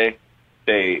Davante.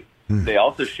 They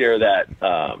also share that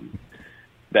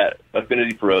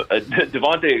affinity for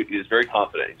Davante is very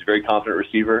confident. He's a very confident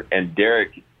receiver. And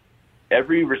Derek,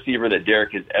 every receiver that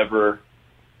Derek has ever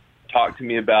talked to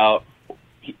me about,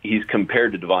 he's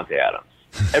compared to Davante Adams.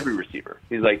 Every receiver.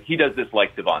 He's like, he does this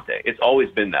like Davante. It's always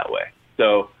been that way.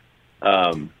 So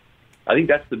I think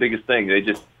that's the biggest thing.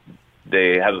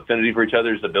 They have affinity for each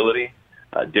other's ability.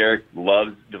 Derek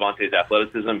loves Davante's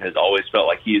athleticism, has always felt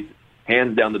like he's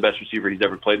hands down the best receiver he's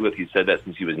ever played with. He's said that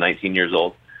since he was 19 years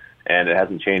old. And it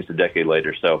hasn't changed a decade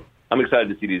later. So I'm excited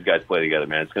to see these guys play together,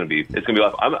 man. It's gonna be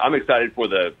awesome. I'm excited for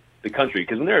the country,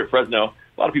 because when they were at Fresno,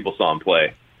 a lot of people saw him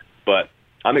play, but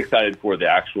I'm excited for the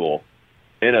actual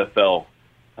NFL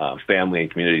family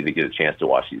and community to get a chance to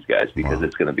watch these guys, because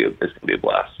it's gonna be a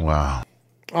blast. Wow.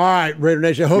 All right, Raider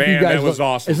Nation. I hope Man, you guys. that was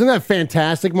awesome. Isn't that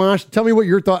fantastic, Mosh? Tell me what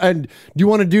your thought. And do you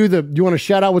want to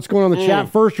shout out what's going on in the chat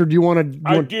first, or do you want to?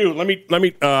 I do. Let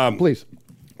me. Please.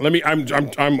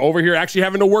 I'm over here actually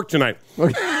having to work tonight.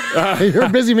 Okay. You're a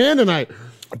busy man tonight.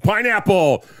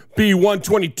 Pineapple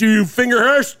B122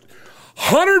 Fingerhurst,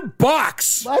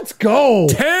 $100. Let's go.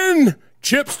 10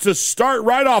 chips to start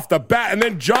right off the bat, and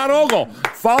then John Ogle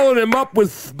followed him up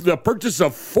with the purchase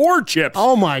of 4 chips.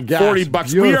 Oh my gosh, $40.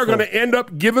 beautiful. We are going to end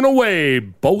up giving away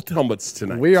both helmets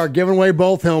tonight. We are giving away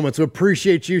both helmets. We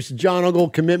appreciate you, John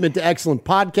Ogle. Commitment to excellent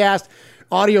podcast.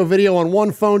 Audio, video on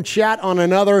one phone, chat on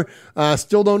another.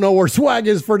 Still don't know where swag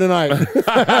is for tonight.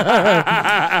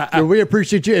 So we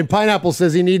appreciate you. And Pineapple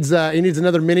says he needs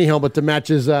another mini helmet to match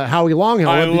his Howie Long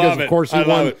helmet. Of course,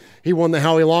 he won the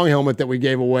Howie Long helmet that we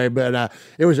gave away. But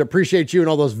it was appreciate you and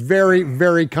all those very,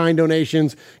 very kind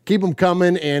donations. Keep them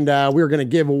coming. And we're going to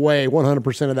give away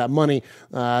 100% of that money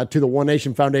to the One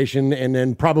Nation Foundation, and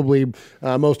then probably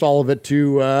most all of it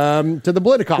to the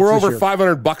Blitikoff. We're over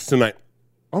 $500 tonight.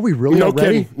 Are we really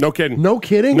already? No kidding. No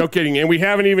kidding? No kidding. And we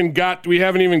haven't even got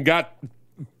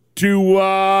to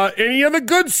any of the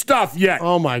good stuff yet.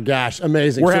 Oh my gosh,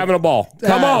 amazing! We're having a ball.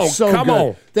 Come on, so come good.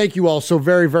 on. Thank you all so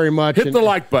very, very much. Hit the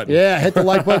like button. Yeah, hit the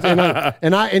like button.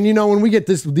 And you know, when we get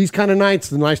these kind of nights,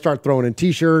 then I start throwing in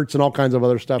T-shirts and all kinds of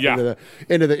other stuff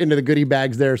into the goodie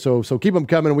bags there. So keep them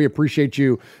coming. We appreciate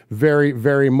you very,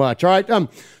 very much. All right.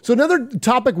 So another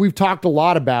topic we've talked a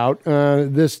lot about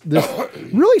this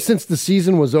really since the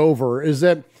season was over is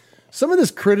that some of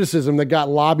this criticism that got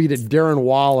lobbied at Darren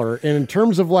Waller, and in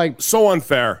terms of like so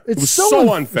unfair, it was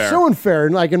so unfair, so unfair.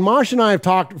 And Mosh and I have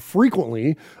talked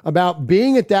frequently about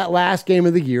being at that last game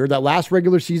of the year, that last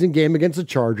regular season game against the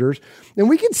Chargers, and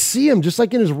we could see him just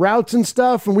like in his routes and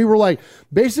stuff, and we were like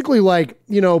basically like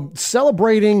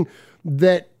celebrating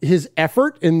that his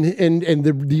effort and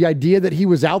the idea that he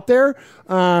was out there,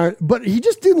 but he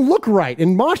just didn't look right.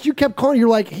 And Mosh, you kept calling. You're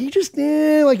like, he just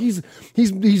like he's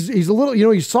a little,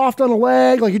 he's soft on the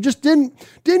leg. Like he just didn't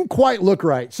quite look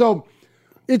right. So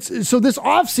this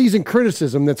offseason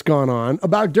criticism that's gone on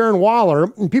about Darren Waller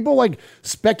and people like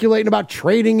speculating about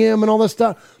trading him and all this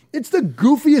stuff. It's the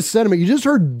goofiest sentiment. You just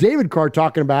heard David Carr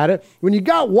talking about it. When you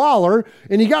got Waller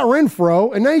and you got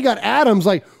Renfro and now you got Adams,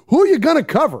 like who are you going to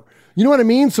cover? You know what I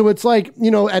mean? So it's like,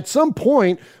 at some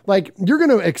point, like you're going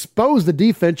to expose the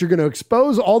defense. You're going to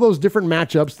expose all those different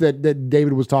matchups that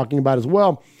David was talking about as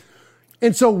well.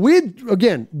 And so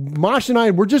Mosh and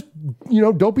I, we're just,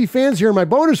 dopey fans here in my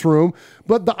bonus room,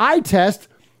 but the eye test,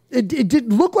 it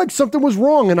did look like something was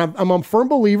wrong. And I'm a firm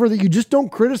believer that you just don't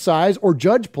criticize or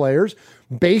judge players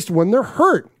based when they're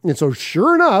hurt. And so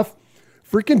sure enough,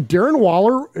 freaking Darren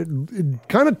Waller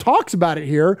kind of talks about it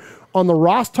here on the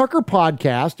Ross Tucker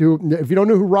podcast, who, if you don't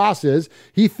know who Ross is,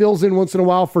 he fills in once in a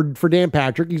while for Dan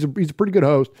Patrick. He's a pretty good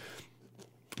host.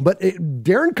 But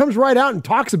Darren comes right out and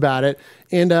talks about it.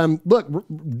 And look,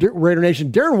 Raider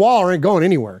Nation, Darren Waller ain't going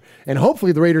anywhere. And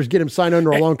hopefully the Raiders get him signed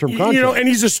under a long-term contract. And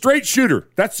he's a straight shooter.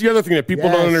 That's the other thing that people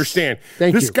don't understand.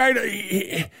 This guy,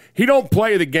 he don't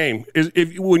play the game.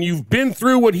 When you've been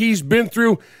through what he's been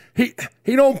through, he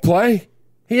don't play.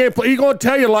 He ain't play. He's going to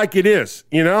tell you like it is,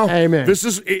 Amen. This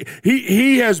is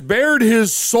he has bared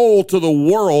his soul to the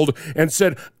world and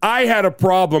said, I had a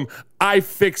problem. I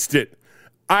fixed it.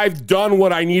 I've done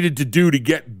what I needed to do to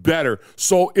get better.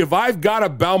 So if I've got a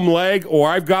bum leg or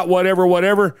I've got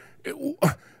whatever,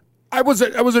 I was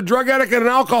a drug addict and an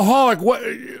alcoholic.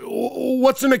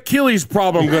 What's an Achilles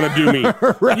problem going to do me?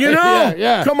 Right.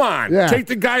 Yeah. Come on. Yeah. Take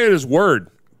the guy at his word.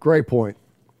 Great point.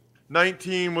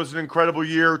 19 was an incredible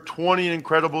year, 20 an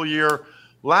incredible year.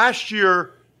 Last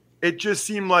year, it just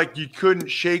seemed like you couldn't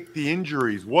shake the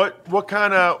injuries. What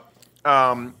kind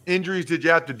of injuries did you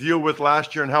have to deal with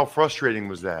last year, and how frustrating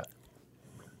was that?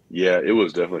 Yeah, it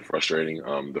was definitely frustrating.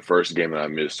 The first game that I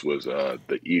missed was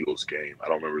the Eagles game. I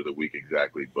don't remember the week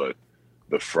exactly, but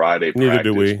the Friday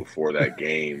practice before that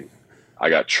game, I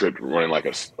got tripped running like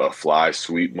a fly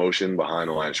sweep motion behind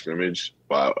the line of scrimmage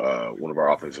by one of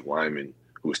our offensive linemen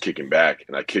who was kicking back,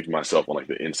 and I kicked myself on like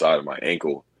the inside of my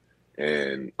ankle,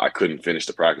 and I couldn't finish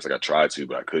the practice. Like I tried to,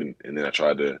 but I couldn't. And then I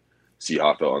tried to see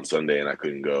how I felt on Sunday, and I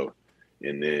couldn't go.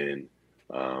 And then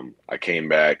I came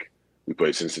back. We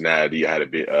played Cincinnati. I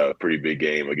had a pretty big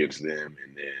game against them,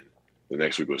 and then the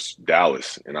next week was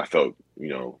Dallas, and I felt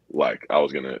like I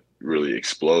was gonna really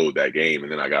explode that game,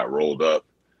 and then I got rolled up.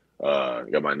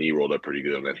 Got my knee rolled up pretty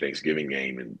good on that Thanksgiving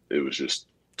game, and it was just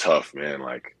tough, man.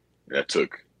 Like that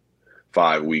took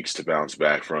 5 weeks to bounce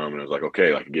back from, and it was like,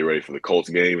 okay, I can get ready for the Colts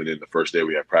game, and then the first day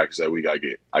we have practice that week, I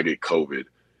get COVID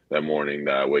that morning.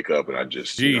 That I wake up and I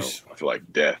just, I feel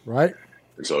like death. Right.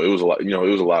 And so it was a lot. It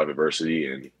was a lot of adversity,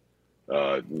 and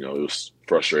it was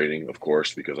frustrating, of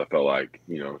course, because I felt like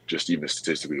just even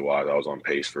statistically wise, I was on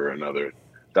pace for another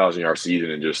 1,000-yard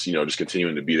season, and just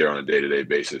continuing to be there on a day-to-day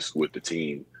basis with the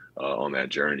team on that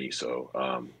journey. So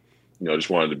just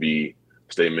wanted to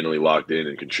stay mentally locked in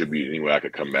and contribute any way I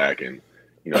could come back. And,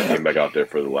 I came back out there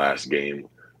for the last game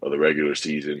of the regular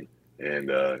season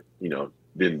and,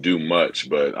 didn't do much,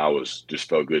 but I just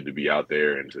felt good to be out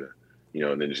there and to,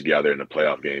 and then just get out there in the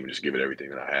playoff game and just give it everything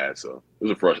that I had. So it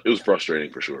was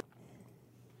frustrating for sure.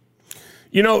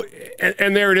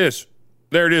 And there it is.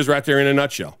 There it is right there in a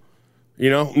nutshell.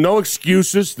 No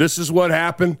excuses. This is what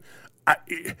happened.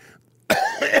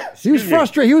 He was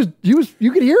frustrated. He was.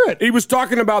 You could hear it. He was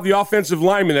talking about the offensive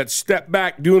lineman that stepped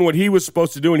back doing what he was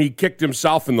supposed to do, and he kicked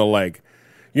himself in the leg.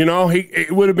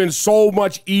 It would have been so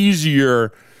much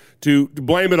easier to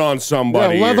blame it on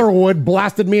somebody. Yeah, Leatherwood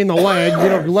blasted me in the leg.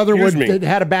 Leatherwood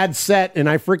had a bad set, and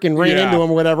I freaking ran into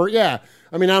him or whatever. Yeah.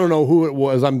 I mean, I don't know who it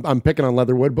was. I'm picking on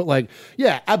Leatherwood, but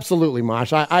absolutely,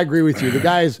 Mosh. I agree with you. The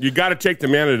guys, you got to take the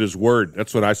man at his word.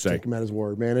 That's what I say. Take him at his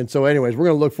word, man. And so, anyways, we're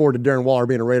going to look forward to Darren Waller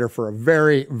being a Raider for a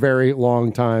very, very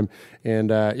long time. And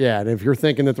and if you're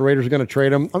thinking that the Raiders are going to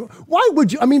trade him, why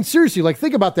would you? I mean, seriously,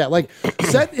 think about that.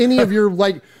 Set any of your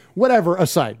whatever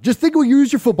aside. Just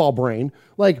use your football brain.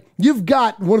 You've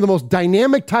got one of the most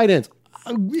dynamic tight ends.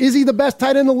 Is he the best tight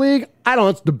end in the league? I don't know.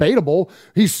 It's debatable.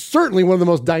 He's certainly one of the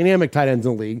most dynamic tight ends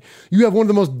in the league. You have one of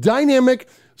the most dynamic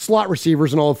slot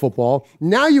receivers in all of football.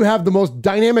 Now you have the most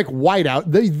dynamic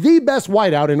wideout, the best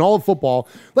wideout in all of football.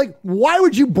 Why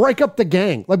would you break up the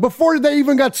gang? Before they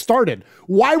even got started,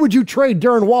 why would you trade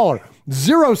Darren Waller?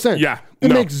 0 cents. Yeah.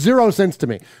 It makes 0 sense to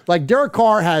me. Derek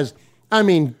Carr has,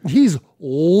 he's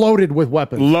loaded with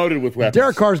weapons.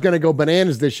 Derek Carr's going to go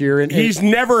bananas this year. And he's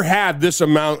never had this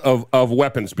amount of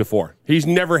weapons before. He's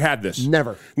never had this.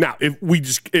 Never. Now, if we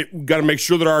got to make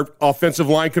sure that our offensive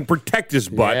line can protect his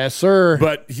butt. Yes, sir.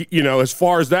 But, as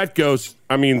far as that goes,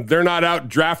 they're not out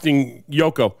drafting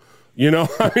Yoko.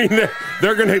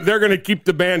 They're gonna keep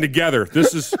the band together.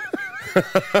 This is... You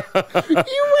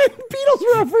went Beatles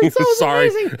reference. That was Sorry.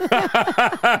 amazing.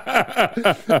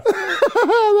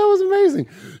 That was amazing.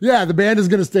 Yeah, the band is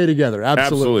going to stay together.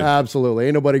 Absolutely.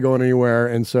 Ain't nobody going anywhere.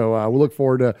 And so we'll look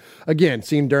forward to, again,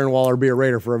 seeing Darren Waller be a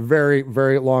Raider for a very,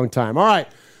 very long time. All right.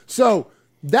 So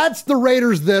that's the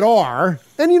Raiders that are.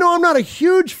 And, I'm not a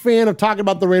huge fan of talking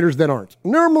about the Raiders that aren't.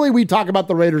 Normally, we talk about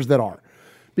the Raiders that are.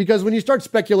 Because when you start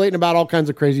speculating about all kinds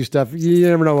of crazy stuff, you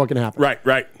never know what can happen. Right.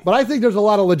 But I think there's a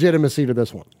lot of legitimacy to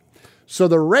this one. So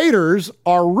the Raiders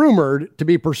are rumored to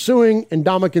be pursuing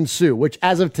Ndamukong Suh, which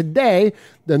as of today,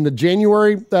 then the June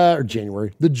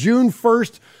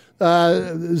 1st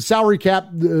salary cap,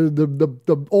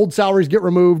 the old salaries get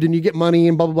removed and you get money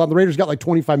and blah, blah, blah. The Raiders got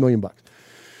 $25 million.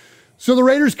 So the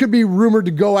Raiders could be rumored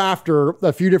to go after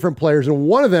a few different players, and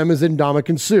one of them is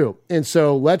Ndamukong Suh. And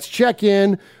so let's check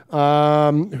in. Who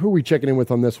are we checking in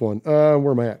with on this one?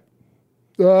 Where am I at?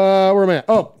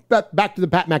 Oh, back to the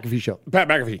Pat McAfee show. Pat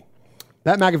McAfee.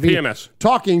 PMS.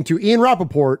 Talking to Ian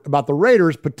Rappaport about the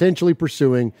Raiders potentially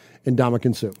pursuing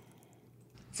Ndamukong Suh.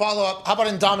 Follow up. How about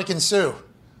Ndamukong Suh?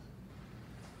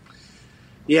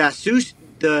 Yeah, Suh's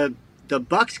the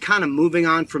Bucs kind of moving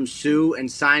on from Suh and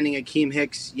signing Akeem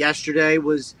Hicks yesterday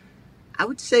was, I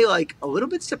would say, a little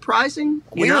bit surprising.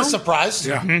 We were surprised.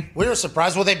 Yeah. We were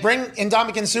surprised. Will they bring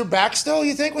Ndamukong Suh back still,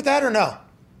 you think, with that or no?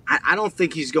 I don't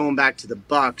think he's going back to the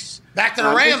Bucs. Back to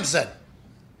the Rams then?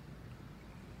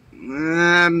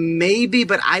 Maybe,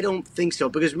 but I don't think so.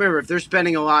 Because remember, if they're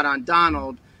spending a lot on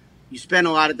Donald, you spend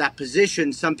a lot at that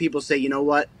position. Some people say, you know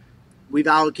what? We've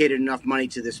allocated enough money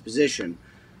to this position.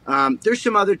 There's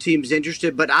some other teams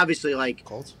interested, but obviously,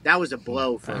 Colts? That was a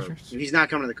blow for. He's not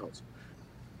coming to the Colts.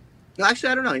 No, actually,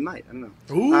 I don't know. He might. I don't know.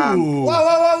 Ooh.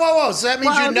 Whoa. So that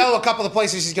means a couple of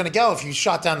places he's going to go if you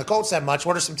shot down the Colts that much.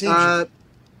 What are some teams? I've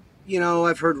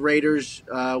heard Raiders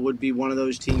would be one of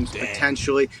those teams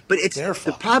potentially. But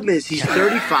the problem is he's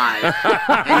 35,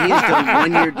 and he has done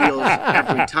one-year deals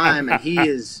every time, and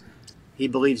he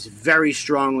believes very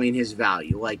strongly in his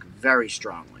value, very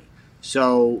strongly.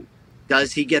 So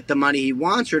does he get the money he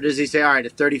wants, or does he say, all right,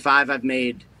 at 35 I've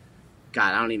made,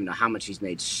 God, I don't even know how much he's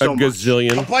made. So a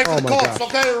gazillion. I'll play for the Colts.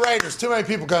 Don't go to the Raiders. Too many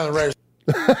people go to the Raiders.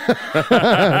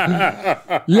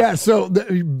 Yeah, so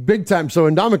big time.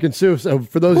 So Ndamukong Suh, so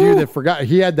for those of you that forgot,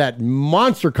 he had that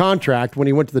monster contract when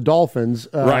he went to the Dolphins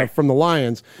from the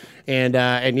Lions. And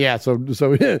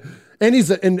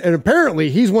apparently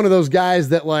he's one of those guys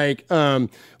that like so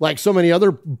many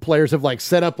other players have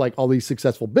set up all these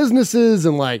successful businesses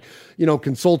and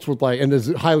consults with and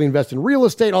is highly invested in real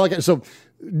estate, all that kind of, so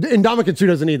Ndamukong Suh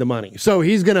doesn't need the money, so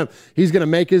he's gonna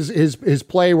make his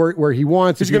play where he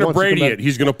wants. He's gonna Brady it.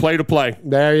 He's gonna play to play.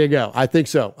 There you go. I think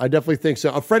so. I definitely think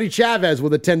so. Freddie Chavez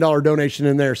with a $10 donation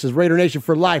in there says Raider Nation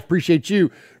for life. Appreciate you,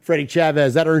 Freddie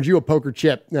Chavez. That earns you a poker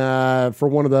chip for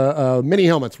one of the mini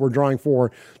helmets we're drawing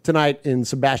for tonight in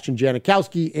Sebastian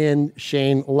Janikowski and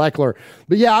Shane Leckler.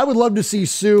 But yeah, I would love to see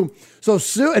Suh. So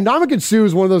Ndamukong Suh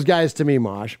is one of those guys to me,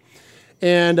 Mosh,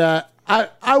 and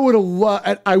I would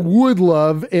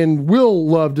love and will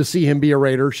love to see him be a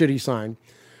Raider should he sign.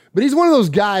 But he's one of those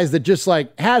guys that just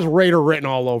has Raider written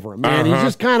all over him, man. He's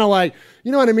just kind of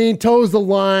you know what I mean? Toes the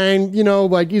line,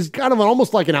 he's kind of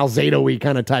almost like an Alzado-y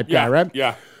kind of type guy, right?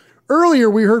 Yeah. Earlier,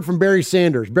 we heard from Barry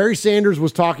Sanders. Barry Sanders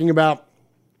was talking about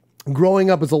growing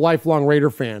up as a lifelong Raider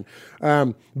fan.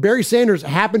 Barry Sanders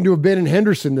happened to have been in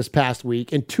Henderson this past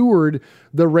week and toured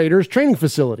the Raiders training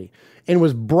facility and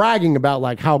was bragging about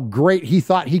like how great he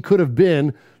thought he could have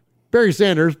been. Barry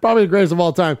Sanders, probably the greatest of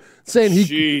all time,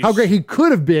 saying how great he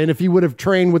could have been if he would have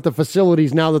trained with the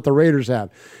facilities now that the Raiders have.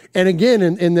 And again,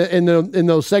 in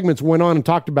those segments, went on and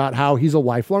talked about how he's a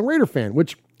lifelong Raider fan,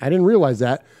 which I didn't realize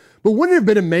that. But wouldn't it have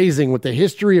been amazing with the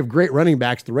history of great running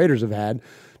backs the Raiders have had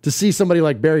to see somebody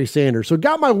like Barry Sanders? So it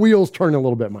got my wheels turning a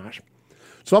little bit, Mosh.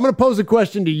 So I'm going to pose a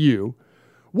question to you.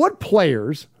 What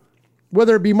players,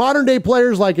 whether it be modern day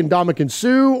players like Ndamukong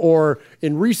Suh or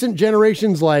in recent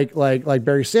generations like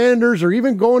Barry Sanders or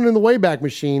even going in the Wayback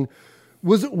Machine,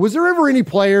 was there ever any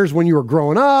players when you were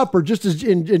growing up or just as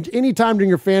in any time during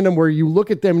your fandom where you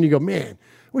look at them and you go, man,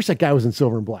 I wish that guy was in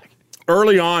silver and black?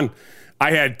 Early on,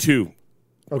 I had two.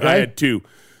 Okay. I had two.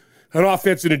 An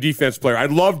offense and a defense player. I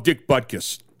loved Dick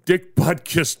Butkus. Dick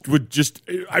Butkus would just,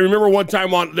 I remember one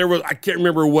time I can't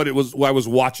remember what it was, what I was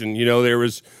watching. You know, it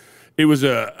was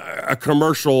a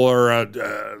commercial or an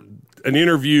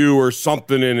interview or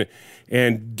something,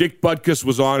 and Dick Butkus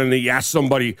was on, and he asked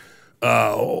somebody,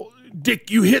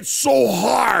 Dick, you hit so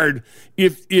hard,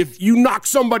 if you knock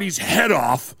somebody's head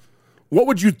off, what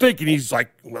would you think? And he's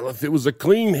like, well, if it was a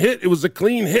clean hit, it was a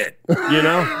clean hit, you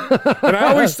know? And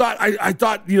I always thought, I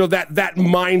thought, you know, that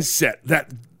mindset, that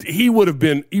he would have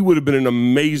been an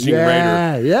amazing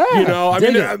Raider. Yeah. You know, I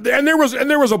mean, and there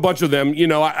was a bunch of them, you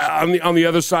know, on the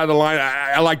other side of the line.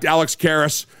 I liked Alex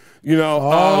Karras. You know,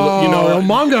 El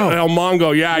Mongo. El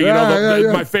Mongo,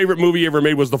 yeah. My favorite movie he ever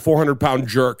made was The 400-Pound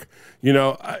Jerk. You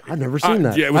know, I've never seen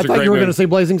that. Yeah, it was I thought you were going to say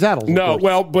Blazing Saddles. No,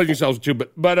 well, Blazing Saddles too,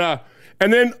 but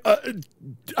and then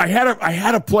I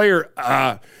had a player.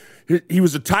 He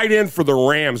was a tight end for the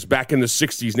Rams back in the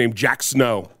 '60s, named Jack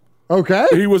Snow. Okay,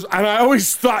 he was, and I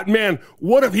always thought, man,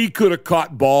 what if he could have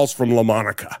caught balls from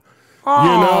LaMonica? Oh, you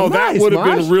know, nice, that would have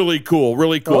Mosh. been really cool,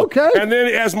 really cool. Okay. And then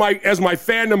as my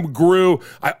fandom grew,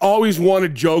 I always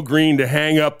wanted Joe Green to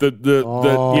hang up the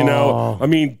you know, I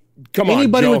mean, come on,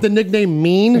 anybody Joe. with the nickname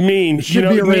Mean should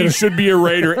be a Raider. Should be a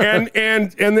Raider. and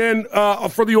then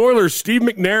for the Oilers, Steve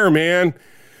McNair, man.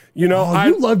 You know,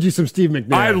 you loved you some Steve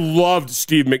McNair. I loved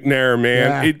Steve McNair,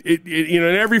 man. Yeah. It you know,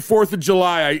 and every 4th of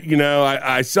July,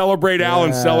 I celebrate Al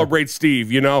and celebrate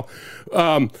Steve. You know,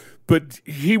 but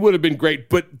he would have been great.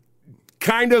 But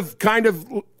kind of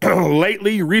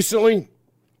recently,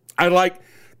 I like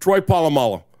Troy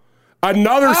Polamalu,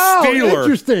 another Steeler.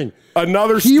 Interesting.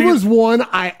 He was one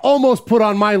I almost put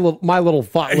on my little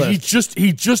thought list. He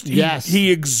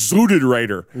exuded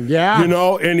Raider. Yeah. You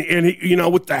know, and he, you know,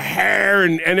 with the hair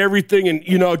and everything, and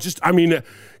you know, just I mean,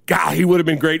 God, he would have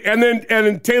been great. And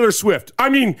then Taylor Swift. I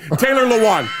mean, Taylor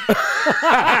Lewan.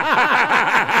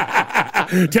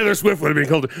 Taylor Swift would have been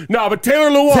cool. No, but Taylor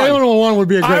Lewan. Taylor Lewan would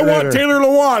be a great I want Raider. Taylor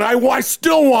Lewan. I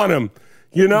still want him.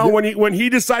 You know, when he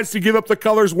decides to give up the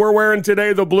colors we're wearing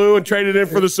today, the blue, and trade it in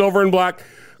for the silver and black.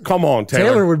 Come on,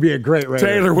 Taylor. Taylor would be a great Raider.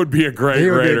 Taylor would be a great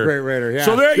He would Raider. be a great Raider, yeah.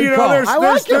 So there, Good you know, call. there's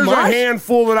Mosh. a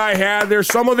handful that I had. There's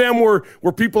some of them were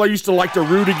people I used to like to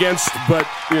root against, but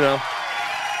you know,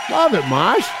 love it,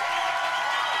 Mosh.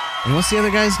 And what's the other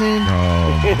guy's name?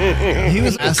 Oh, he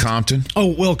was Will Compton.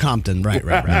 Oh, Will Compton. Right.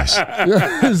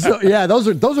 So, yeah, those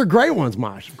are great ones,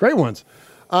 Mosh. Great ones.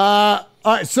 All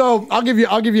right, so I'll give you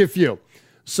a few.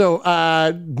 So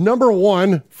number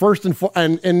one, first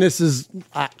and this is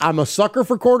I'm a sucker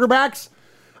for quarterbacks.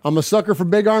 I'm a sucker for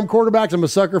big arm quarterbacks. I'm a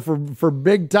sucker for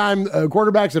big time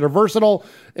quarterbacks that are versatile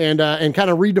and kind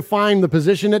of redefine the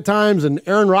position at times. And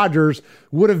Aaron Rodgers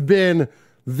would have been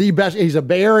the best. He's a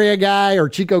Bay Area guy or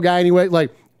Chico guy anyway.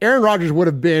 Like Aaron Rodgers would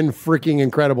have been freaking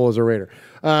incredible as a Raider.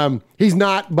 He's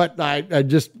not, but I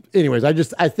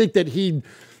think that he.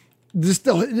 Just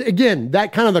again,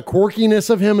 that kind of the quirkiness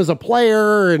of him as a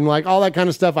player and like all that kind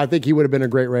of stuff, I think he would have been a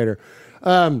great Raider.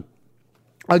 A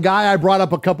guy I brought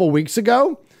up a couple weeks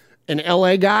ago, an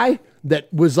LA guy that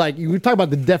was like, you talk about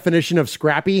the definition of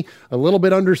scrappy, a little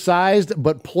bit undersized,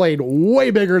 but played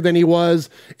way bigger than he was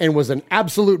and was an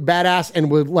absolute badass and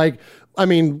would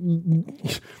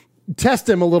test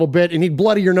him a little bit and he'd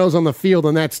bloody your nose on the field,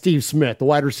 and that's Steve Smith, the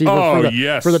wide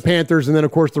receiver for the Panthers and then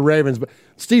of course the Ravens. But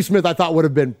Steve Smith I thought would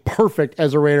have been perfect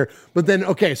as a Raider. But then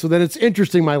so then it's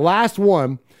interesting. My last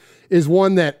one is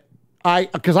one that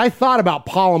because I thought about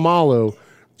Polamalu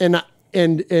and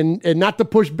not to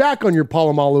push back on your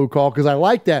Polamalu call because I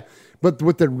like that, but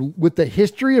with the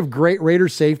history of great Raider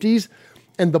safeties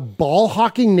and the ball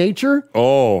hawking nature,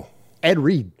 Ed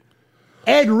Reed.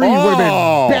 Ed Reed would have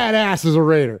been badass as a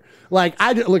Raider. Like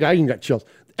I even got chills.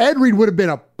 Ed Reed would have been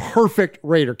a perfect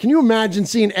Raider. Can you imagine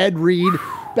seeing Ed Reed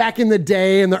back in the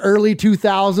day in the early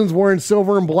 2000s wearing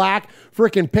silver and black,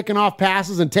 freaking picking off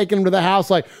passes and taking them to the house?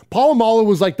 Like Polamalu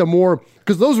was like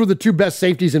because those were the two best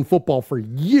safeties in football for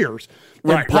years.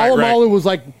 And Polamalu was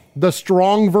like the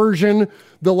strong version,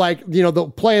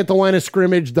 the play at the line of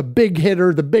scrimmage, the big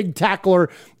hitter, the big tackler.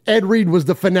 Ed Reed was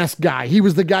the finesse guy. He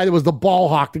was the guy that was the ball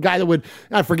hawk, the guy that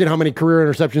I forget how many career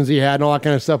interceptions he had and all that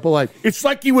kind of stuff. But it's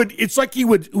like he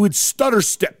would stutter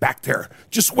step back there,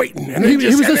 just waiting. And he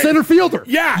was a center fielder.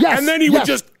 Yeah. Yes, and then he would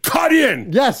just cut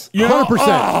in. Yes.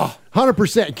 100%.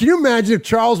 100%. Can you imagine if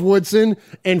Charles Woodson,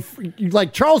 Nnamdi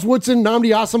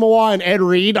Asomugha and Ed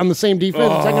Reed on the same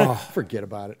defense? Forget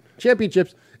about it.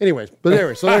 Championships. Anyways, what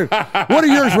are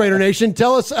yours, Raider Nation?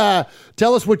 Tell us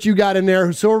what you got in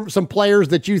there. So some players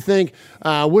that you think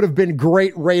would have been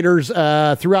great Raiders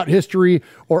throughout history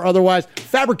or otherwise.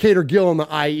 Fabricator Gill on the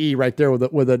IE right there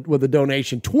with a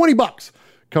donation, $20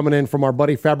 coming in from our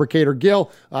buddy Fabricator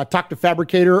Gill. Talked to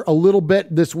Fabricator a little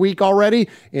bit this week already,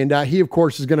 and he of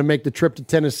course is going to make the trip to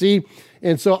Tennessee.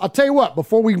 And so I'll tell you what,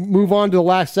 before we move on to the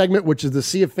last segment, which is the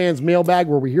Sea of Fans mailbag,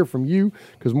 where we hear from you,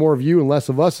 because more of you and less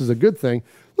of us is a good thing.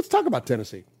 Let's talk about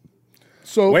Tennessee.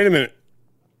 So wait a minute.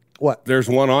 What? There's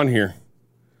one on here.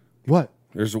 What?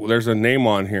 There's a name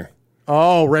on here.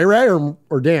 Oh, Ray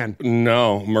or Dan?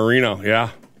 No, Marino.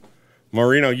 Yeah,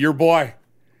 Marino, your boy.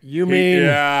 You mean?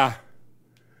 Yeah.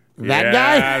 That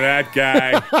guy? Yeah, that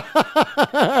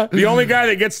guy. The only guy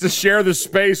that gets to share the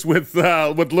space with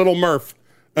little Murph.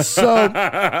 So, all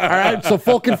right. So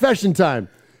full confession time.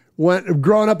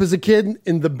 Growing up as a kid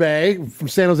in the Bay from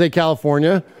San Jose,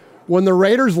 California, when the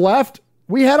Raiders left,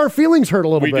 we had our feelings hurt a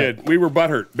little bit. We did. We were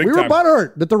butthurt. We were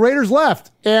butthurt that the Raiders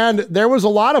left. And there was a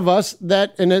lot of us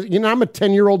that, and I'm a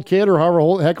 10-year-old kid or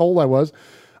however heck old I was.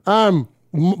 Part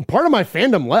of my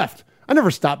fandom left. I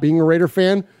never stopped being a Raider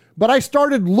fan, but I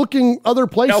started looking other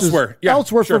places.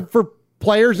 Elsewhere sure. for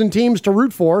players and teams to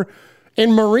root for.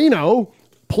 And Marino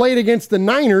played against the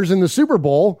Niners in the Super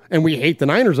Bowl, and we hate the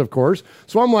Niners, of course.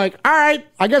 So I'm like, all right,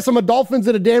 I guess I'm a Dolphins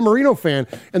and a Dan Marino fan.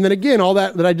 And then again, all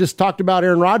that I just talked about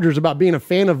Aaron Rodgers, about being a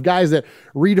fan of guys that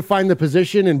redefine the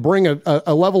position and bring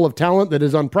a level of talent that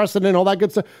is unprecedented, all that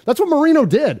good stuff. That's what Marino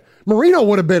did. Marino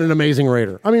would have been an amazing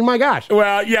Raider. I mean, my gosh.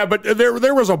 Well, yeah, but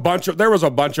there was a bunch of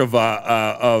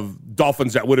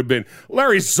Dolphins that would have been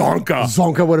Larry Zonka.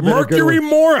 Zonka would have been Mercury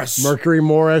Morris. Mercury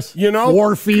Morris.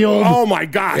 Warfield. Oh my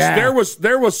gosh. Yeah.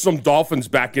 There was some Dolphins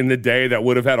back in the day that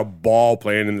would have had a ball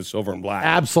playing in the silver and black.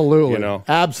 Absolutely.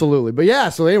 Absolutely. But yeah,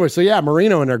 so anyway,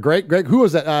 Marino in there. Great. Who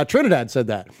was that? Trinidad said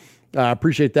that.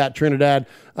 Appreciate that, Trinidad.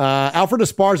 Alfred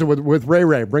Esparza with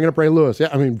Ray, bringing up Ray Lewis. Yeah,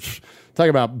 I mean, talk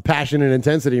about passion and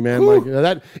intensity, man. Like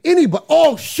that. Anybody?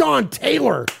 Oh, Sean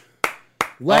Taylor.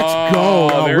 Let's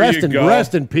go.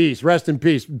 Rest in peace. Rest in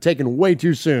peace. Taken way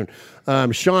too soon.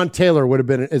 Sean Taylor would have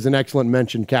been is an excellent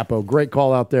mention, Capo. Great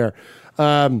call out there.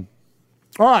 All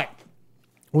right.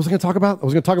 What was I going to talk about? I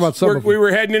was going to talk about something. We were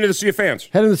heading into the Sea of Fans.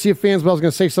 Heading to the Sea of Fans, but I was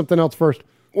going to say something else first.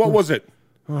 What was it?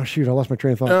 Oh, shoot. I lost my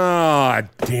train of thought. Oh,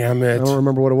 damn it. I don't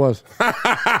remember what it was.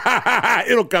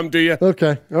 It'll come to you.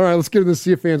 Okay. All right. Let's get into the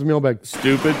Sea of Fans mailbag.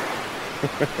 Stupid.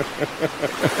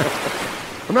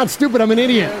 I'm not stupid. I'm an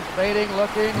idiot. Fading,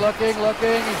 looking. He's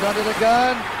under the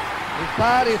gun. He's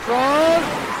caught. He's thrown.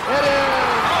 It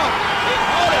is.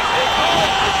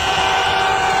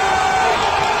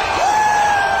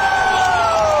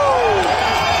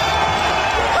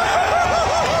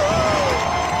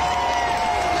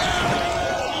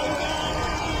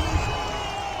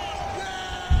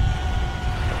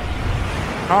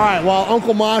 All right, while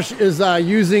Uncle Mosh is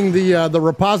using the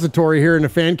repository here in the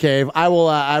fan cave,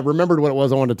 I remembered what it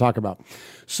was I wanted to talk about.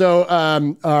 So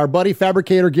our buddy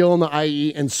Fabricator Gill in the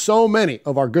IE and so many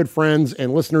of our good friends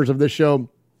and listeners of this show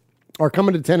are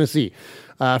coming to Tennessee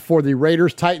for the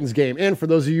Raiders-Titans game. And for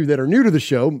those of you that are new to the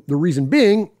show, the reason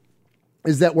being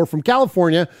is that we're from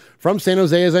California, from San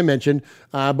Jose, as I mentioned,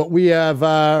 but we have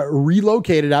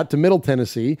relocated out to Middle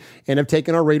Tennessee and have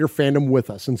taken our Raider fandom with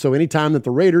us. And so anytime that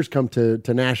the Raiders come to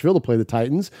Nashville to play the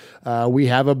Titans, we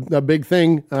have a big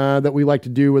thing that we like to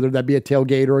do, whether that be a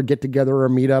tailgate or a get-together or a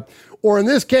meetup, or in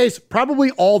this case, probably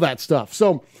all that stuff.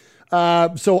 So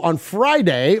on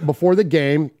Friday, before the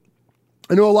game,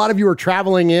 I know a lot of you are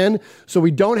traveling in, so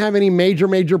we don't have any major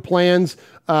plans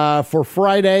for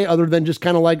Friday other than just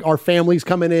kind of like our families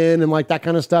coming in and like that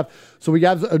kind of stuff. So we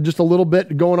got just a little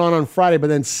bit going on Friday. But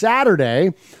then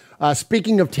Saturday,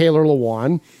 speaking of Taylor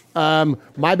Lewan,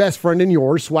 my best friend and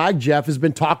yours, Swag Jeff, has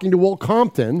been talking to Will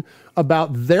Compton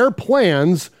about their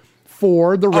plans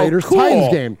for the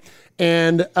Raiders-Titans game.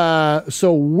 And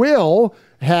so Will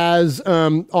has,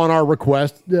 on our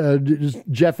request,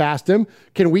 Jeff asked him,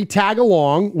 can we tag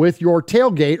along with your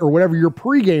tailgate or whatever your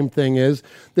pregame thing is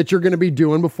that you're going to be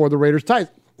doing before the Raiders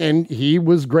Titans? And he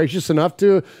was gracious enough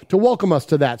to welcome us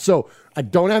to that. So I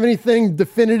don't have anything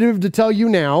definitive to tell you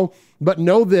now, but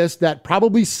know this, that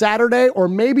probably Saturday or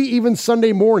maybe even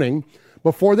Sunday morning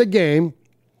before the game,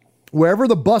 wherever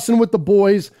the Bussin' with the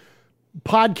Boys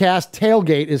podcast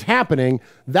tailgate is happening,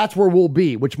 that's where we'll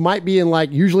be, which might be in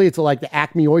usually it's like the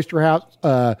Acme Oyster House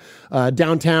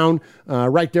downtown,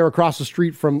 right there across the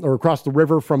street or across the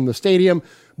river from the stadium.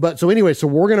 But so anyway, so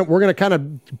we're gonna kind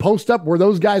of post up where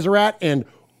those guys are at, and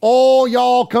all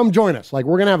y'all come join us.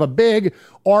 We're gonna have a big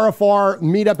RFR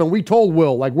meetup, and we told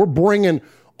Will we're bringing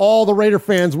all the Raider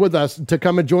fans with us to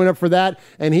come and join up for that.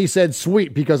 And he said,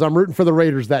 sweet, because I'm rooting for the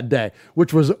Raiders that day,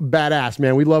 which was badass,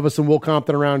 man. We love us some Will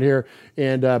Compton around here.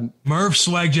 And Murph,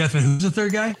 Swag, Jeff, and who's the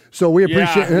third guy? So we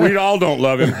appreciate we all don't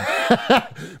love him.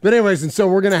 But anyways, and so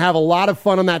we're going to have a lot of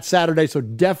fun on that Saturday. So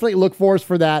definitely look for us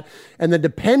for that. And then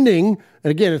depending, and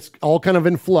again, it's all kind of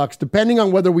in flux, depending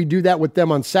on whether we do that with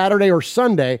them on Saturday or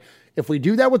Sunday. If we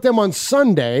do that with them on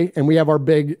Sunday and we have our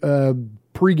big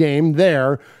pregame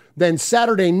there, then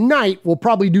Saturday night, we'll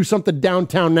probably do something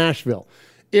downtown Nashville.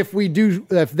 If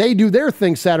they do their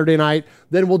thing Saturday night,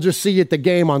 then we'll just see you at the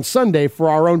game on Sunday for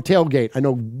our own tailgate. I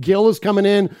know Gil is coming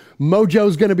in.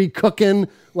 Mojo's going to be cooking.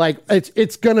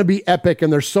 It's going to be epic,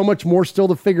 and there's so much more still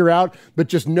to figure out. But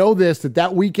just know this,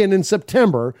 that weekend in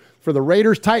September for the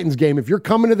Raiders-Titans game, if you're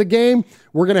coming to the game,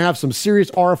 we're going to have some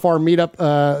serious RFR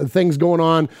meetup things going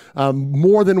on,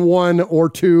 more than one or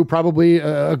two, probably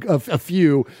a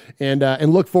few,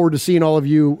 and look forward to seeing all of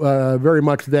you very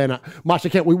much then. Mosh,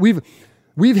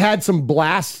 We've had some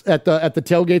blasts at the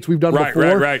tailgates we've done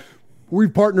before. Right.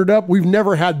 We've partnered up. We've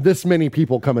never had this many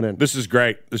people coming in. This is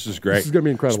great. This is going to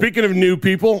be incredible. Speaking of new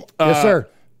people. Yes, sir.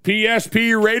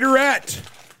 PSP Raiderette.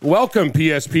 Welcome,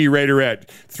 PSP Raiderette.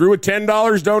 Threw a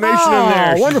 $10 donation in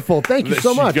there. Wonderful. Thank you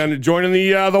so much. She's going to join in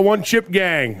the One Chip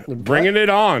Gang. Bringing it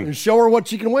on. And show her what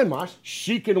she can win, Mosh.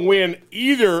 She can win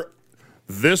either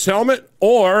this helmet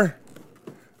or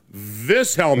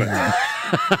this helmet.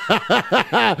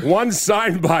 One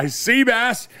signed by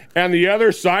Seabass and the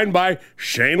other signed by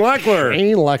Shane Leckler.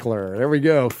 Shane Leckler. There we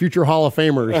go. Future Hall of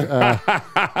Famers. All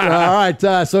right.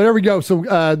 So there we go. So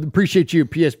appreciate you,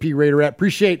 PSP Raiderette.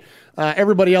 Appreciate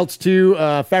everybody else too.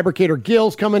 Fabricator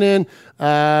Gil's coming in.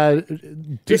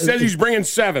 He says he's bringing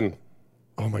 7.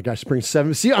 Oh my gosh, bring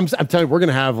 7. See, I'm telling you, we're going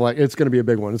to have it's going to be a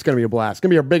big one. It's going to be a blast. It's going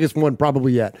to be our biggest one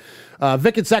probably yet.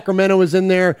 Vic in Sacramento is in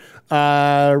there.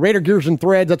 Raider Gears and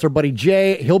Threads, that's our buddy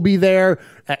Jay. He'll be there.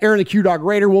 Aaron the Q-Dog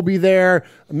Raider will be there.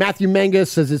 Matthew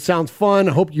Mangus says it sounds fun.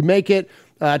 Hope you make it.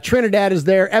 Trinidad is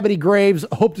there. Ebony Graves,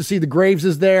 hope to see the Graves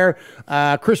is there.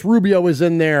 Chris Rubio is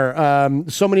in there.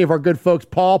 So many of our good folks.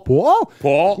 Paul.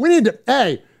 We need to,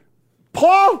 hey,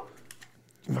 Paul,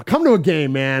 come to a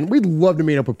game, man. We'd love to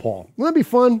meet up with Paul. Wouldn't that be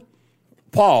fun?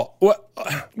 Paul, what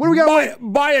do we got?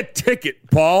 Buy a ticket,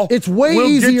 Paul. It's way we'll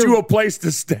easier. Get you a place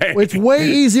to stay. It's way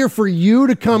easier for you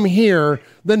to come here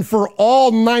than for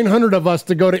all 900 of us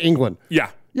to go to England.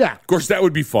 Yeah. Of course, that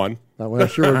would be fun.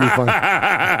 That sure would be fun.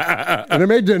 And it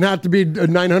may not to be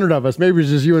 900 of us. Maybe it's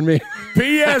just you and me.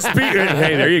 PSP.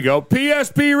 Hey, there you go.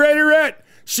 PSP Raiderette.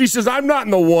 She says, I'm not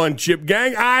in the 1 chip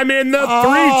gang. I'm in the 3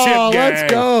 chip gang. Let's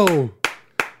go.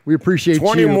 We appreciate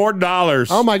 $20 you. more dollars.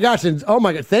 Oh my gosh. And oh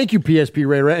my God. Thank you, PSP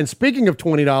Raider. And speaking of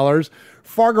 $20,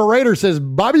 Fargo Raider says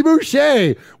Bobby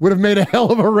Boucher would have made a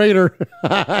hell of a Raider.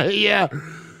 Yeah.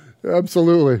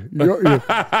 Absolutely.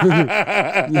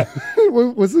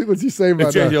 What's he saying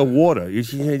about that? It's water. You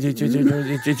can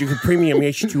premium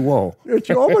H2O. It's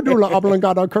your medulla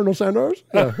oblongata, Colonel Sanders.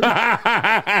 Yeah.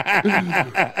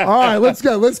 All right, let's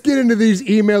go. Let's get into these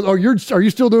emails. Oh, are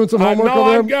you still doing some homework? No,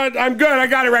 I'm good. I'm good. I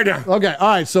got it right now. Okay. All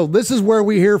right. So this is where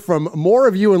we hear from more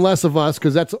of you and less of us,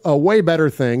 because that's a way better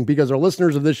thing, because our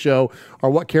listeners of this show are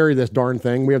what carry this darn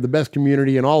thing. We have the best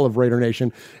community in all of Raider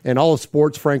Nation and all of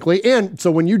sports, frankly. And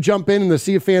so when you jump in the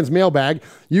Sea of Fans mailbag,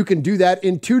 you can do that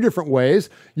in 2 different ways.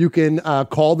 You can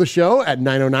call the show at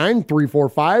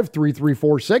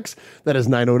 909-345-3346. That is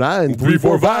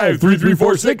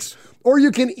 909-345-3346. Or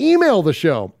you can email the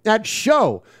show at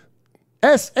show, SHOW.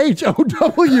 That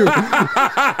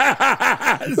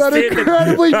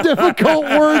incredibly difficult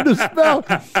word to spell.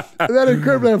 That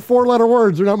incredibly 4-letter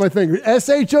words are not my thing.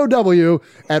 SHOW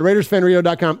at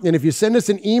RaidersFanRadio.com. And if you send us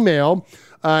an email,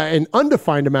 an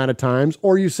undefined amount of times,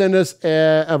 or you send us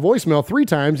a voicemail 3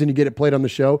 times and you get it played on the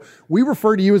show, we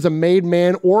refer to you as a made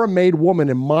man or a made woman.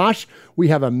 And Mosh, we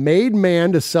have a made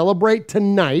man to celebrate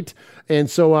tonight. And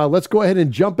so let's go ahead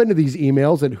and jump into these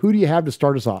emails. And who do you have to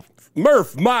start us off?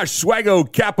 Murph, Mosh, Swaggo,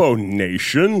 Capo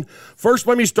Nation. First,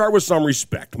 let me start with some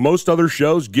respect. Most other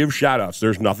shows give shout-outs.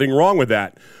 There's nothing wrong with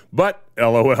that. But,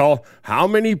 LOL, how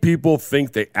many people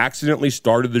think they accidentally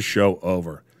started the show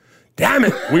over? Damn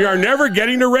it, we are never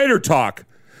getting to Raider talk.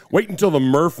 Wait until the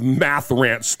Murph math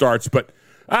rant starts, but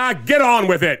get on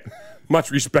with it.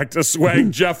 Much respect to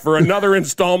Swag Jeff for another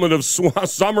installment of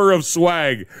Summer of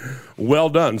Swag. Well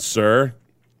done, sir.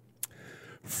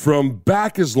 From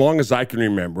back as long as I can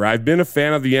remember, I've been a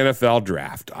fan of the NFL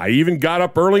draft. I even got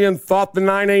up early and caught the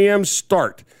 9 a.m.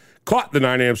 start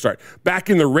back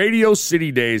in the Radio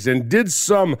City days and did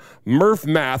some Murph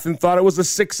math and thought it was a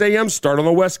 6 a.m. start on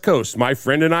the West Coast. My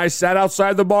friend and I sat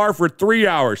outside the bar for 3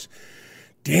 hours.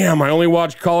 Damn, I only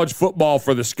watched college football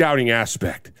for the scouting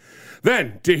aspect.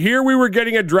 Then, to hear we were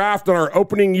getting a draft on our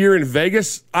opening year in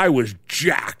Vegas, I was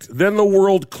jacked. Then the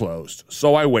world closed,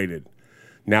 so I waited.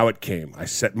 Now it came. I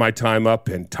set my time up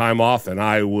and time off, and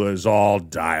I was all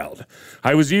dialed.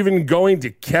 I was even going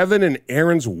to Kevin and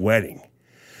Aaron's wedding.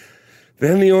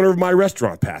 Then the owner of my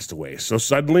restaurant passed away, so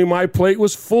suddenly my plate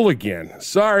was full again.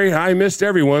 Sorry, I missed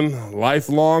everyone.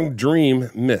 Lifelong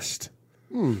dream missed.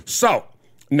 So,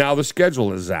 now the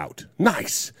schedule is out.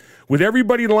 Nice. With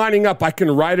everybody lining up, I can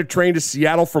ride a train to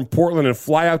Seattle from Portland and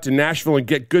fly out to Nashville and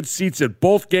get good seats at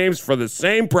both games for the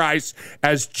same price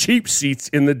as cheap seats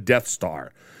in the Death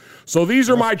Star. So these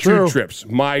are my 2 trips.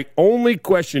 My only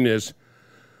question is,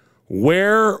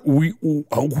 where are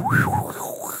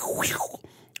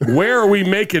we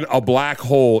making a black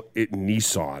hole at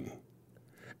Nissan?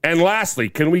 And lastly,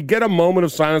 can we get a moment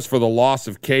of silence for the loss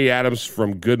of Kay Adams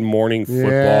from Good Morning Football?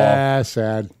 Yeah,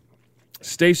 sad.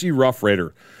 Stacy Rough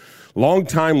Raider.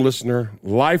 Long-time listener,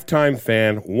 lifetime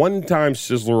fan, one-time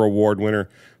Sizzler Award winner.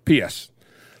 P.S.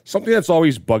 Something that's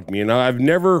always bugged me, and I've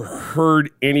never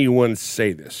heard anyone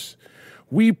say this.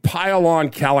 We pile on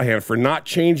Callahan for not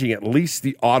changing at least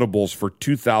the audibles for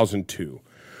 2002.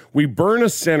 We burn a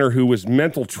center who was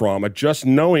mental trauma just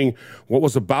knowing what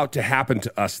was about to happen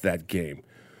to us that game.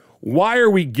 Why are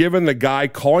we giving the guy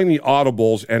calling the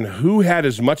audibles and who had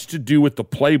as much to do with the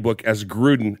playbook as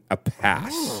Gruden a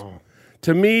pass? Oh.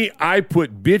 To me, I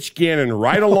put Bitch Gannon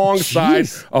right alongside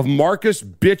of Marcus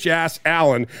Bitch-ass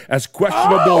Allen as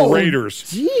questionable Raiders.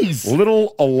 Jeez.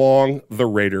 Little along the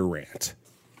Raider rant.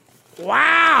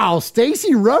 Wow,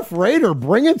 Stacy Rough Raider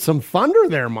bringing some thunder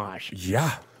there, Mosh.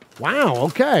 Yeah. Wow,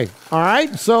 okay. All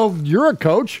right, so you're a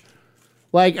coach.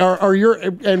 Like, are you're,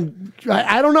 and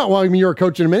I don't know. Well, I mean, you're a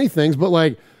coach in many things, but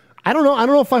like, I don't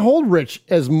know if I hold Rich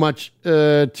as much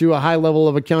to a high level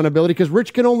of accountability because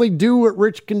Rich can only do what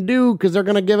Rich can do because they're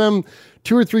going to give him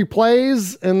 2 or 3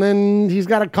 plays and then he's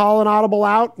got to call an audible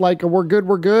out like we're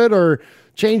good, or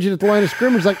change it at the line of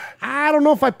scrimmage. Like, I don't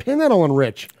know if I pin that on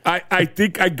Rich. I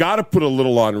think I got to put a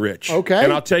little on Rich. Okay.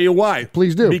 And I'll tell you why.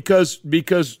 Please do. Because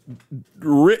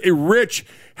Rich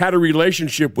had a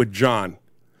relationship with John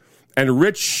and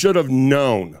Rich should have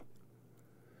known.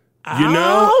 You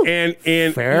know,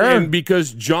 and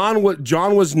because John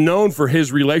was known for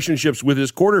his relationships with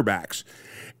his quarterbacks,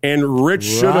 and Rich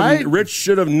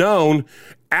should have known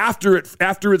after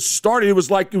it started. It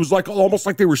was like almost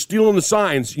like they were stealing the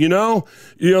signs. The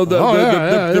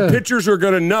pitchers are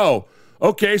going to know.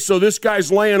 Okay, so this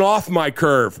guy's laying off my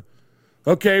curve.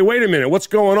 Okay, wait a minute. What's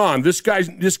going on? This guy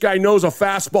knows a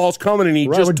fastball's coming, and he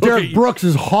just took Derek Brooks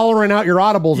is hollering out your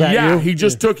audibles at you. Yeah, he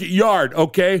just took it yard.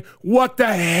 Okay, what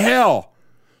the hell?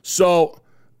 So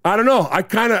I don't know. I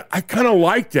kind of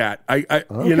like that.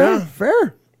 Okay,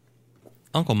 fair.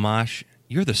 Uncle Mosh,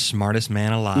 you're the smartest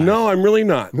man alive. No, I'm really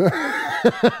not.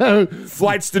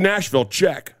 Flights to Nashville,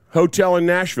 check. Hotel in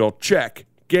Nashville, check.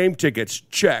 Game tickets,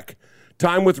 check.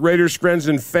 Time with Raiders friends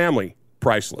and family,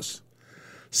 priceless.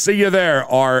 See you there,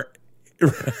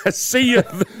 see you.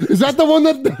 Is that the one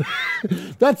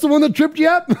that's the one that tripped you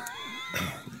up?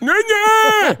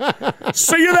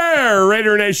 See you there,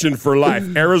 Raider Nation for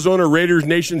life. Arizona Raiders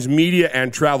Nation's media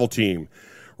and travel team.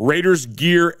 Raiders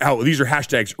gear. Oh, these are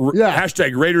hashtags.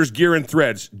 Hashtag Raiders gear and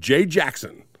threads. Jay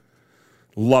Jackson.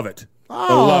 Love it.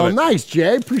 Oh, love it. Nice,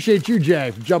 Jay. Appreciate you,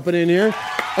 Jay, for jumping in here.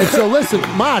 And so, listen,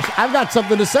 Mosh, I've got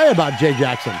something to say about Jay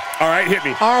Jackson. All right, hit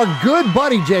me. Our good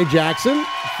buddy, Jay Jackson,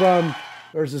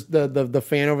 there's this, the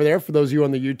fan over there, for those of you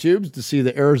on the YouTubes, to see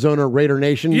the Arizona Raider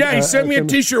Nation. Yeah, he sent me a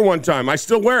T-shirt one time. I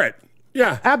still wear it.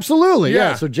 Yeah. Absolutely,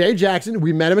 yeah. So Jay Jackson,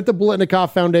 we met him at the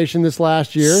Blitnikoff Foundation this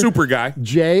last year. Super guy.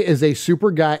 Jay is a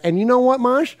super guy. And you know what,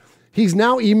 Mosh? He's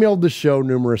now emailed the show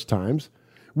numerous times.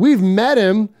 We've met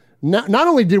him. Not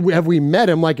only have we met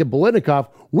him like at Biletnikoff,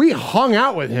 we hung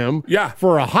out with him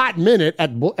for a hot minute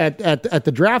at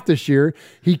the draft this year.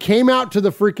 He came out to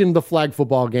the flag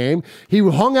football game. He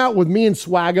hung out with me and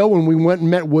Swaggo when we went and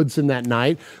met Woodson that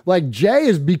night. Like, Jay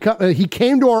has become, he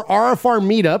came to our RFR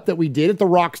meetup that we did at the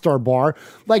Rockstar Bar.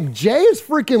 Like, Jay is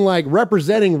freaking like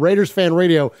representing Raiders Fan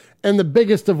Radio in the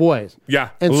biggest of ways. Yeah,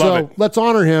 and so let's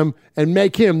honor him and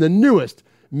make him the newest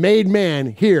made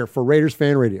man here for Raiders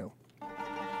Fan Radio.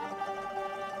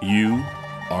 You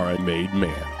are a made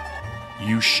man.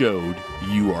 You showed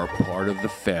you are part of the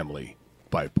family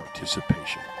by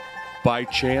participation. By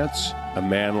chance, a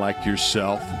man like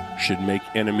yourself should make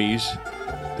enemies,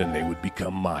 then they would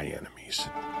become my enemies.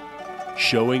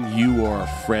 Showing you are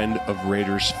a friend of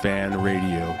Raiders Fan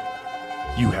Radio,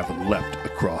 you have leapt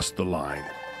across the line.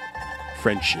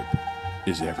 Friendship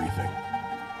is everything.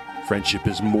 Friendship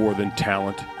is more than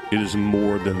talent. It is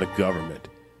more than the government.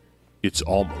 It's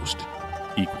almost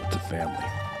equal to family.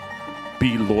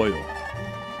 Be loyal.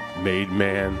 Made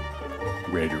man,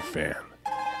 Raider fan.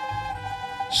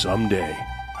 Someday,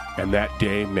 and that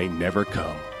day may never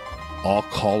come, I'll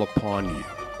call upon you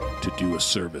to do a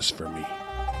service for me.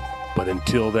 But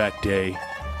until that day,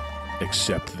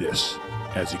 accept this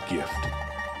as a gift.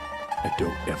 And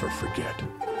don't ever forget,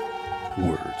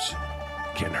 words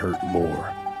can hurt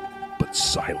more, but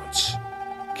silence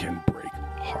can break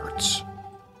hearts.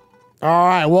 All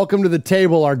right, welcome to the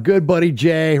table, our good buddy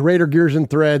Jay, Raider Gears and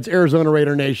Threads, Arizona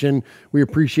Raider Nation. We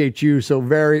appreciate you so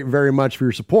very, very much for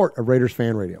your support of Raiders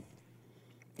Fan Radio.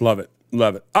 Love it.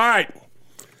 Love it. All right.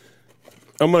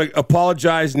 I'm going to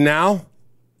apologize now.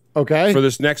 Okay. For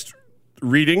this next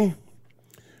reading,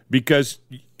 because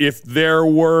if there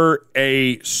were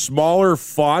a smaller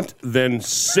font than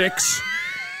 6,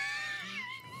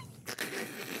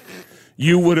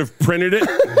 you would have printed it.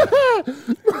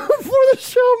 Before the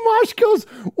show, Mosh goes,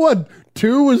 what,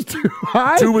 2 was too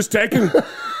high? 2 was taken.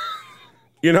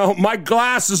 You know, my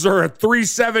glasses are a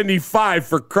 375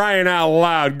 for crying out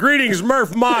loud. Greetings,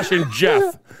 Murph, Mosh, and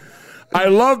Jeff. I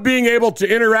love being able to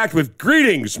interact with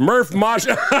greetings, Murph, Mosh.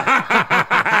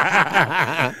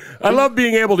 I love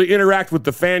being able to interact with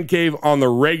the fan cave on the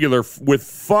regular with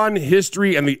fun,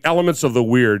 history, and the elements of the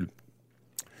weird.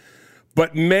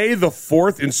 But May the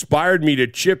 4th inspired me to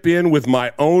chip in with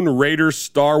my own Raiders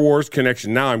Star Wars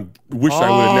connection. Now I wish I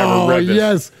would have never read this.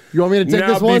 Yes. You want me to take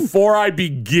this one? Now, before I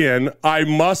begin, I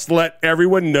must let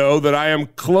everyone know that I am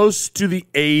close to the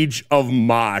age of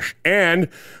Mosh. And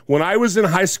when I was in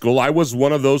high school, I was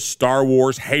one of those Star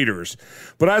Wars haters.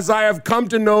 But as I have come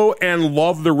to know and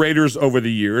love the Raiders over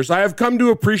the years, I have come to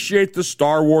appreciate the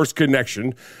Star Wars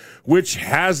connection, which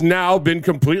has now been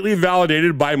completely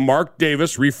validated by Mark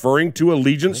Davis, referring to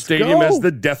Allegiant Stadium as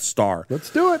the Death Star. Let's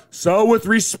do it. So with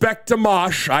respect to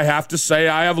Mosh, I have to say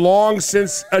I have long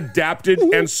since adapted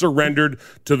and surrendered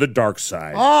to the dark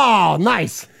side. Oh,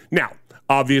 nice. Now,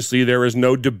 obviously, there is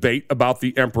no debate about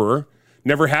the Emperor.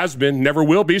 Never has been, never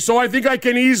will be, so I think I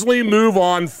can easily move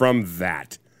on from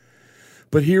that.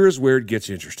 But here is where it gets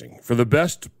interesting. For the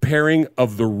best pairing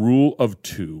of the rule of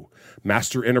 2,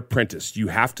 Master and Apprentice, you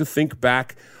have to think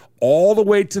back all the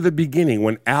way to the beginning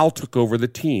when Al took over the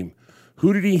team.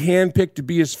 Who did he handpick to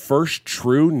be his first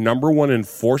true number 1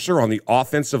 enforcer on the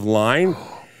offensive line?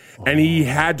 And he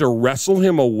had to wrestle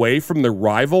him away from the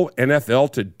rival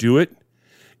NFL to do it.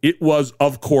 It was,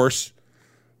 of course,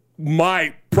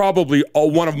 probably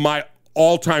one of my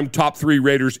all-time top 3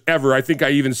 Raiders ever. I think I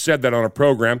even said that on a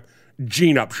program,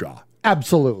 Gene Upshaw.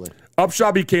 Absolutely.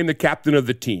 Upshaw became the captain of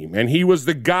the team, and he was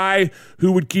the guy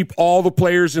who would keep all the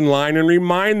players in line and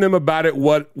remind them about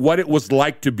what it was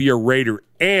like to be a Raider.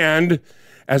 And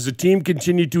as the team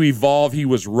continued to evolve, he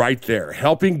was right there,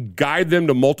 helping guide them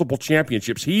to multiple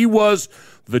championships. He was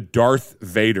the Darth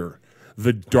Vader,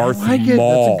 the Darth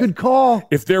Maul. That's a good call.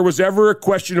 If there was ever a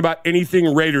question about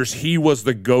anything Raiders, he was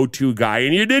the go-to guy,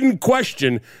 and you didn't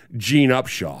question Gene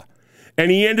Upshaw. And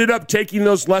he ended up taking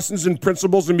those lessons and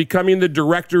principles and becoming the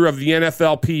director of the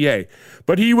NFLPA.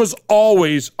 But he was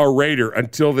always a Raider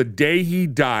until the day he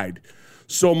died.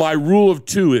 So my rule of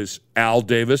 2 is Al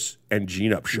Davis and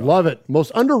Gene Upshaw. Love it.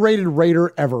 Most underrated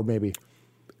Raider ever, maybe.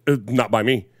 Not by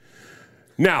me.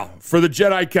 Now, for the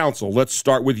Jedi Council, let's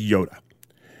start with Yoda.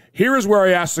 Here is where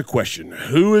I ask the question,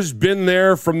 who has been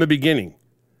there from the beginning?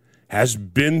 Has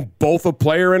been both a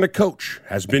player and a coach,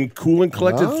 has been cool and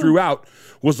collected throughout,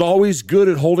 was always good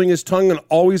at holding his tongue and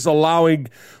always allowing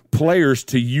players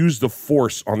to use the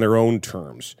force on their own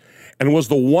terms. and was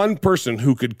the one person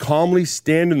who could calmly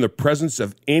stand in the presence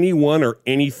of anyone or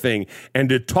anything. And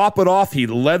to top it off, he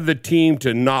led the team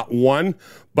to not one,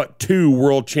 but 2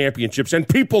 world championships. And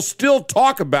people still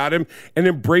talk about him and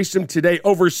embrace him today,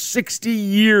 over 60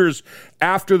 years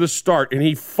after the start. And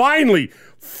he finally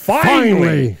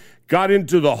got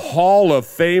into the Hall of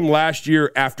Fame last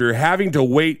year after having to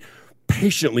wait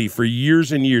patiently for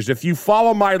years and years. If you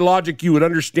follow my logic, you would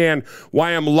understand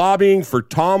why I'm lobbying for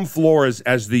Tom Flores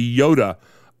as the Yoda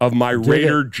of my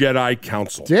Raider Jedi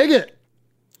Council. Dig it.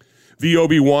 The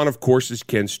Obi-Wan, of course, is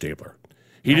Ken Stabler.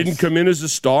 He didn't come in as a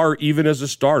star, even as a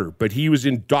starter, but he was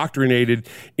indoctrinated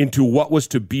into what was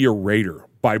to be a Raider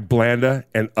by Blanda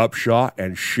and Upshaw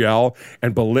and Shell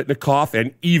and Biletnikoff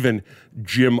and even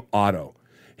Jim Otto.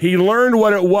 He learned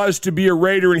what it was to be a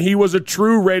Raider, and he was a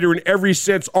true Raider in every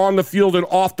sense, on the field and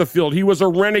off the field. He was a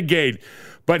renegade,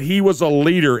 but he was a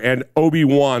leader, and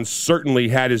Obi-Wan certainly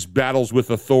had his battles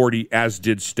with authority, as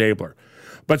did Stabler.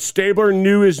 But Stabler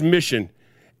knew his mission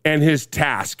and his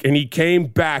task, and he came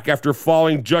back after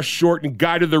falling just short and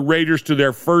guided the Raiders to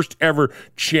their first ever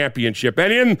championship.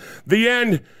 And in the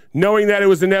end, knowing that it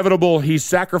was inevitable, he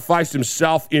sacrificed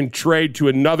himself in trade to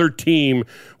another team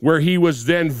where he was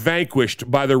then vanquished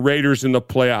by the Raiders in the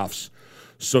playoffs.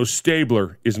 So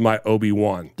Stabler is my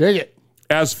Obi-Wan. Dig it.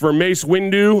 As for Mace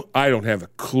Windu, I don't have a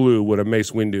clue what a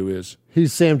Mace Windu is.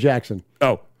 He's Sam Jackson.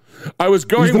 Oh. I was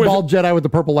going He's the with bald Jedi with the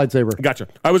purple lightsaber. Gotcha.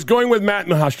 I was going with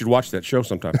Matt. I should watch that show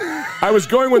sometime. I was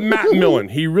going with Matt Millen.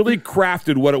 He really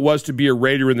crafted what it was to be a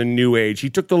Raider in the new age. He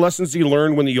took the lessons he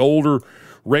learned when the older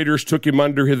Raiders took him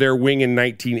under their wing in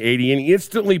 1980, and he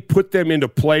instantly put them into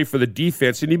play for the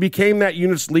defense, and he became that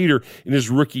unit's leader in his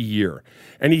rookie year.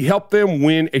 And he helped them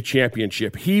win a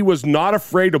championship. He was not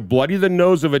afraid to bloody the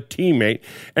nose of a teammate,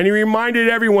 and he reminded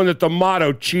everyone that the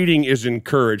motto, cheating is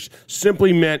encouraged,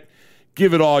 simply meant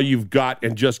give it all you've got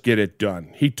and just get it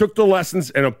done. He took the lessons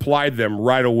and applied them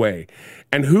right away.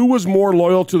 And who was more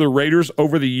loyal to the Raiders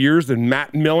over the years than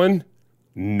Matt Millen?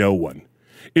 No one.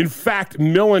 In fact,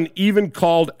 Millen even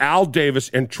called Al Davis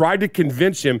and tried to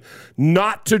convince him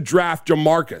not to draft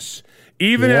Jamarcus,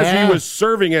 even as he was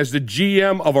serving as the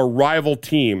GM of a rival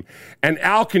team. And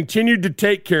Al continued to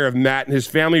take care of Matt and his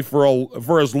family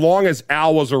for as long as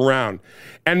Al was around.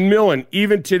 And Millen,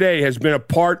 even today, has been a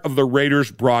part of the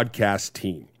Raiders broadcast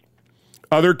team.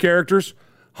 Other characters,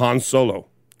 Han Solo,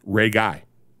 Ray Guy,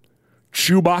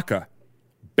 Chewbacca,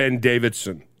 Ben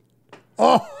Davidson.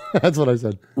 Oh, that's what I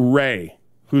said. Ray.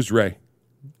 Who's Ray?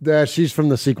 She's from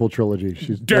the sequel trilogy.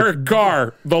 She's Derek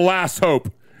Carr, The Last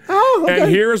Hope. Oh, okay. And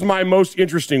here's my most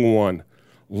interesting one.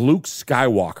 Luke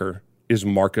Skywalker is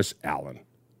Marcus Allen.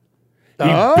 He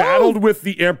battled with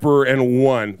the Emperor and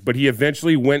won, but he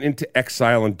eventually went into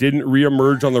exile and didn't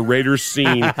reemerge on the Raiders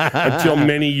scene until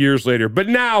many years later. But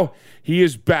now he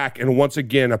is back and once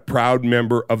again a proud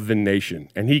member of the nation.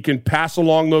 And he can pass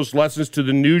along those lessons to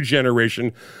the new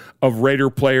generation of Raider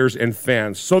players and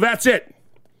fans. So that's it.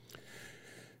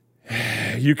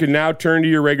 You can now turn to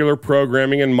your regular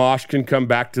programming and Mosh can come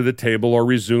back to the table or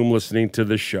resume listening to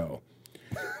the show.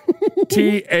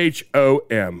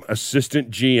 THOM,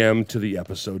 assistant GM to the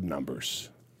episode numbers.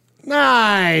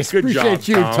 Nice. Good Appreciate job,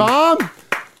 you, Tom.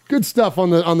 Good stuff on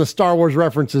the Star Wars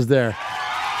references there.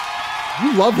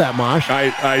 You love that, Mosh.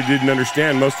 I didn't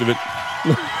understand most of it.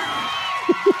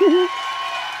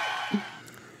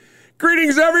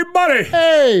 Greetings, everybody.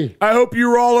 Hey. I hope you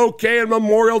were all okay and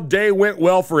Memorial Day went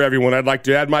well for everyone. I'd like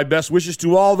to add my best wishes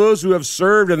to all those who have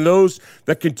served and those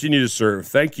that continue to serve.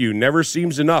 Thank you. Never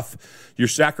seems enough. Your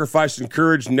sacrifice and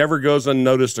courage never goes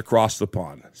unnoticed across the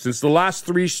pond. Since the last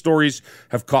 3 stories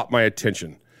have caught my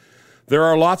attention, there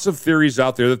are lots of theories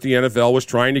out there that the NFL was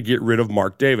trying to get rid of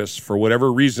Mark Davis for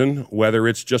whatever reason, whether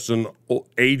it's just an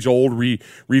age-old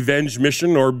revenge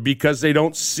mission or because they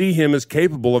don't see him as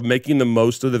capable of making the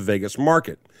most of the Vegas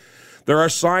market. There are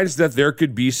signs that there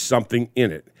could be something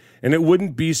in it, and it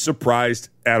wouldn't be surprised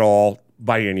at all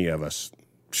by any of us.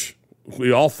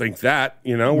 We all think that,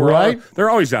 you know. They're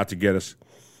always out to get us.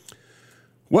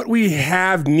 What we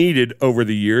have needed over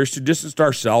the years to distance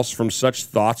ourselves from such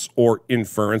thoughts or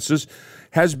inferences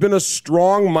has been a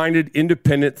strong-minded,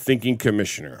 independent thinking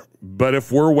commissioner. But if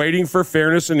we're waiting for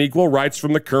fairness and equal rights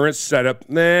from the current setup,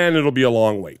 then it'll be a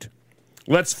long wait.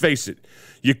 Let's face it,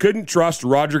 you couldn't trust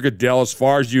Roger Goodell as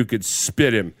far as you could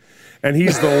spit him. And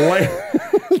he's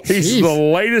he's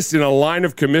the latest in a line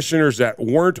of commissioners that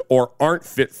weren't or aren't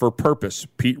fit for purpose.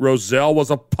 Pete Rozelle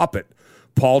was a puppet.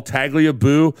 Paul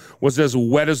Tagliabue was as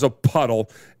wet as a puddle,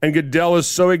 and Goodell is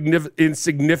so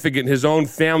insignificant his own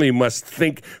family must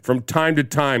think from time to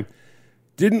time,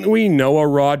 didn't we know a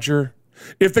Roger?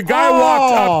 If the guy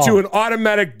walked up to an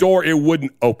automatic door, it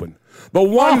wouldn't open. The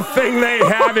one thing they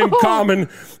have in common,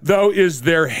 though, is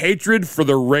their hatred for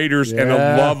the Raiders and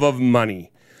a love of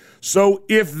money. So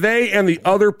if they and the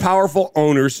other powerful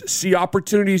owners see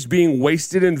opportunities being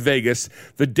wasted in Vegas,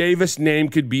 the Davis name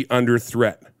could be under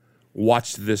threat.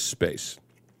 Watch this space.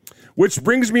 Which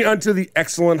brings me unto the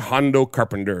excellent Hondo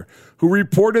Carpenter, who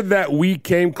reported that we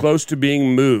came close to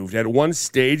being moved at one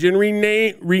stage and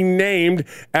renamed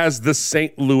as the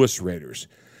St. Louis Raiders.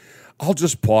 I'll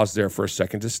just pause there for a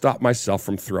second to stop myself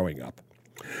from throwing up.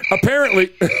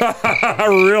 Apparently,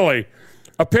 really,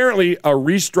 a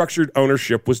restructured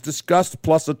ownership was discussed,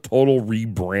 plus a total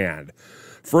rebrand.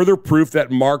 Further proof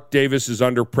that Mark Davis is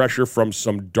under pressure from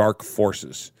some dark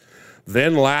forces.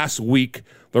 Then last week,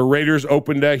 the Raiders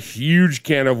opened a huge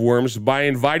can of worms by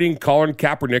inviting Colin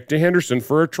Kaepernick to Henderson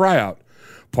for a tryout.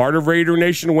 Part of Raider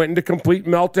Nation went into complete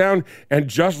meltdown, and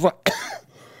just like...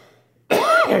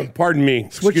 Pardon me.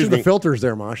 Switching the filters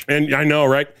there, Mosh. And I know,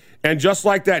 right? And just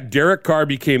like that, Derek Carr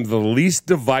became the least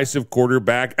divisive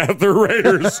quarterback at the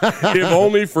Raiders, if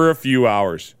only for a few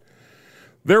hours.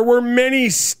 There were many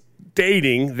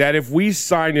stating that if we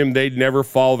signed him, they'd never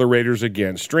follow the Raiders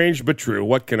again. Strange but true.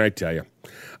 What can I tell you?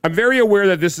 I'm very aware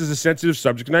that this is a sensitive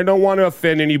subject, and I don't want to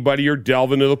offend anybody or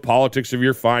delve into the politics of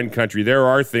your fine country. There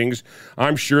are things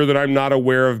I'm sure that I'm not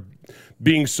aware of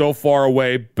being so far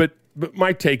away, but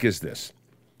my take is this.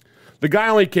 The guy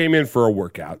only came in for a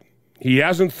workout. He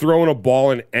hasn't thrown a ball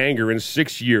in anger in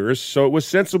 6 years, so it was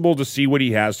sensible to see what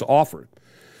he has to offer.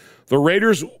 The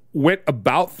Raiders went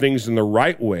about things in the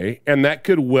right way, and that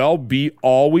could well be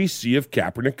all we see of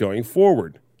Kaepernick going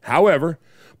forward. However,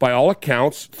 by all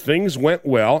accounts, things went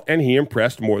well, and he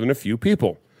impressed more than a few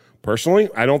people. Personally,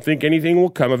 I don't think anything will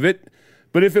come of it,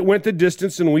 but if it went the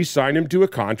distance and we signed him to a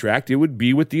contract, it would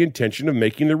be with the intention of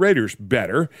making the Raiders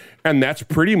better, and that's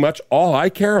pretty much all I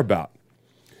care about.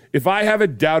 If I have a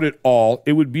doubt at all,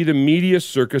 it would be the media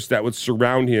circus that would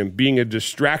surround him, being a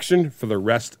distraction for the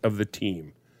rest of the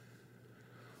team.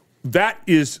 That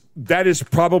is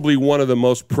probably one of the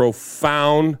most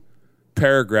profound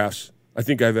paragraphs I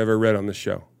think I've ever read on this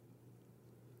show.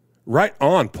 Right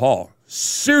on, Paul.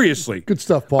 Seriously. Good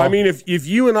stuff, Paul. I mean, if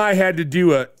you and I had to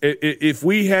do if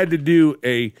we had to do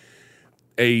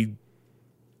a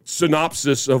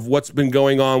synopsis of what's been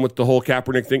going on with the whole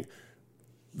Kaepernick thing,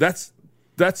 that's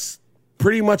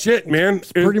pretty much it, man.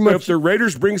 If the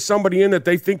Raiders bring somebody in that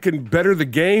they think can better the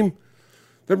game,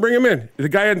 then bring him in. If the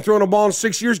guy hadn't thrown a ball in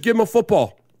 6 years, give him a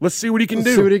football. Let's see what he can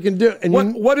do. See what he can do. And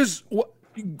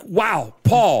wow,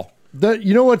 Paul.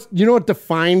 You know what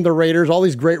defined the Raiders? All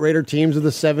these great Raider teams of the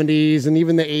 70s and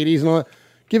even the 80s and all that,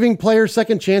 giving players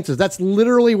second chances. That's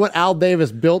literally what Al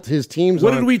Davis built his teams on.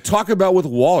 What did we talk about with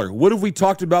Waller? What have we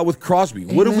talked about with Crosby?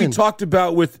 Amen. What have we talked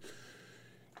about with...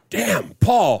 Damn,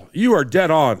 Paul, you are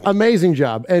dead on. Amazing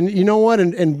job. And you know what?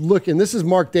 And look, and this is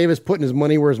Mark Davis putting his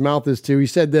money where his mouth is too. He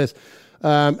said this,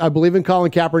 I believe in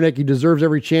Colin Kaepernick. He deserves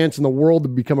every chance in the world to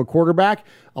become a quarterback.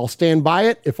 I'll stand by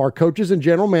it. If our coaches and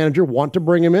general manager want to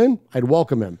bring him in, I'd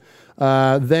welcome him.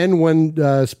 Then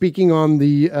when speaking on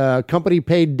the company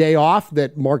paid day off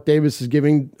that Mark Davis is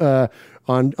giving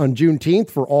on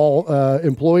Juneteenth for all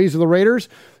employees of the Raiders,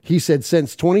 he said,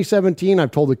 since 2017, I've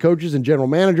told the coaches and general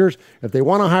managers, if they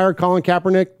want to hire Colin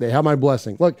Kaepernick, they have my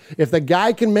blessing. Look, if the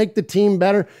guy can make the team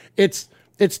better, it's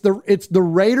the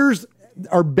Raiders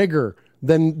are bigger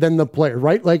than the player,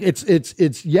 right? Like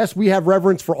it's yes, we have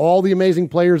reverence for all the amazing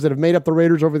players that have made up the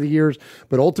Raiders over the years,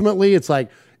 but ultimately it's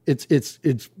like it's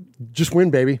just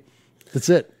win, baby. That's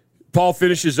it. Paul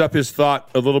finishes up his thought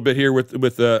a little bit here with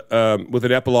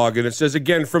an epilogue, and it says,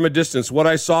 again, from a distance, what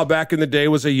I saw back in the day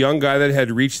was a young guy that had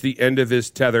reached the end of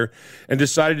his tether and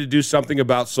decided to do something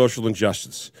about social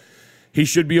injustice. He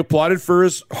should be applauded for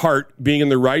his heart being in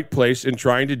the right place and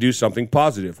trying to do something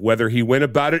positive. Whether he went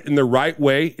about it in the right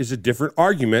way is a different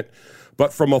argument,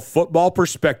 but from a football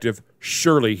perspective,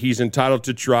 surely he's entitled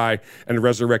to try and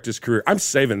resurrect his career. I'm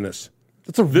saving this.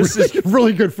 That's a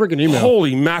really good freaking email.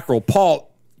 Holy mackerel, Paul.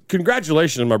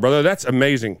 Congratulations, my brother. That's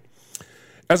amazing.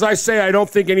 As I say, I don't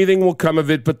think anything will come of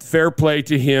it, but fair play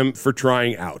to him for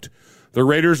trying out. The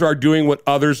Raiders are doing what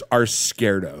others are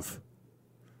scared of.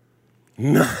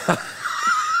 Dude,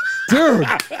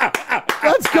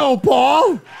 let's go,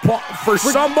 Paul. For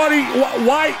somebody,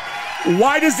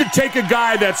 why does it take a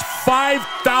guy that's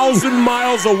 5,000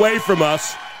 miles away from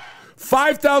us,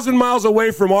 5,000 miles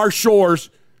away from our shores,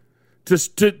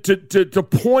 to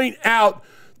point out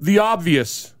the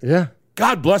obvious? Yeah.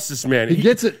 God bless this man. He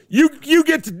gets it. You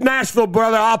get to Nashville,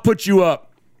 brother, I'll put you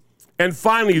up. And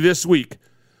finally this week,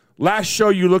 Last show,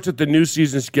 you looked at the new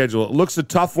season schedule. It looks a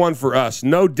tough one for us,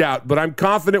 no doubt, but I'm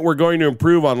confident we're going to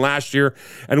improve on last year,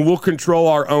 and we'll control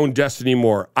our own destiny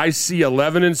more. I see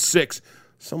 11-6.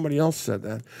 Somebody else said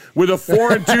that. With a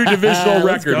 4-2 divisional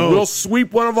record. We'll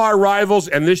sweep one of our rivals,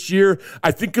 and this year,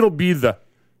 I think it'll be the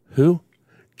who?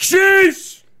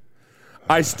 Chiefs!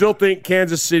 I still think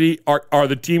Kansas City are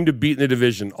the team to beat in the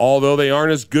division, although they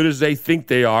aren't as good as they think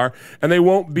they are, and they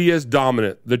won't be as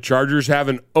dominant. The Chargers have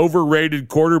an overrated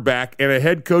quarterback and a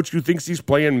head coach who thinks he's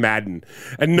playing Madden,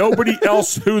 and nobody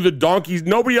else knows who the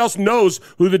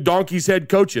Donkeys' head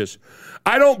coach is.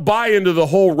 I don't buy into the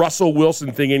whole Russell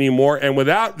Wilson thing anymore, and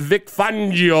without Vic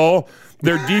Fangio,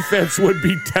 their defense would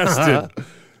be tested.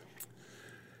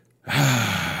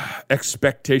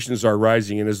 Expectations are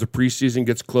rising, and as the preseason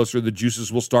gets closer, the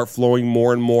juices will start flowing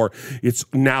more and more. It's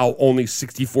now only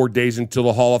 64 days until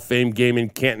the Hall of Fame game in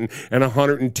Canton and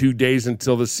 102 days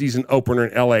until the season opener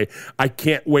in L.A. I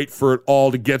can't wait for it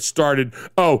all to get started.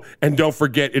 Oh, and don't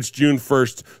forget, it's June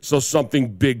 1st, so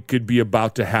something big could be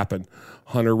about to happen.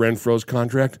 Hunter Renfro's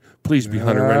contract? Please be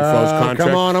Hunter Renfro's contract.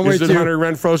 Come on, I'm with you. Is it Hunter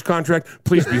Renfro's contract?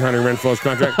 Please be Hunter Renfro's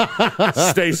contract.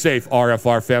 Stay safe,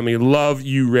 RFR family. Love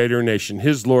you, Raider Nation.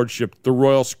 His Lordship, the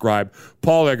Royal Scribe,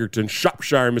 Paul Egerton,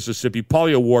 Shropshire, Mississippi,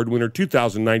 Pauly Award winner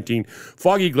 2019,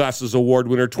 Foggy Glasses Award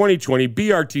winner 2020,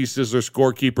 BRT Sizzler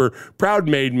scorekeeper, proud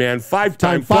made man,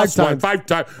 five-time.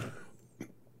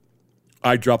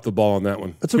 I dropped the ball on that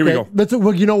one. That's okay. Here we go.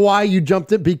 Well, you know why you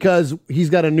jumped it? Because he's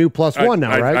got a new +1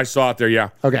 now, right? I saw it there, yeah.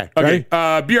 Okay.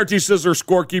 BRT Sizzler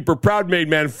scorekeeper, proud made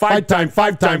man, five-time,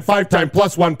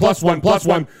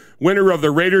 +1. Winner of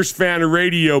the Raiders Fan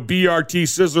Radio BRT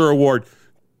Sizzler Award.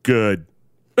 Good.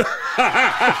 Way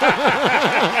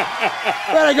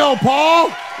to go, Paul.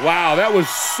 Wow, that was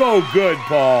so good,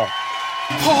 Paul.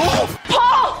 Paul.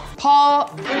 Paul,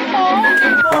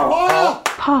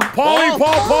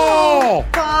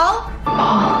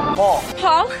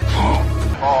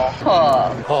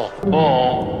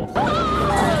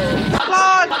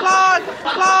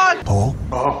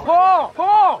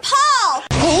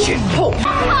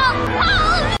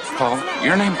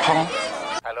 your name Paul?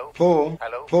 Paul.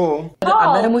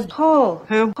 I met him with Paul.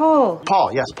 Who?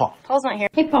 Paul, yes, Paul. Paul's not here.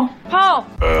 Hey, Paul.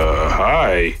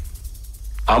 Hi.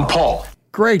 I'm Paul.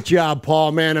 Great job,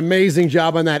 Paul, man. Amazing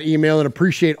job on that email, and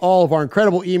appreciate all of our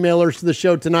incredible emailers to the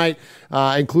show tonight,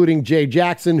 including Jay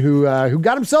Jackson, who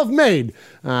got himself made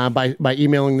by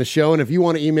emailing the show. And if you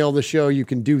want to email the show, you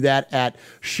can do that at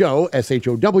show,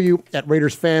 S-H-O-W, at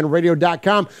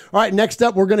RaidersFanRadio.com. All right, next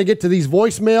up, we're going to get to these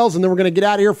voicemails, and then we're going to get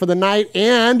out of here for the night,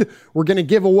 and we're going to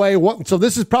give away what. So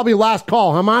this is probably last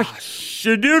call, huh, Mosh?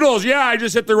 Shadoodles, yeah, I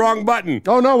just hit the wrong button.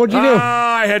 Oh, no, what'd you do?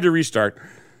 I had to restart.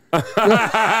 All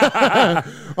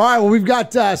right, well, we've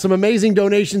got some amazing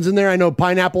donations in there. I know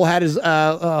Pineapple had his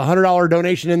 $100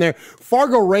 donation in there.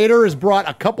 Fargo Raider has brought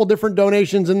a couple different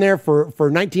donations in there for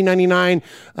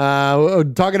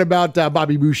 $19.99. Talking about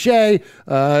Bobby Boucher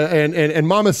and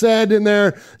Mama Said in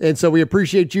there. And so we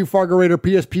appreciate you, Fargo Raider,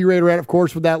 PSP Raider, of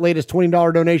course, with that latest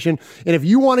 $20 donation. And if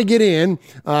you want to get in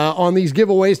on these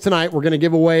giveaways tonight, we're going to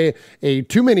give away 2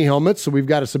 mini helmets. So we've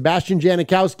got a Sebastian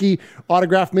Janikowski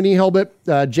autographed mini helmet,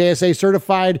 JSA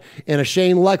certified, and a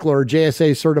Shane Leckler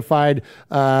JSA certified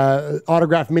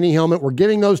autographed mini helmet. We're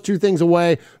giving those 2 things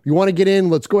away. If you want to get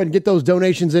in, let's go ahead and get those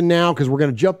donations in now, because we're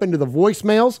going to jump into the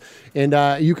voicemails. And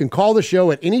you can call the show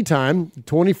at any time,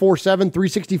 24/7,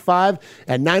 365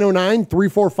 at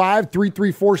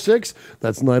 909-345-3346.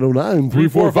 That's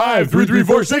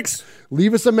 909-345-3346.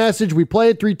 Leave us a message. We play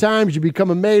it 3 times. You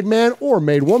become a made man or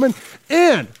made woman.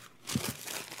 And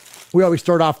we always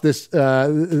start off this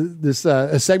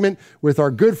segment with our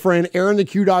good friend Aaron the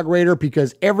Q-Dog Raider,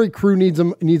 because every crew needs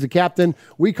a captain.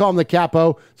 We call him the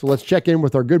Capo. So let's check in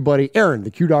with our good buddy Aaron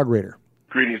the Q-Dog Raider.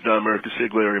 Greetings, Don Merrick, the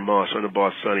Sig Larry Moss,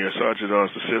 Underboss Sonny, our Sergeant Oz,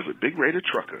 the Sizzler, Big Raider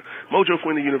Trucker, Mojo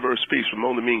Fwin, the Universe Peace,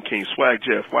 Ramon the Mean King, Swag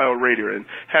Jeff, Wild Raider, and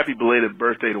happy belated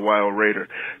birthday to Wild Raider.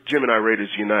 Gemini Raiders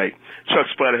Unite.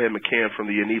 Chuck Splatterhead McCann from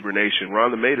the Inebriator Nation.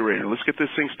 Ron the Mater Raider. Let's get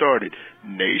this thing started.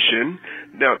 Nation.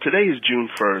 Now, today is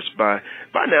June 1st. By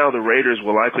now, the Raiders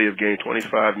will likely have gained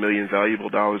 $25 million valuable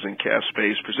dollars in cap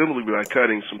space, presumably by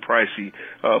cutting some pricey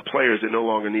players that no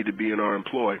longer need to be in our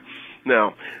employ.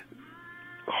 Now,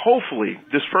 hopefully,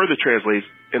 this further translates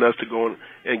in us to going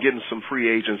and getting some free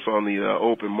agents on the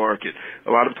open market.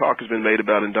 A lot of talk has been made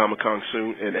about Ndamukong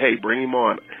Suh, and hey, bring him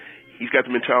on. He's got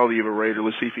the mentality of a Raider.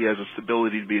 Let's see if he has the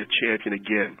stability to be a champion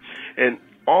again. And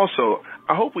also,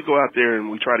 I hope we go out there and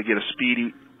we try to get a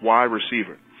speedy wide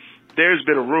receiver. There's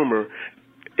been a rumor,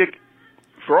 it,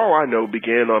 for all I know,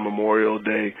 began on Memorial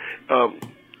Day.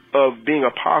 of being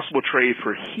a possible trade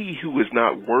for he who is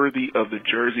not worthy of the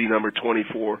jersey number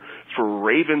 24 for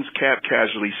Ravens cap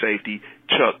casualty safety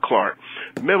Chuck Clark.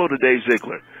 Memo to Dave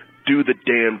Ziegler, do the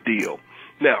damn deal.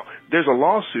 Now, there's a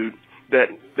lawsuit that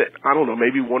I don't know,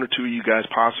 maybe one or two of you guys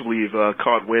possibly have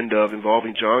caught wind of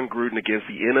involving John Gruden against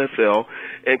the NFL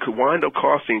and could wind up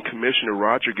costing Commissioner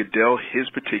Roger Goodell his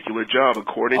particular job,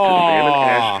 according to the Van and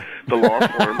Ash, the law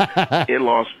firm in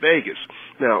Las Vegas.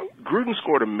 Now, Gruden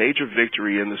scored a major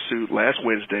victory in the suit last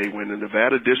Wednesday when the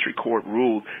Nevada District Court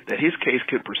ruled that his case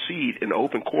could proceed in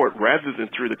open court rather than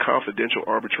through the confidential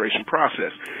arbitration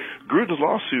process. Gruden's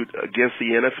lawsuit against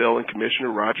the NFL and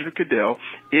Commissioner Roger Goodell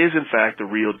is, in fact, the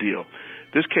real deal.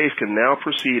 This case can now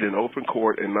proceed in open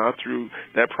court and not through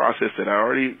that process that I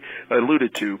already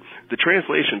alluded to. The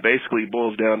translation basically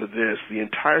boils down to this. The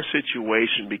entire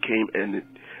situation became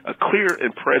a clear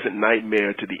and present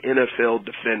nightmare to the NFL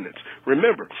defendants.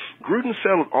 Remember, Gruden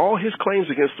settled all his claims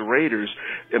against the Raiders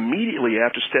immediately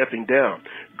after stepping down.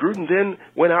 Gruden then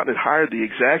went out and hired the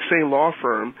exact same law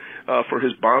firm for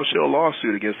his bombshell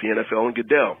lawsuit against the NFL and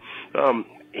Goodell.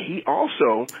 He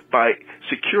also, by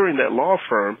securing that law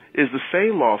firm, is the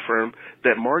same law firm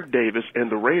that Mark Davis and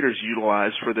the Raiders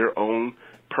utilized for their own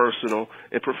personal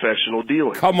and professional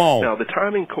dealings. Come on. Now, the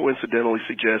timing coincidentally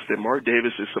suggests that Mark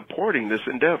Davis is supporting this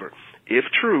endeavor. If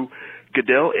true,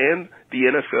 Goodell and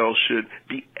the NFL should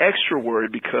be extra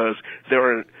worried because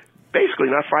they're basically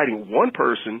not fighting one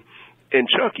person in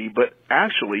Chucky, but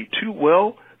actually two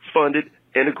well-funded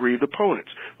and aggrieved opponents,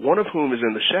 one of whom is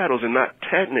in the shadows and not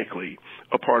technically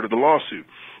a part of the lawsuit.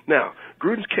 Now,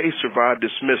 Gruden's case survived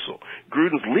dismissal.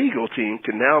 Gruden's legal team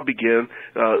can now begin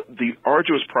the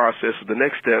arduous process of the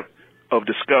next step of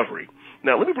discovery.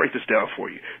 Now, let me break this down for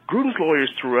you. Gruden's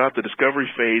lawyers throughout the discovery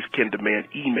phase can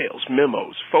demand emails,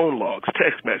 memos, phone logs,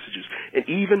 text messages, and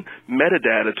even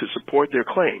metadata to support their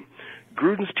claim.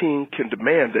 Gruden's team can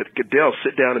demand that Goodell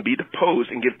sit down and be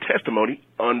deposed and give testimony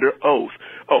under oath.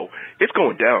 Oh, it's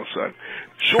going down, son.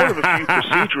 Short of a few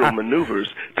procedural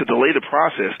maneuvers to delay the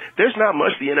process, there's not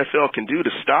much the NFL can do to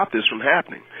stop this from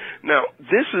happening. Now,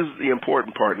 this is the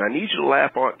important part, and I need you to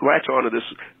latch on to this.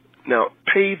 Now,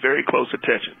 pay very close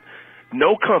attention.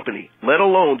 No company, let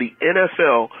alone the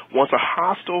NFL, wants a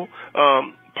hostile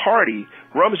party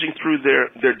rummaging through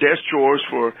their desk drawers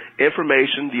for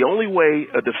information. The only way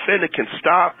a defendant can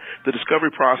stop the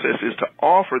discovery process is to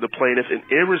offer the plaintiff an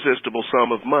irresistible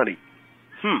sum of money.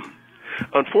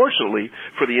 Unfortunately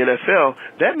for the NFL,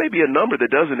 that may be a number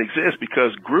that doesn't exist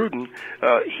because Gruden,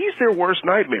 he's their worst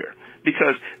nightmare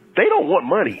because they don't want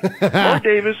money. Mark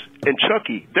Davis and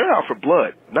Chucky, they're out for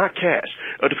blood, not cash.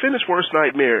 A defendant's worst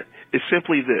nightmare is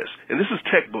simply this, and this is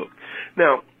textbook.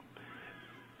 Now,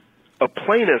 a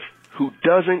plaintiff who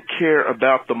doesn't care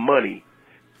about the money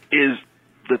is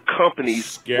the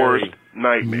company's worst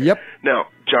nightmare. Yep. Now,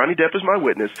 Johnny Depp is my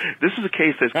witness. This is a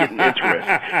case that's getting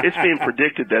interesting. It's being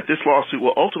predicted that this lawsuit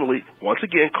will ultimately, once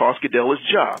again, cost Goodell his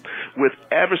job. With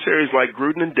adversaries like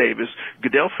Gruden and Davis,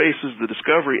 Goodell faces the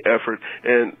discovery effort,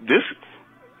 and this,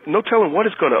 no telling what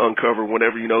it's going to uncover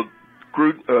whenever,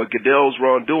 Goodell's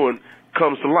wrongdoing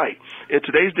comes to light. In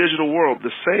today's digital world,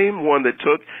 the same one that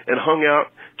took and hung out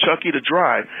Chucky to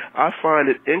dry, I find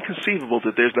it inconceivable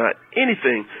that there's not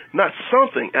anything, not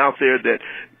something out there that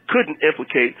couldn't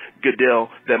implicate Goodell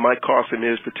that might cost him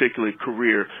his particular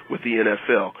career with the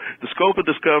NFL. The scope of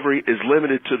discovery is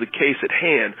limited to the case at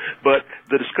hand, but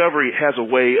the discovery has a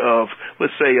way of,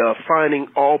 let's say, finding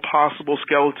all possible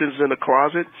skeletons in the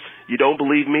closet. You don't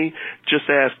believe me? Just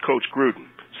ask Coach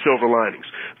Gruden. Silver linings.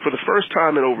 For the first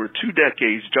time in over 2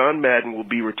 decades, John Madden will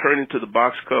be returning to the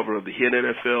box cover of the hit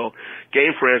NFL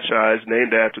game franchise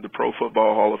named after the Pro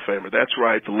Football Hall of Famer. That's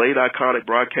right, the late iconic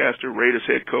broadcaster, Raiders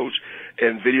head coach,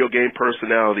 and video game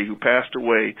personality who passed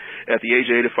away at the age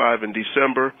of 85 in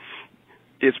December.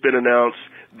 It's been announced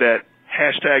that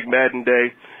 #Madden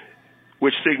Day,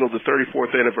 which signaled the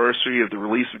 34th anniversary of the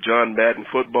release of John Madden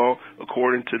Football.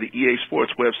 According to the EA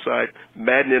Sports website,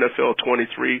 Madden NFL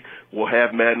 23 will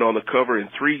have Madden on the cover in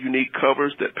 3 unique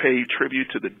covers that pay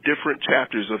tribute to the different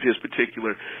chapters of his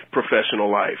particular professional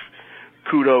life.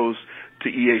 Kudos to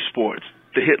EA Sports.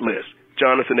 The hit list: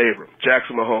 Jonathan Abram,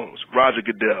 Jackson Mahomes, Roger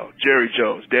Goodell, Jerry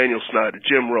Jones, Daniel Snyder,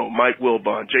 Jim Rowe, Mike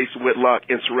Wilbon, Jason Whitlock,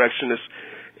 Insurrectionists,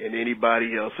 and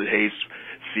anybody else that hates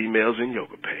females in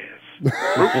yoga pants.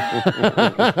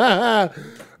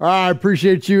 I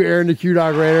appreciate you, Aaron the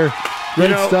Q-Dog Raider.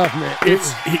 Great stuff, man.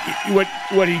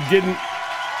 What he didn't.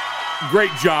 Great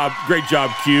job,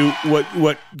 Q.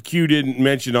 What Q didn't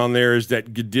mention on there is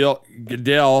that Goodell.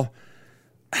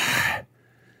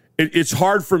 It's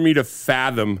hard for me to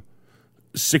fathom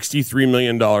 $63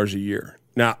 million a year.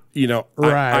 Now,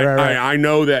 I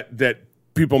know that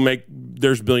people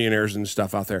there's billionaires and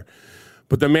stuff out there,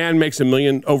 but the man makes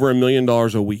over $1 million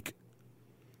a week.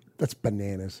 That's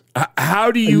bananas.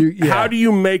 How do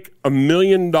you make $1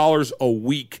 million a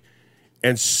week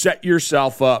and set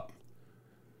yourself up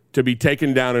to be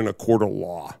taken down in a court of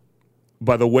law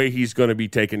by the way he's going to be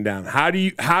taken down? How do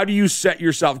you set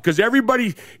yourself? Because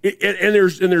everybody and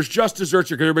there's just desserts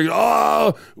here because everybody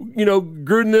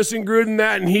Gruden this and Gruden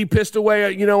that, and he pissed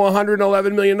away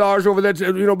 $111 million over that,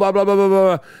 blah blah blah blah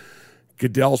blah.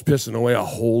 Goodell's pissing away a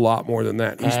whole lot more than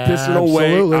that. He's pissing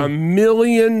away $1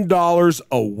 million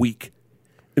a week.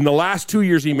 In the last 2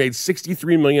 years, he made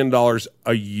 $63 million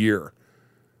a year.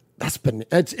 That's been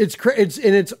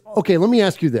it's okay. Let me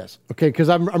ask you this, okay? Because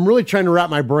I'm really trying to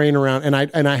wrap my brain around, and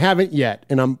I haven't yet,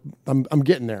 and I'm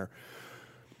getting there.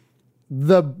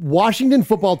 The Washington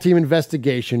football team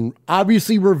investigation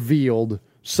obviously revealed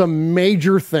some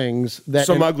major things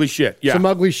ugly shit, yeah, some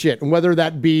ugly shit, and whether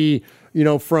that be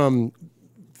from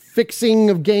fixing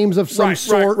of games of some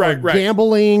sort, or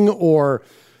gambling, or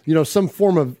some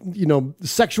form of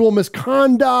sexual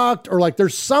misconduct, or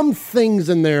there's some things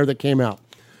in there that came out.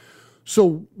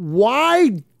 So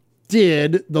why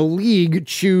did the league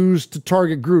choose to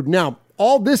target Gruden? Now,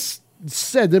 all this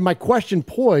said, then my question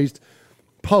posed,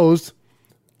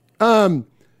 I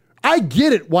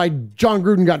get it why John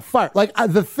Gruden got fired.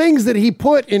 The things that he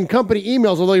put in company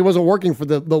emails, although he wasn't working for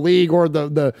the league or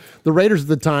the Raiders at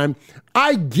the time,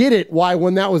 I get it why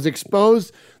when that was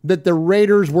exposed that the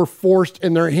Raiders were forced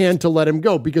in their hand to let him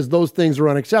go because those things are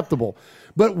unacceptable.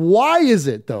 But why is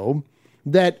it, though,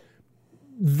 that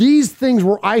these things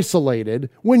were isolated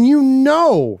when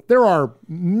there are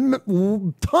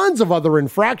tons of other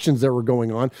infractions that were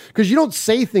going on? Because you don't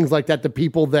say things like that to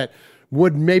people that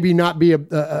would maybe not be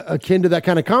akin to that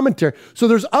kind of commentary. So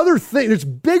there's other things. It's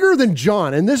bigger than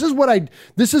John. And this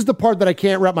is the part that I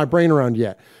can't wrap my brain around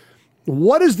yet.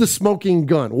 What is the smoking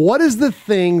gun? What is the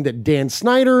thing that Dan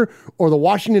Snyder or the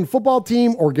Washington football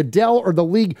team or Goodell or the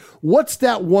league, what's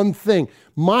that one thing?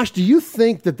 Mosh, do you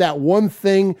think that one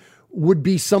thing would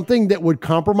be something that would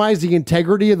compromise the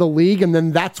integrity of the league, and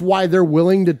then that's why they're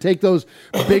willing to take those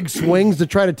big swings to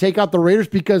try to take out the Raiders?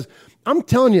 Because I'm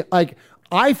telling you,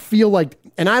 I feel like,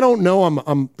 and I don't know,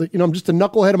 I'm just a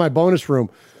knucklehead in my bonus room,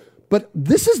 but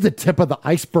this is the tip of the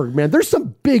iceberg, man. There's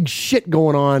some big shit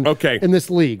going on in this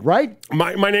league, right?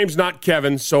 My name's not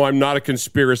Kevin, so I'm not a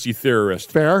conspiracy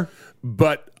theorist. Fair.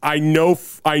 But I know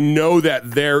that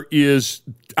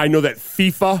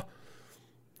FIFA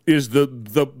is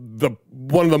the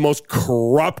one of the most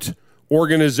corrupt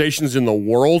organizations in the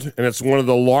world, and it's one of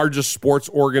the largest sports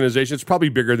organizations. It's probably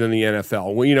bigger than the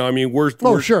NFL.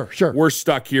 We're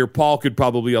stuck here. Paul could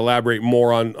probably elaborate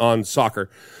more on soccer,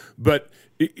 but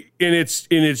it's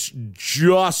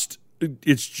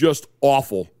just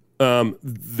awful.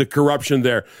 The corruption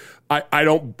there. I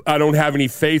don't have any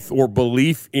faith or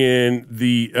belief in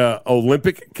the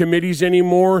Olympic committees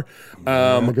anymore.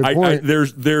 Good point.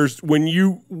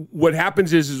 What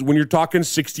happens is when you're talking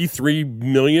 $63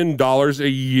 million a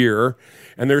year,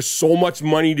 and there's so much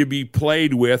money to be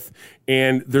played with,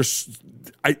 and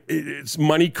it's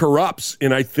money corrupts,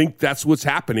 and I think that's what's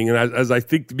happening. And I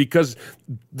think because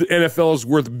the NFL is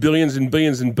worth billions and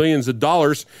billions and billions of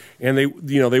dollars, and they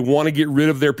want to get rid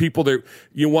of their people.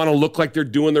 You want to look like they're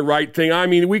doing the right thing. I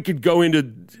mean, we could go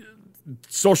into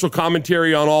social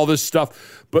commentary on all this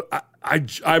stuff, but I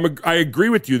agree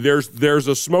with you. There's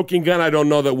a smoking gun. I don't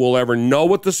know that we'll ever know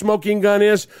what the smoking gun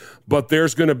is, but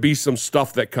there's going to be some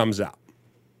stuff that comes out.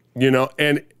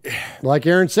 And like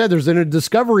Aaron said, there's in a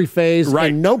discovery phase,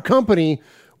 right? And no company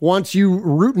wants you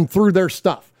rooting through their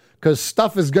stuff because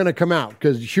stuff is going to come out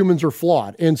because humans are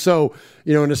flawed. And so,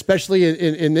 and especially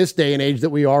in this day and age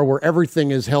that we are, where everything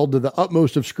is held to the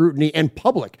utmost of scrutiny and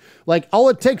public. All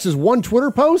it takes is one Twitter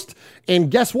post,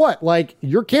 and guess what?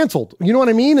 You're canceled. You know what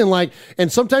I mean?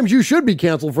 And sometimes you should be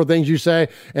canceled for things you say,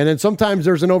 and then sometimes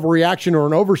there's an overreaction or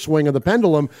an overswing of the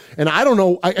pendulum. And I don't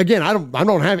know. I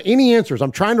don't have any answers.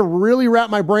 I'm trying to really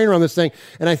wrap my brain around this thing.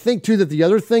 And I think too that the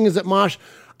other thing is that, Mosh,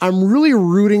 I'm really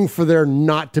rooting for there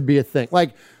not to be a thing.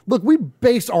 Look, we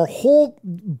base our whole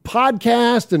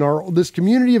podcast and this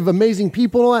community of amazing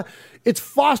people and all that. It's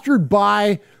fostered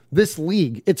by this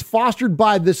league. It's fostered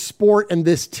by this sport and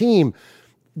this team.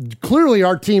 Clearly,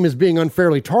 our team is being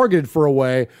unfairly targeted for a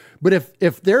way. But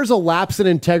if there's a lapse in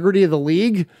integrity of the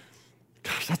league,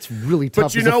 Gosh, that's really tough.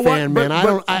 But you as know a fan, what?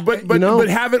 man. But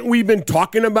haven't we been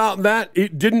talking about that?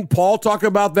 Didn't Paul talk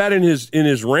about that in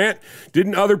his rant?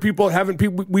 Didn't other people? Haven't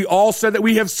people? We all said that.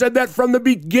 We have said that from the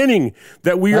beginning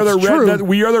that we are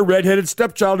the redheaded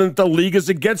stepchild and that the league is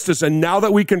against us. And now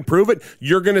that we can prove it,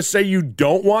 you're going to say you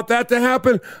don't want that to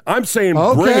happen? I'm saying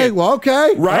bring it. Well,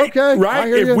 okay, right, okay,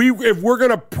 right. If we're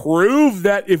going to prove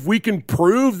that, if we can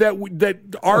prove that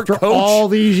our After coach all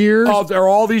these years,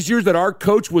 that our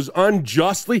coach was unjustly.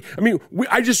 I mean,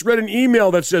 I just read an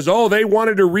email that says, "Oh, they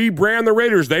wanted to rebrand the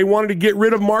Raiders. They wanted to get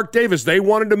rid of Mark Davis. They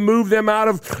wanted to move them out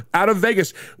of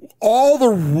Vegas." All the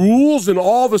rules and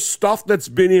all the stuff that's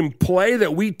been in play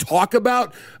that we talk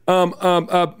about.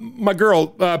 My girl,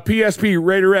 PSP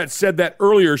Raiderette, said that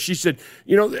earlier. She said,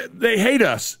 they hate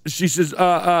us. She says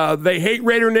they hate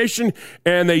Raider Nation,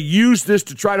 and they use this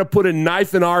to try to put a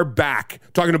knife in our back.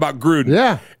 Talking about Gruden.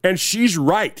 Yeah, and she's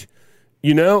right.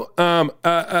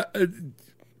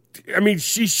 I mean,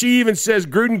 she even says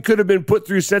Gruden could have been put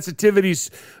through sensitivities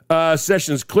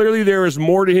sessions. Clearly, there is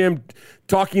more to him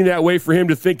talking that way for him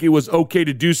to think it was okay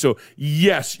to do so.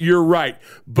 Yes, you're right.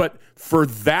 But for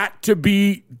that to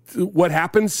be what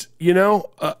happens,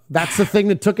 that's the thing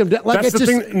that took him down. That's the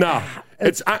thing. No,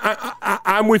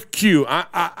 I'm with Q.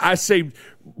 I say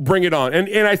bring it on.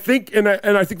 And I think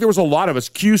there was a lot of us.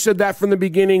 Q said that from the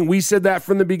beginning. We said that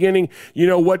from the beginning.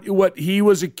 What he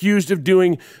was accused of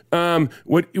doing,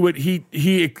 what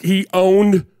he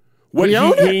owned.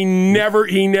 He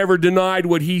never denied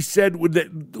what he said.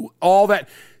 All that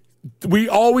we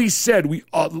always said.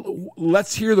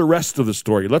 Let's hear the rest of the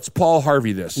story. Let's Paul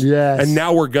Harvey this. Yes. And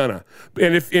now we're gonna.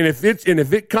 And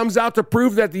if it comes out to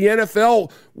prove that the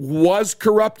NFL was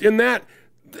corrupt in that.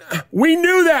 We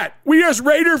knew that. We as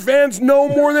Raider fans know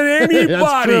more than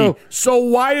anybody. So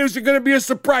why is it going to be a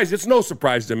surprise? It's no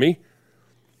surprise to me.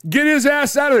 Get his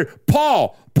ass out of there.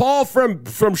 Paul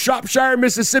from Shropshire,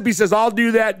 Mississippi says, I'll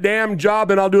do that damn job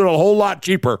and I'll do it a whole lot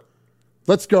cheaper.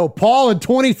 Let's go. Paul and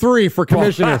 23 for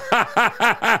commissioner.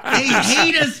 They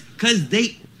hate us because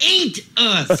they ain't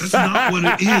us. That's not what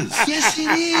it is. Yes,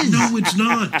 it is. No, it's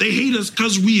not. They hate us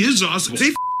because we is us. They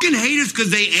f***ing hate us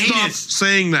because they ain't us. Stop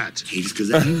saying that. Hate us because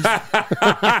they ain't us.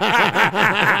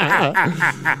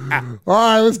 All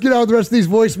right, let's get on with the rest of these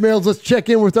voicemails. Let's check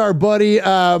in with our buddy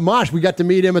Mosh. We got to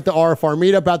meet him at the RFR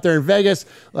meetup out there in Vegas.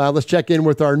 Let's check in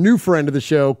with our new friend of the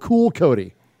show, Cool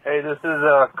Cody. Hey, this is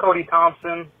Cody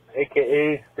Thompson,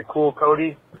 a.k.a. the Cool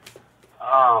Cody.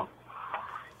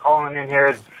 Calling in here.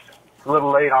 It's a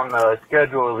little late on the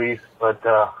schedule release, but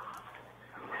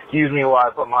excuse me while I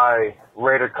put my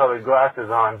Raider-colored glasses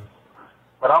on.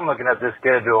 But I'm looking at this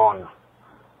schedule and,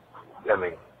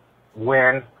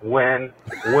 win.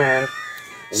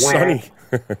 Sonny.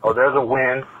 Oh, there's a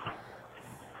win.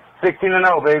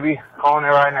 16-0, baby. Calling it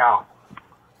right now.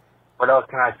 What else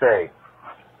can I say?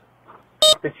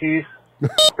 The Chiefs,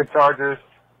 the Chargers,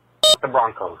 the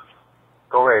Broncos.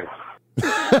 Go Raiders.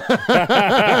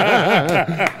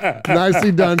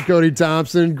 Nicely done, Cody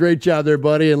Thompson. Great job there,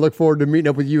 buddy, and look forward to meeting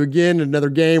up with you again in another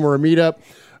game or a meetup.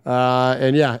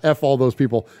 And yeah, F all those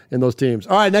people in those teams.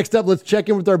 All right, next up, let's check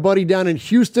in with our buddy down in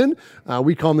Houston.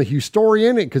 We call him the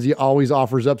Houstorian because he always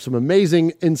offers up some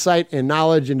amazing insight and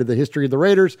knowledge into the history of the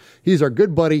Raiders. He's our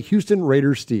good buddy, Houston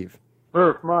Raiders Steve.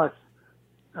 Murph, Mosh,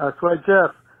 Swag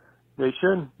Jeff,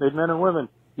 Nation, made men and women,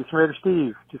 Houston Raiders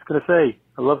Steve. Just going to say,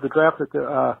 I love the draft that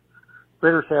the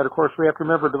Raiders had. Of course, we have to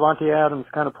remember Devontae Adams,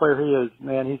 kind of player he is.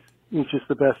 Man, he's just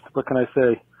the best. What can I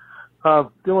say?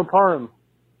 Dylan Parham,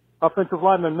 offensive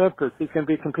lineman, Memphis. He's going to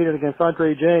be competing against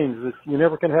Andre James. You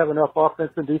never can have enough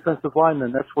offensive and defensive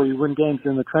linemen. That's where you win games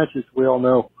in the trenches, we all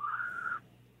know.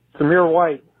 Samir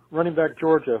White, running back,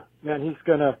 Georgia. Man, he's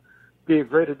going to be a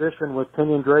great addition with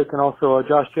Kenyon Drake and also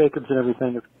Josh Jacobs and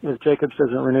everything if Jacobs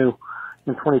doesn't renew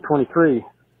in 2023.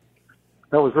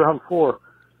 That was round 4.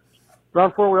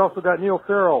 Round 4, we also got Neil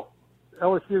Farrell,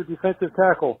 LSU defensive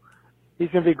tackle. He's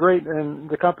going to be great in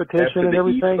the competition and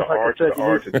everything. Like I said, you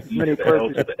need as many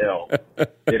players to the L.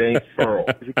 It ain't Farrell.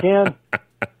 If you can.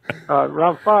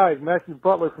 Round 5, Matthew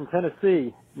Butler from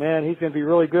Tennessee. Man, he's going to be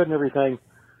really good and everything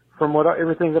from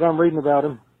everything that I'm reading about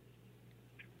him.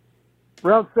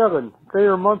 Round 7,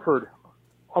 Thayer Munford,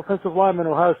 offensive lineman,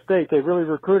 Ohio State. They really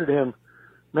recruited him.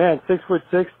 Man,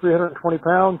 6'6", 320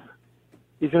 pounds.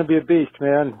 He's going to be a beast,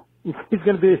 man. He's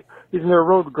in their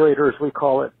road grader, as we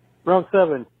call it. Round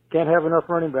 7, can't have enough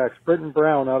running backs. Britton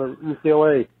Brown out of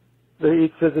UCLA.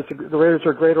 He says the Raiders are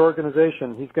a great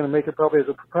organization. He's going to make it probably as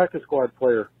a practice squad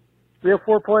player. We have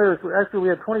 4 players. Actually, we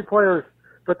had 20 players,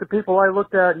 but the people I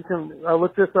looked at, you can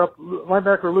look this up.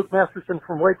 Linebacker Luke Masterson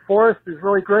from Wake Forest is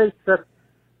really great. That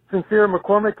Sincere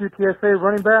McCormick, UTSA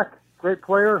running back, great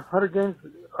player, 100 games,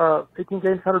 18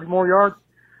 games, 100 more yards.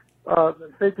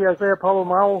 Safety Isaiah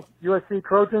Palomalo, USC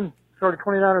Trojan, started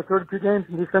 29 or 32 games.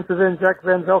 And defensive end Jack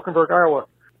Van Valkenburg, Iowa,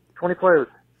 20 players.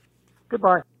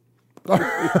 Goodbye. All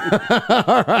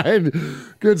right.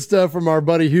 Good stuff from our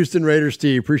buddy Houston Raiders,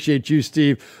 Steve. Appreciate you,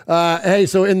 Steve. Hey,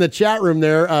 so in the chat room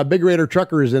there, Big Raider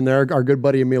Trucker is in there, our good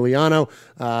buddy Emiliano.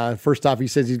 First off, he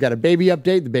says he's got a baby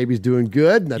update. The baby's doing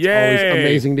good. That's always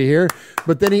amazing to hear.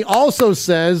 But then he also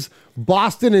says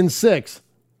Boston in 6.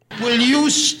 Will you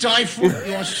stifle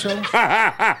yourself?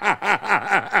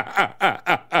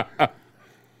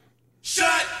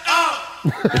 Shut up!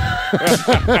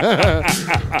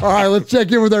 All right, let's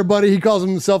check in with our buddy. He calls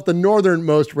himself the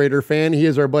northernmost Raider fan. He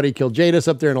is our buddy Kiljadis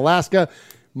up there in Alaska.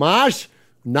 Mosh,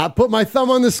 not put my thumb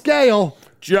on the scale.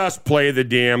 Just play the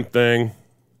damn thing.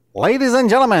 Ladies and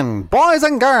gentlemen, boys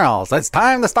and girls, it's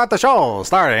time to start the show,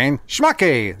 starting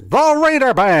Schmucky, the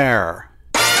Raider Bear.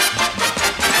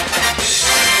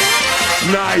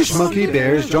 Nice. Schmucky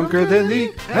Bear is drunker than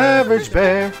the average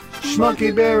bear.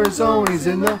 Schmucky Bear is always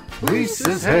in the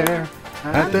Lisa's hair.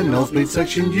 At the nosebleed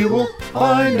section you will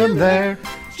find him there,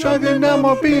 chugging down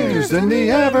more beers than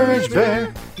the average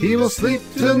bear. He will sleep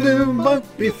till noon,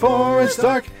 but before it's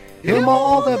dark, he'll maul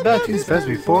all the batteries fast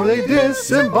before they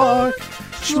disembark.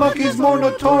 Schmucky's more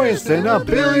notorious than a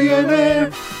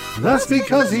billionaire. That's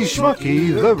because he's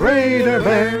Schmucky the Raider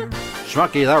Bear.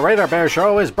 Schmucky the Raider Bear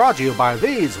Show is brought to you by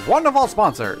these wonderful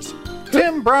sponsors.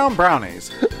 Tim Brown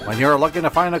Brownies. When you're looking to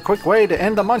find a quick way to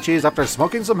end the munchies after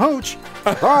smoking some hooch,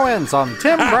 throw in some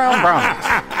Tim Brown Brownies.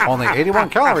 Only 81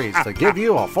 calories to give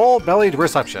you a full-bellied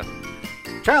reception.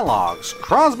 Kellogg's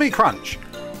Crosby Crunch.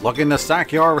 Looking to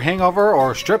sack your hangover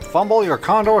or strip fumble your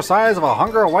condor size of a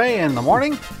hunger away in the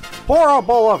morning? Pour a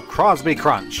bowl of Crosby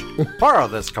Crunch. Part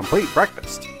of this complete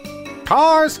breakfast.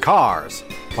 Cars.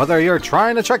 Whether you're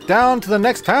trying to check down to the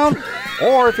next town,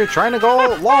 or if you're trying to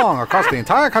go long across the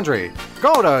entire country,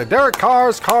 go to Derek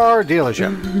Carr's car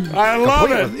dealership. I love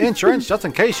Complete it. with insurance just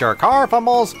in case your car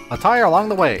fumbles a tire along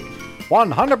the way.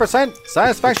 100%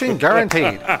 satisfaction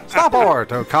guaranteed. Stop over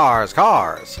to Cars.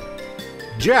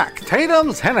 Jack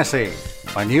Tatum's Hennessy.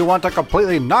 When you want to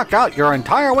completely knock out your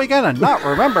entire weekend and not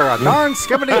remember a darn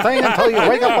skibbity thing until you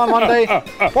wake up on Monday,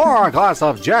 pour a glass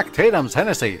of Jack Tatum's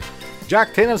Hennessy.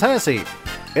 Jack Tatum's Hennessy.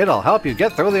 It'll help you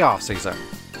get through the off-season.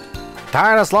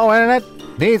 Tired of slow internet?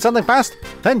 Need something fast?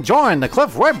 Then join the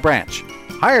Cliff Web branch.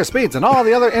 Higher speeds than all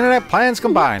the other internet plans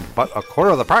combined, but a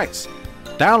quarter of the price.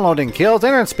 Downloading kills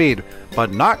internet speed,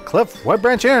 but not Cliff Web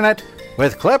branch internet.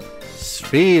 With Clip,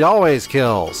 speed always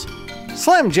kills.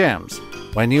 Slim Jims.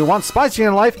 When you want spicy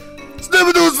in life, step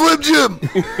into a Slim Jim.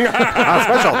 A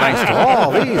special thanks to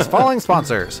all these following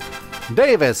sponsors.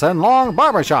 Davis and Long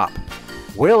Barbershop.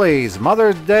 Willie's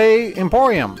Mother's Day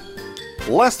Emporium,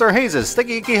 Lester Hayes'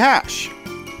 Sticky Icky Hash,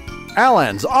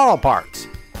 Allen's Auto Parts,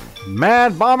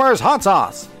 Mad Bomber's Hot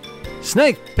Sauce,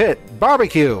 Snake Pit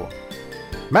Barbecue,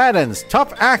 Madden's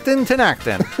Tough Actin'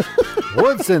 Tinactin,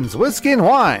 Woodson's Whiskey and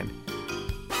Wine,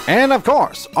 and of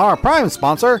course, our prime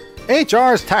sponsor,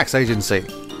 HR's Tax Agency.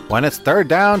 When it's third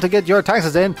down to get your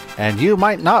taxes in and you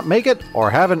might not make it or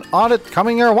have an audit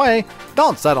coming your way,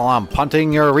 don't settle on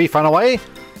punting your refund away.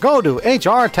 Go to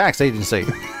HR Tax Agency.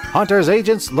 Hunter's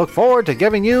agents look forward to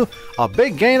giving you a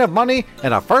big gain of money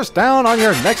and a first down on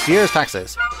your next year's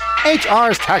taxes.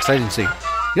 HR's Tax Agency.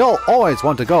 You'll always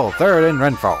want to go third in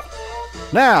Renfro.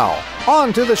 Now,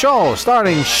 on to the show,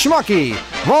 starting Schmucky,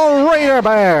 the Raider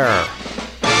Bear.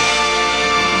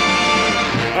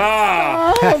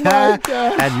 Oh, my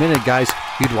God. Admit it, guys,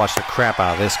 you'd watch the crap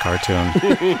out of this cartoon.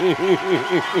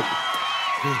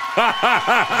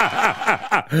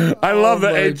 I love the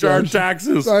HR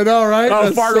taxes. I know, right? Oh,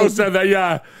 That's Fargo so- said that.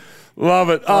 Yeah, love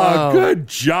it. Good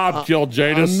job,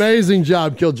 Kiljadis. Amazing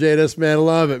job, Kiljadis, man.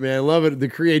 Love it, man. Love it. The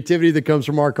creativity that comes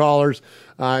from our callers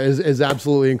is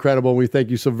absolutely incredible. We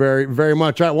thank you so very, very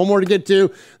much. All right, one more to get to.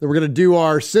 Then we're going to do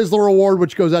our Sizzler Award,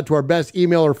 which goes out to our best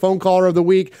email or phone caller of the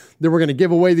week. Then we're going to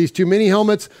give away these 2 mini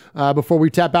helmets before we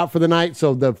tap out for the night.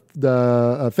 So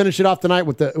the finish it off tonight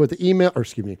with the email, or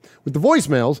excuse me, with the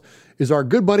voicemails is our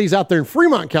good buddies out there in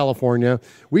Fremont, California.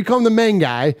 We call him the main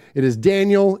guy. It is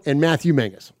Daniel and Matthew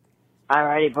Mangus. All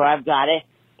righty, bro, I've got it.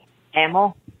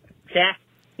 Hamill, check.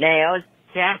 Nails,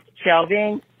 check.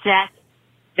 Shelving, check.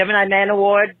 Gemini Man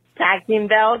Award, tag team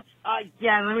belts.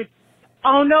 Yeah, let me...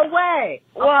 Oh, no way.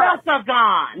 What? Our belts are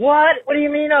gone. What? What do you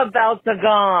mean our belts are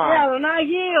gone? Yeah, they're not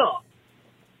here.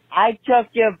 I took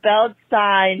your belt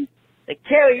sign. The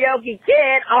karaoke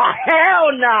kid? Oh,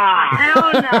 hell no.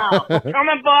 Hell no.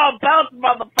 Coming for our belts,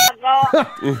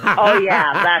 motherfucker. Oh,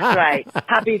 yeah, that's right.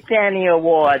 Happy Fanny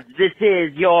Awards. This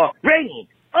is your reigning,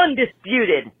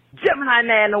 undisputed Gemini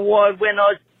Man Award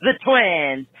winners, the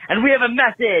Twins. And we have a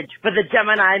message for the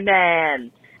Gemini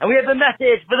Man. And we have a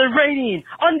message for the reigning,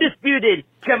 undisputed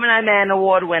Gemini Man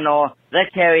Award winner, the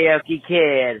Karaoke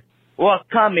Kid. We're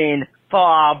coming for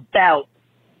our belt.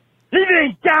 If you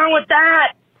ain't down with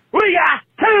that, we got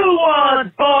 2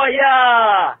 ones for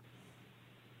ya!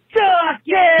 Suck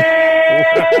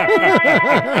it!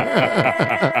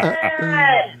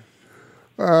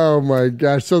 Oh my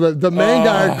gosh! So the main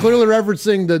guy are clearly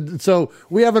referencing So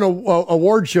we have an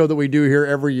award show that we do here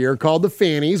every year called the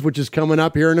Fannies, which is coming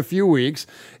up here in a few weeks,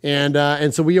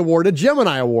 and so we award a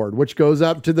Gemini Award, which goes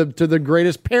up to the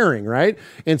greatest pairing, right?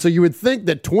 And so you would think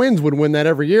that Twins would win that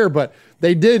every year, but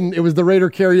they didn't. It was the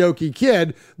Raider Karaoke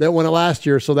Kid that won it last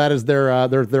year, so that is their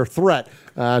threat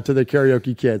to the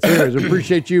Karaoke Kid. So anyways,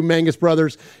 appreciate you, Mangus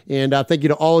Brothers, and thank you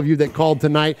to all of you that called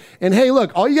tonight. And hey,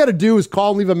 look, all you got to do is call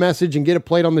and leave a message and get it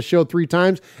played on the show 3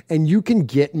 times, and you can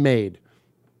get made.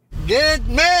 Get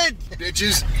mad,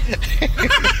 bitches.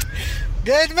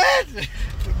 Get mad,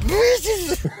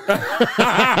 bitches.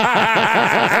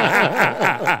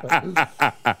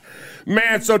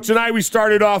 Man, so tonight we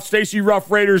started off Stacey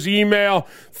Rough Raiders email.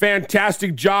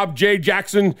 Fantastic job, Jay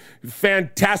Jackson.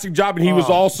 Fantastic job, and he was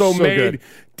also so made.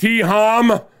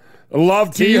 T-Hom.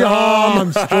 Love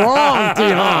T-Hom. Strong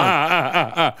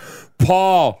T-Hom.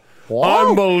 Paul.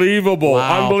 Unbelievable.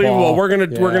 Wow, Unbelievable. Paul. We're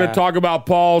gonna talk about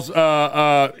Paul's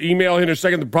email in a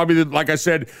second. Probably, like I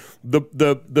said,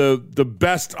 the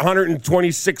best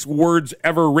 126 words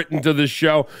ever written to this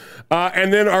show.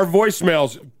 And then our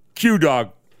voicemails.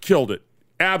 Q-Dog killed it.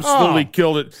 Absolutely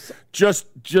killed it. Just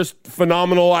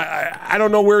phenomenal. I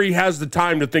don't know where he has the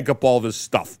time to think up all this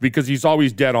stuff because he's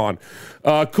always dead on.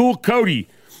 Cool Cody.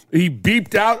 He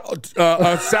beeped out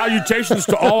salutations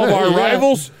to all of our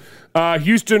rivals.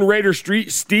 Houston Raider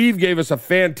Steve gave us a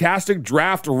fantastic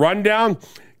draft rundown.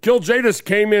 Kill Jadis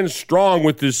came in strong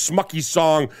with his Smucky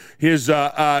song, his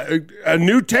a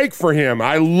new take for him.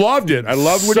 I loved it. I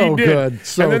loved what he did. Good.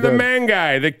 So and then good. the man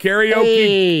guy, the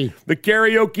Karaoke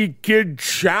Kid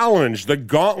Challenge, the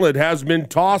gauntlet has been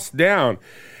tossed down.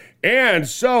 And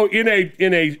so in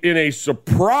a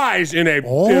surprise, in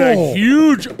a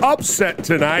huge upset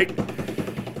tonight.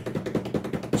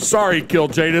 Sorry, Kill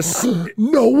Jadis.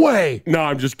 No way. No,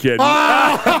 I'm just kidding.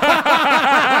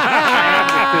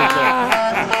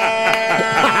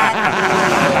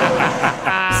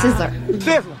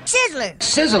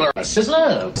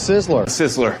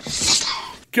 Sizzler.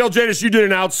 Kill Jadis, you did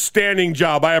an outstanding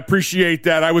job. I appreciate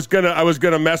that. I was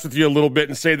gonna mess with you a little bit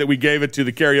and say that we gave it to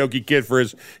the Karaoke Kid for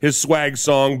his swag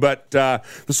song, but the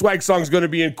swag song is going to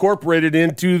be incorporated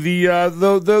into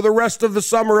the rest of the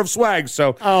summer of swag.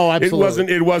 So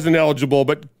absolutely. it wasn't eligible,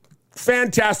 but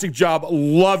fantastic job.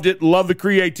 Loved it. Love the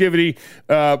creativity.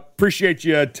 Appreciate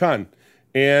you a ton.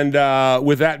 And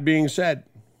with that being said.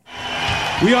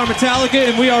 We are Metallica,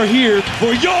 and we are here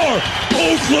for your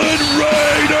Oakland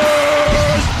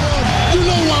Raiders! You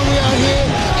know why we out here,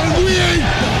 and we ain't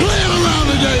playing around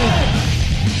today.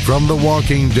 From The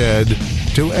Walking Dead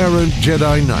to errant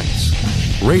Jedi Knights,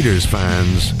 Raiders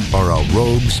fans are a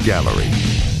rogues gallery.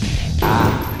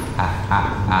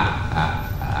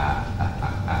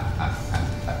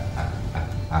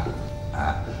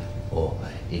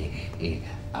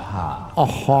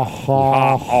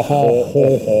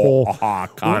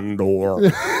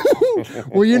 Condor.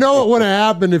 Well, you know what would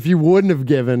have happened if you wouldn't have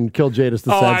given Kill Jadis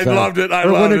the sad sack. I loved it. I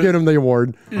wouldn't loved have it. given him the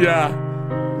award.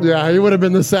 Yeah, he would have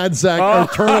been the sad sack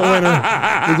eternal winner.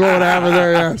 Is what would happen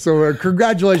there. Yeah. So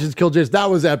congratulations, Kill Jadis. That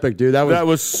was epic, dude. That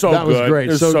was so that good. was great.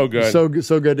 It was so good.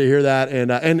 So good to hear that.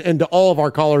 And to all of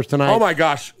our callers tonight. Oh my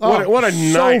gosh, what a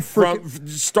night!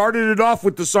 Started it off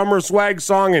with the summer swag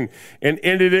song and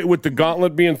ended it with the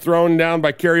gauntlet being thrown down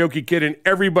by Karaoke Kid and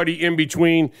everybody in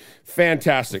between.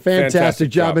 Fantastic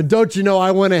job. And don't you know, I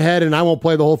went ahead and I won't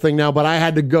play the whole thing now, but I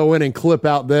had to go in and clip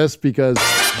out this because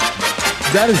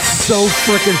that is so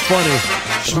freaking funny.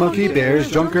 Schmucky Bear's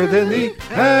drunker than the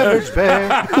average bear.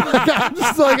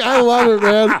 I love it,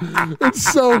 man. It's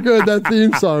so good, that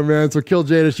theme song, man. So Kill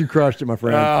Jadis, you crushed it, my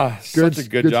friend. Such a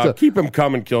good job. Stuff. Keep him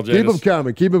coming, Kill Jadis.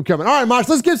 Keep him coming. All right, Mosh,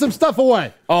 let's give some stuff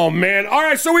away. Oh, man. All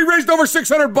right, so we raised over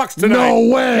 $600 tonight. No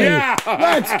way. Yeah.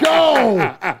 Let's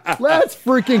go. Let's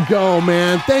freaking go,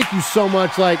 man. Thank you so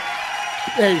much.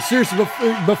 Hey, seriously,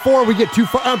 before we get too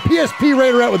far, PSP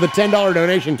Raiderette with a $10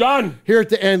 donation. Done. Here at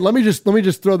the end, let me just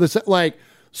throw this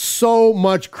So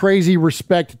much crazy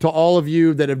respect to all of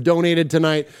you that have donated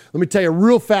tonight. Let me tell you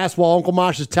real fast while Uncle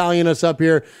Mosh is tallying us up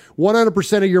here.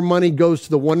 100% of your money goes to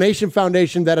the One Nation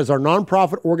Foundation. That is our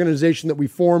nonprofit organization that we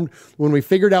formed when we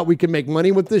figured out we could make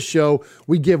money with this show.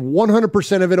 We give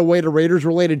 100% of it away to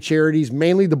Raiders-related charities,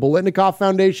 mainly the Biletnikoff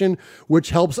Foundation,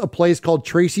 which helps a place called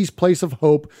Tracy's Place of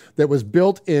Hope that was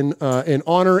built in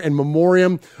honor and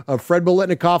memoriam of Fred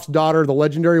Biletnikoff's daughter, the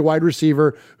legendary wide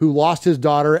receiver who lost his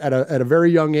daughter at a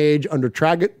very young age under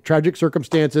tragic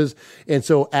circumstances. And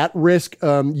so at-risk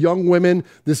young women,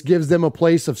 this gives them a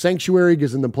place of sanctuary,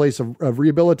 gives them a place of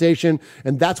rehabilitation,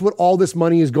 and that's what all this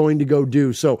money is going to go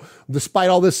do. So despite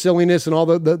all this silliness and all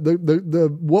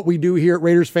the what we do here at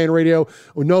Raiders Fan Radio,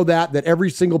 we know that every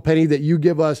single penny that you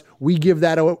give us, we give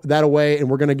that away, and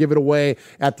we're going to give it away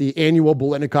at the annual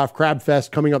Biletnikoff Crab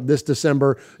Fest coming up this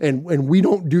December. And we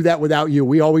don't do that without you.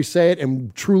 We always say it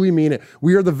and truly mean it.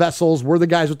 We are the vessels. We're the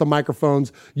guys with the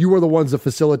microphones. You are the ones that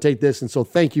facilitate this. And so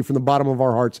thank you from the bottom of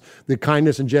our hearts, the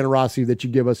kindness and generosity that you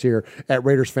give us here at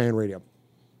Raiders Fan Radio.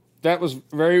 That was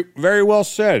very, very well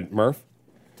said, Murph.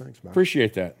 Thanks, man.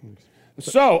 Appreciate that.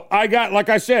 So I got, like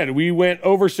I said, we went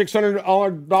over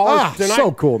 $600 tonight.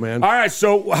 So cool, man. All right,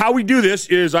 so how we do this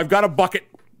is I've got a bucket,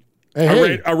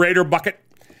 a Raider bucket,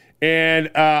 and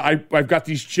I've got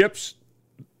these chips.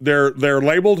 They're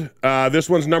labeled. This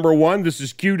one's number 1. This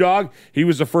is Q-Dog. He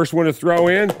was the first one to throw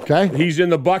in. Okay. He's in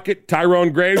the bucket.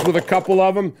 Tyrone Graves with a couple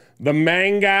of them. The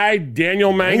Manguy,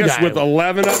 Daniel Mangus with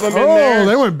 11 of them in there. Oh,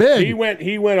 they went big.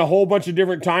 He went a whole bunch of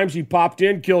different times. He popped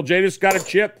in. Kill Jadis got a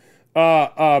chip.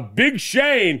 Big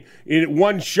Shane in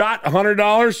one shot,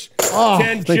 $100.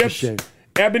 10 chips.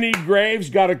 Ebony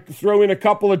Graves got to throw in a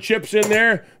couple of chips in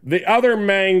there. The other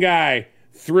Manguy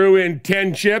threw in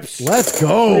 10 chips. Let's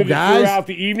go, guys. Throughout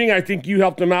the evening. I think you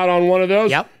helped him out on one of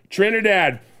those. Yep.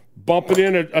 Trinidad bumping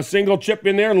in a single chip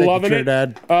in there, loving it.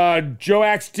 Joe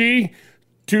XT,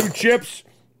 2 chips.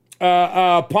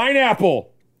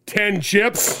 Pineapple, 10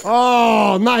 chips.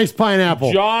 Oh, nice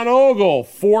Pineapple. John Ogle,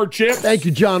 4 chips. Thank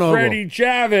you, John Ogle. Freddie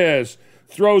Chavez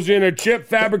throws in a chip.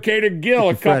 Fabricator Gill,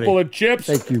 a couple of chips.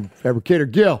 Thank you, Fabricator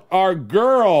Gill. Our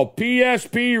girl,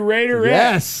 PSP Raider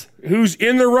Yes. who's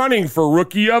in the running for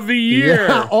Rookie of the Year.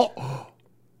 Yeah. Oh.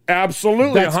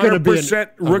 Absolutely, That's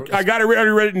 100%. I got it already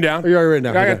written down. You already written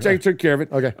down. I got to take care of it.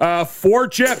 Okay. 4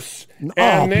 chips. And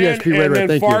then, PSP Raider, and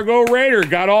then Fargo Raider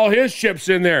got all his chips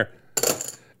in there.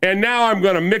 And now I'm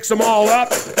going to mix them all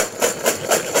up.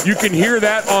 You can hear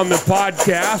that on the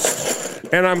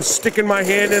podcast. And I'm sticking my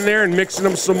hand in there and mixing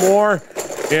them some more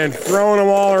and throwing them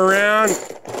all around.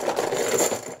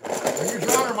 Are you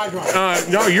drawing or am I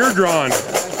drawing? No, you're drawing.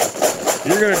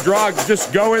 You're going to draw.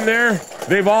 Just go in there.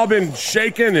 They've all been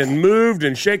shaken and moved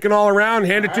and shaken all around.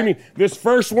 Hand it to me. This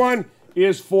first one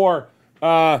is for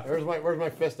where's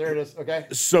my fist? There it is. Okay.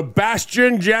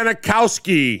 Sebastian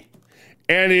Janikowski.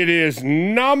 And it is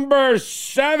number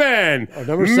 7.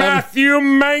 Number 7. Matthew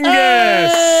Mangus.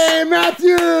 Hey,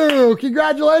 Matthew!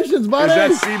 Congratulations, buddy. Is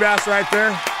that Seabass right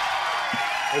there?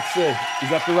 Let's see.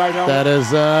 Is that the right helmet?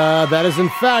 That is in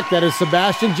fact, that is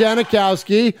Sebastian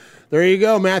Janikowski. There you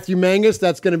go, Matthew Mangus.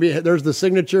 That's going to be, there's the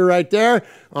signature right there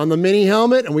on the mini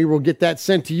helmet, and we will get that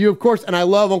sent to you, of course. And I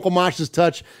love Uncle Mosh's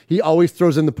touch. He always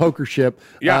throws in the poker chip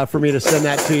for me to send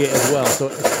that to you as well. So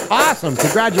awesome.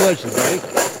 Congratulations, buddy.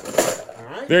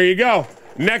 There you go.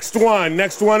 Next one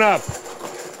up.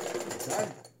 Okay.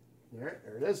 There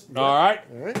it is. All right.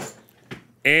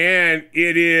 And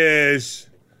it is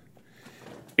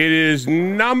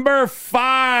number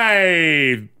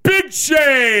 5. Big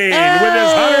Shane with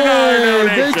his $100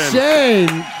 donation. Big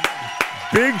Shane.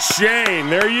 Big Shane.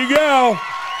 There you go.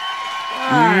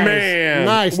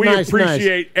 Nice. Man, we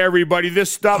appreciate everybody.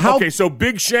 This stuff. Okay, so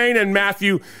Big Shane and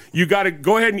Matthew, you got to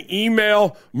go ahead and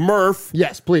email Murph.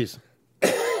 Yes, please.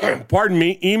 Pardon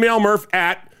me. Email Murph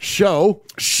at show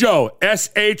SHOW at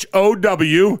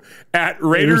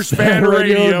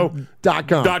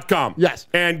RaidersFanRadio.com. Yes.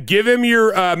 And give him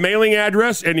your mailing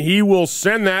address, and he will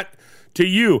send that to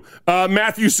you.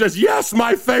 Matthew says, yes,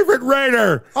 my favorite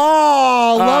Raider.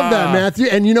 Oh, love that, Matthew.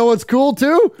 And you know what's cool,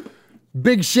 too?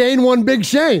 Big Shane won Big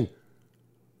Shane.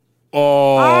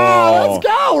 Oh, let's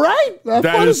go, right? How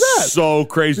that fun is that? So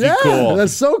crazy yeah, cool.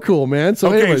 That's so cool, man. So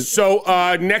okay, anyways.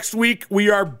 so next week we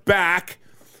are back.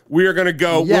 We are going to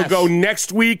go. Yes. We'll go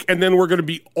next week, and then we're going to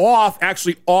be off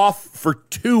for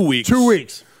 2 weeks. 2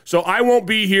 weeks. So I won't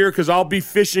be here because I'll be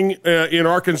fishing in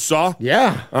Arkansas.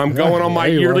 Yeah. I'm going on my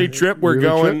yearly trip. We're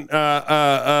going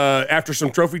after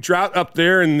some trophy trout up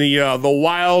there in the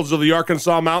wilds of the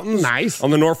Arkansas mountains. Nice.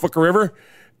 On the Norfolk River.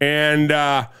 And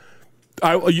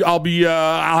I'll be,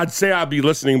 I'd say I'll be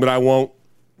listening, but I won't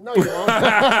No, you won't.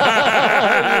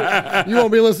 You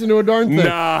won't be listening to a darn thing.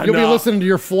 You'll be listening to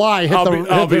your fly hit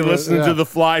I'll be listening to the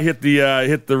fly hit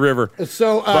the river.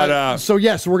 So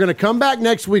yes, we're going to come back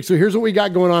next week. So here's what we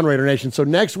got going on, Raider Nation. So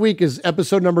next week is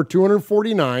episode number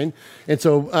 249. And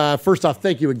so first off,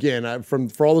 thank you again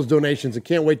for all those donations. I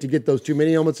can't wait to get those 2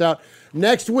 mini helmets out.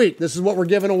 Next week, this is what we're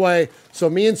giving away. So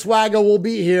me and Swaggo will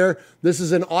be here. This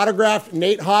is an autographed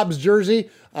Nate Hobbs jersey.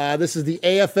 This is the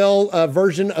AFL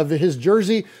version of his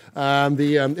jersey.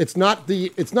 It's not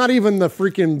even the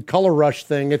freaking Color Rush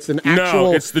thing. It's an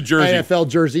actual it's the jersey. AFL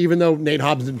jersey, even though Nate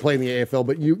Hobbs didn't play in the AFL,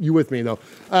 but you with me though.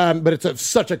 But it's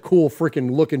such a cool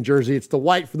freaking looking jersey. It's the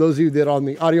white. For those of you that are on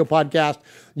the audio podcast,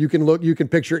 you can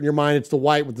picture it in your mind. It's the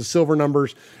white with the silver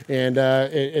numbers,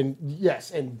 and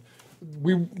yes, and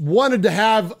we wanted to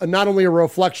have not only a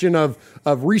reflection of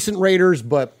recent Raiders,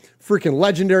 but freaking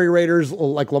legendary Raiders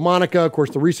like LaMonica, of course,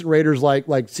 the recent Raiders like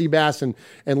Seabass and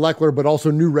Leckler, but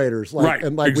also new Raiders we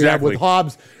have with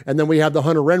Hobbs, and then we have the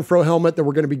Hunter Renfrow helmet that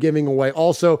we're going to be giving away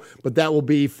also, but that will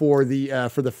be for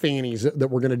the fannies that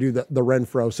we're going to do the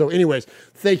Renfrow. So anyways,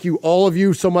 thank you all of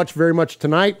you so much, very much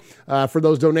tonight for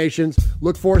those donations.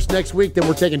 Look for us next week. Then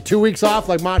we're taking 2 weeks off,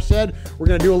 like Mosh said. We're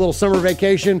going to do a little summer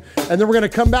vacation, and then we're going to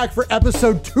come back for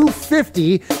episode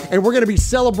 250, and we're going to be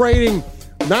celebrating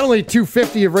not only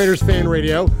 250 of Raiders Fan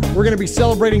Radio, we're going to be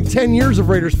celebrating 10 years of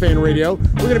Raiders Fan Radio.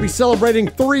 We're going to be celebrating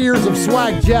 3 years of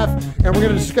Swag Jeff, and we're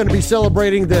just going to be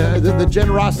celebrating the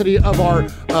generosity of our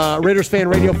Raiders Fan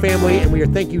Radio family. And we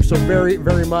thank you so very,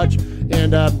 very much.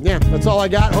 And that's all I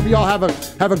got. Hope you all have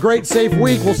a great, safe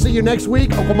week. We'll see you next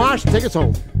week. Uncle Mosh, take us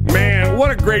home. Man, what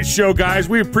a great show, guys.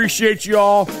 We appreciate you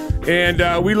all,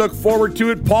 and we look forward to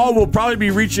it. Paul will probably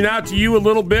be reaching out to you a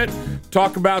little bit,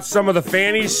 talk about some of the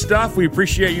fannies stuff. We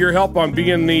appreciate your help on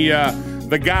being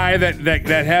the guy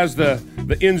that has the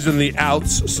ins and the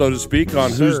outs, so to speak,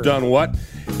 on who's done what.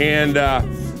 And,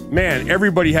 man,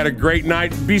 everybody had a great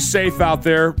night. Be safe out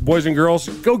there, boys and girls.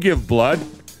 Go give blood.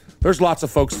 There's lots of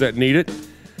folks that need it.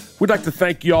 We'd like to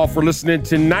thank you all for listening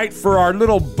tonight. For our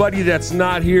little buddy that's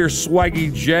not here,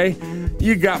 Swaggy J,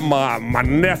 you got my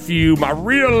nephew, my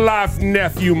real-life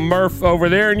nephew, Murph, over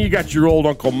there, and you got your old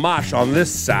Uncle Mosh on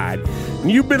this side.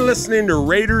 And you've been listening to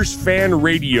Raiders Fan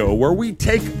Radio, where we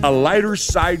take a lighter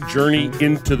side journey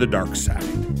into the dark side.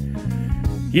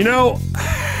 You know,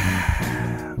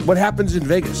 what happens in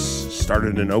Vegas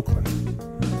started in Oakland.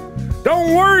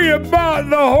 Don't worry about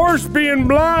the horse being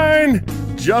blind.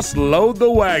 Just load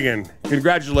the wagon.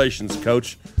 Congratulations,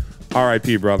 Coach.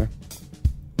 R.I.P., brother.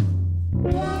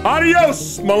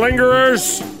 Adios,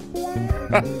 malingerers.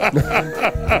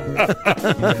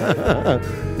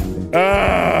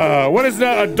 What is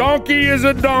that? A donkey is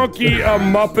a donkey. A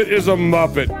Muppet is a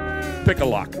Muppet. Pick a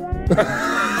lock.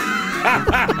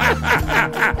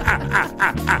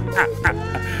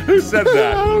 Who said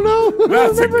that? I don't know.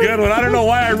 That's a good one. I don't know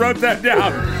why I wrote that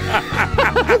down.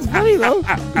 That's funny, though.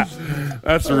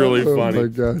 That's really funny. Oh, my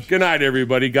gosh. Good night,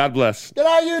 everybody. God bless. Good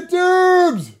night,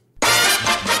 YouTubes.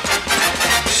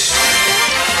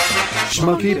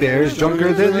 Schmucky Bear is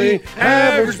drunker than the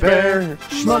average bear.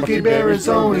 Schmucky Bear is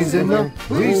always in the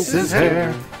police's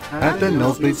hair. At the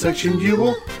nosebleed section you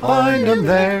will find him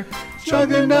there,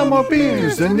 chugging down more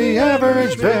beers than the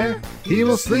average bear. He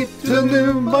will sleep till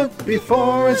noon, but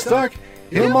before it's dark,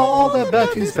 he'll maul all the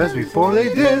Becky's fast before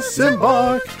they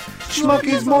disembark.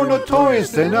 Schmucky's more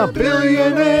notorious than a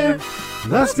billionaire.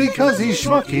 That's because he's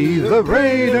Schmucky, the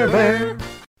Raider Bear.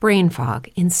 Brain fog,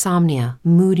 insomnia,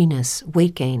 moodiness,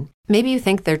 weight gain. Maybe you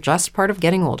think they're just part of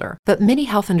getting older, but MIDI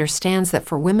Health understands that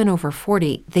for women over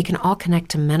 40, they can all connect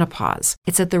to menopause.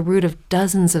 It's at the root of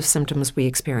dozens of symptoms we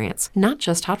experience, not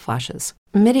just hot flashes.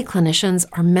 MIDI clinicians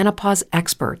are menopause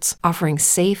experts, offering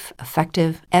safe,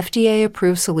 effective,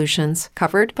 FDA-approved solutions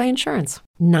covered by insurance.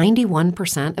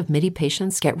 91% of MIDI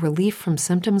patients get relief from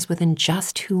symptoms within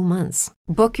just 2 months.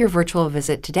 Book your virtual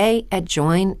visit today at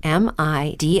joinmidi.com.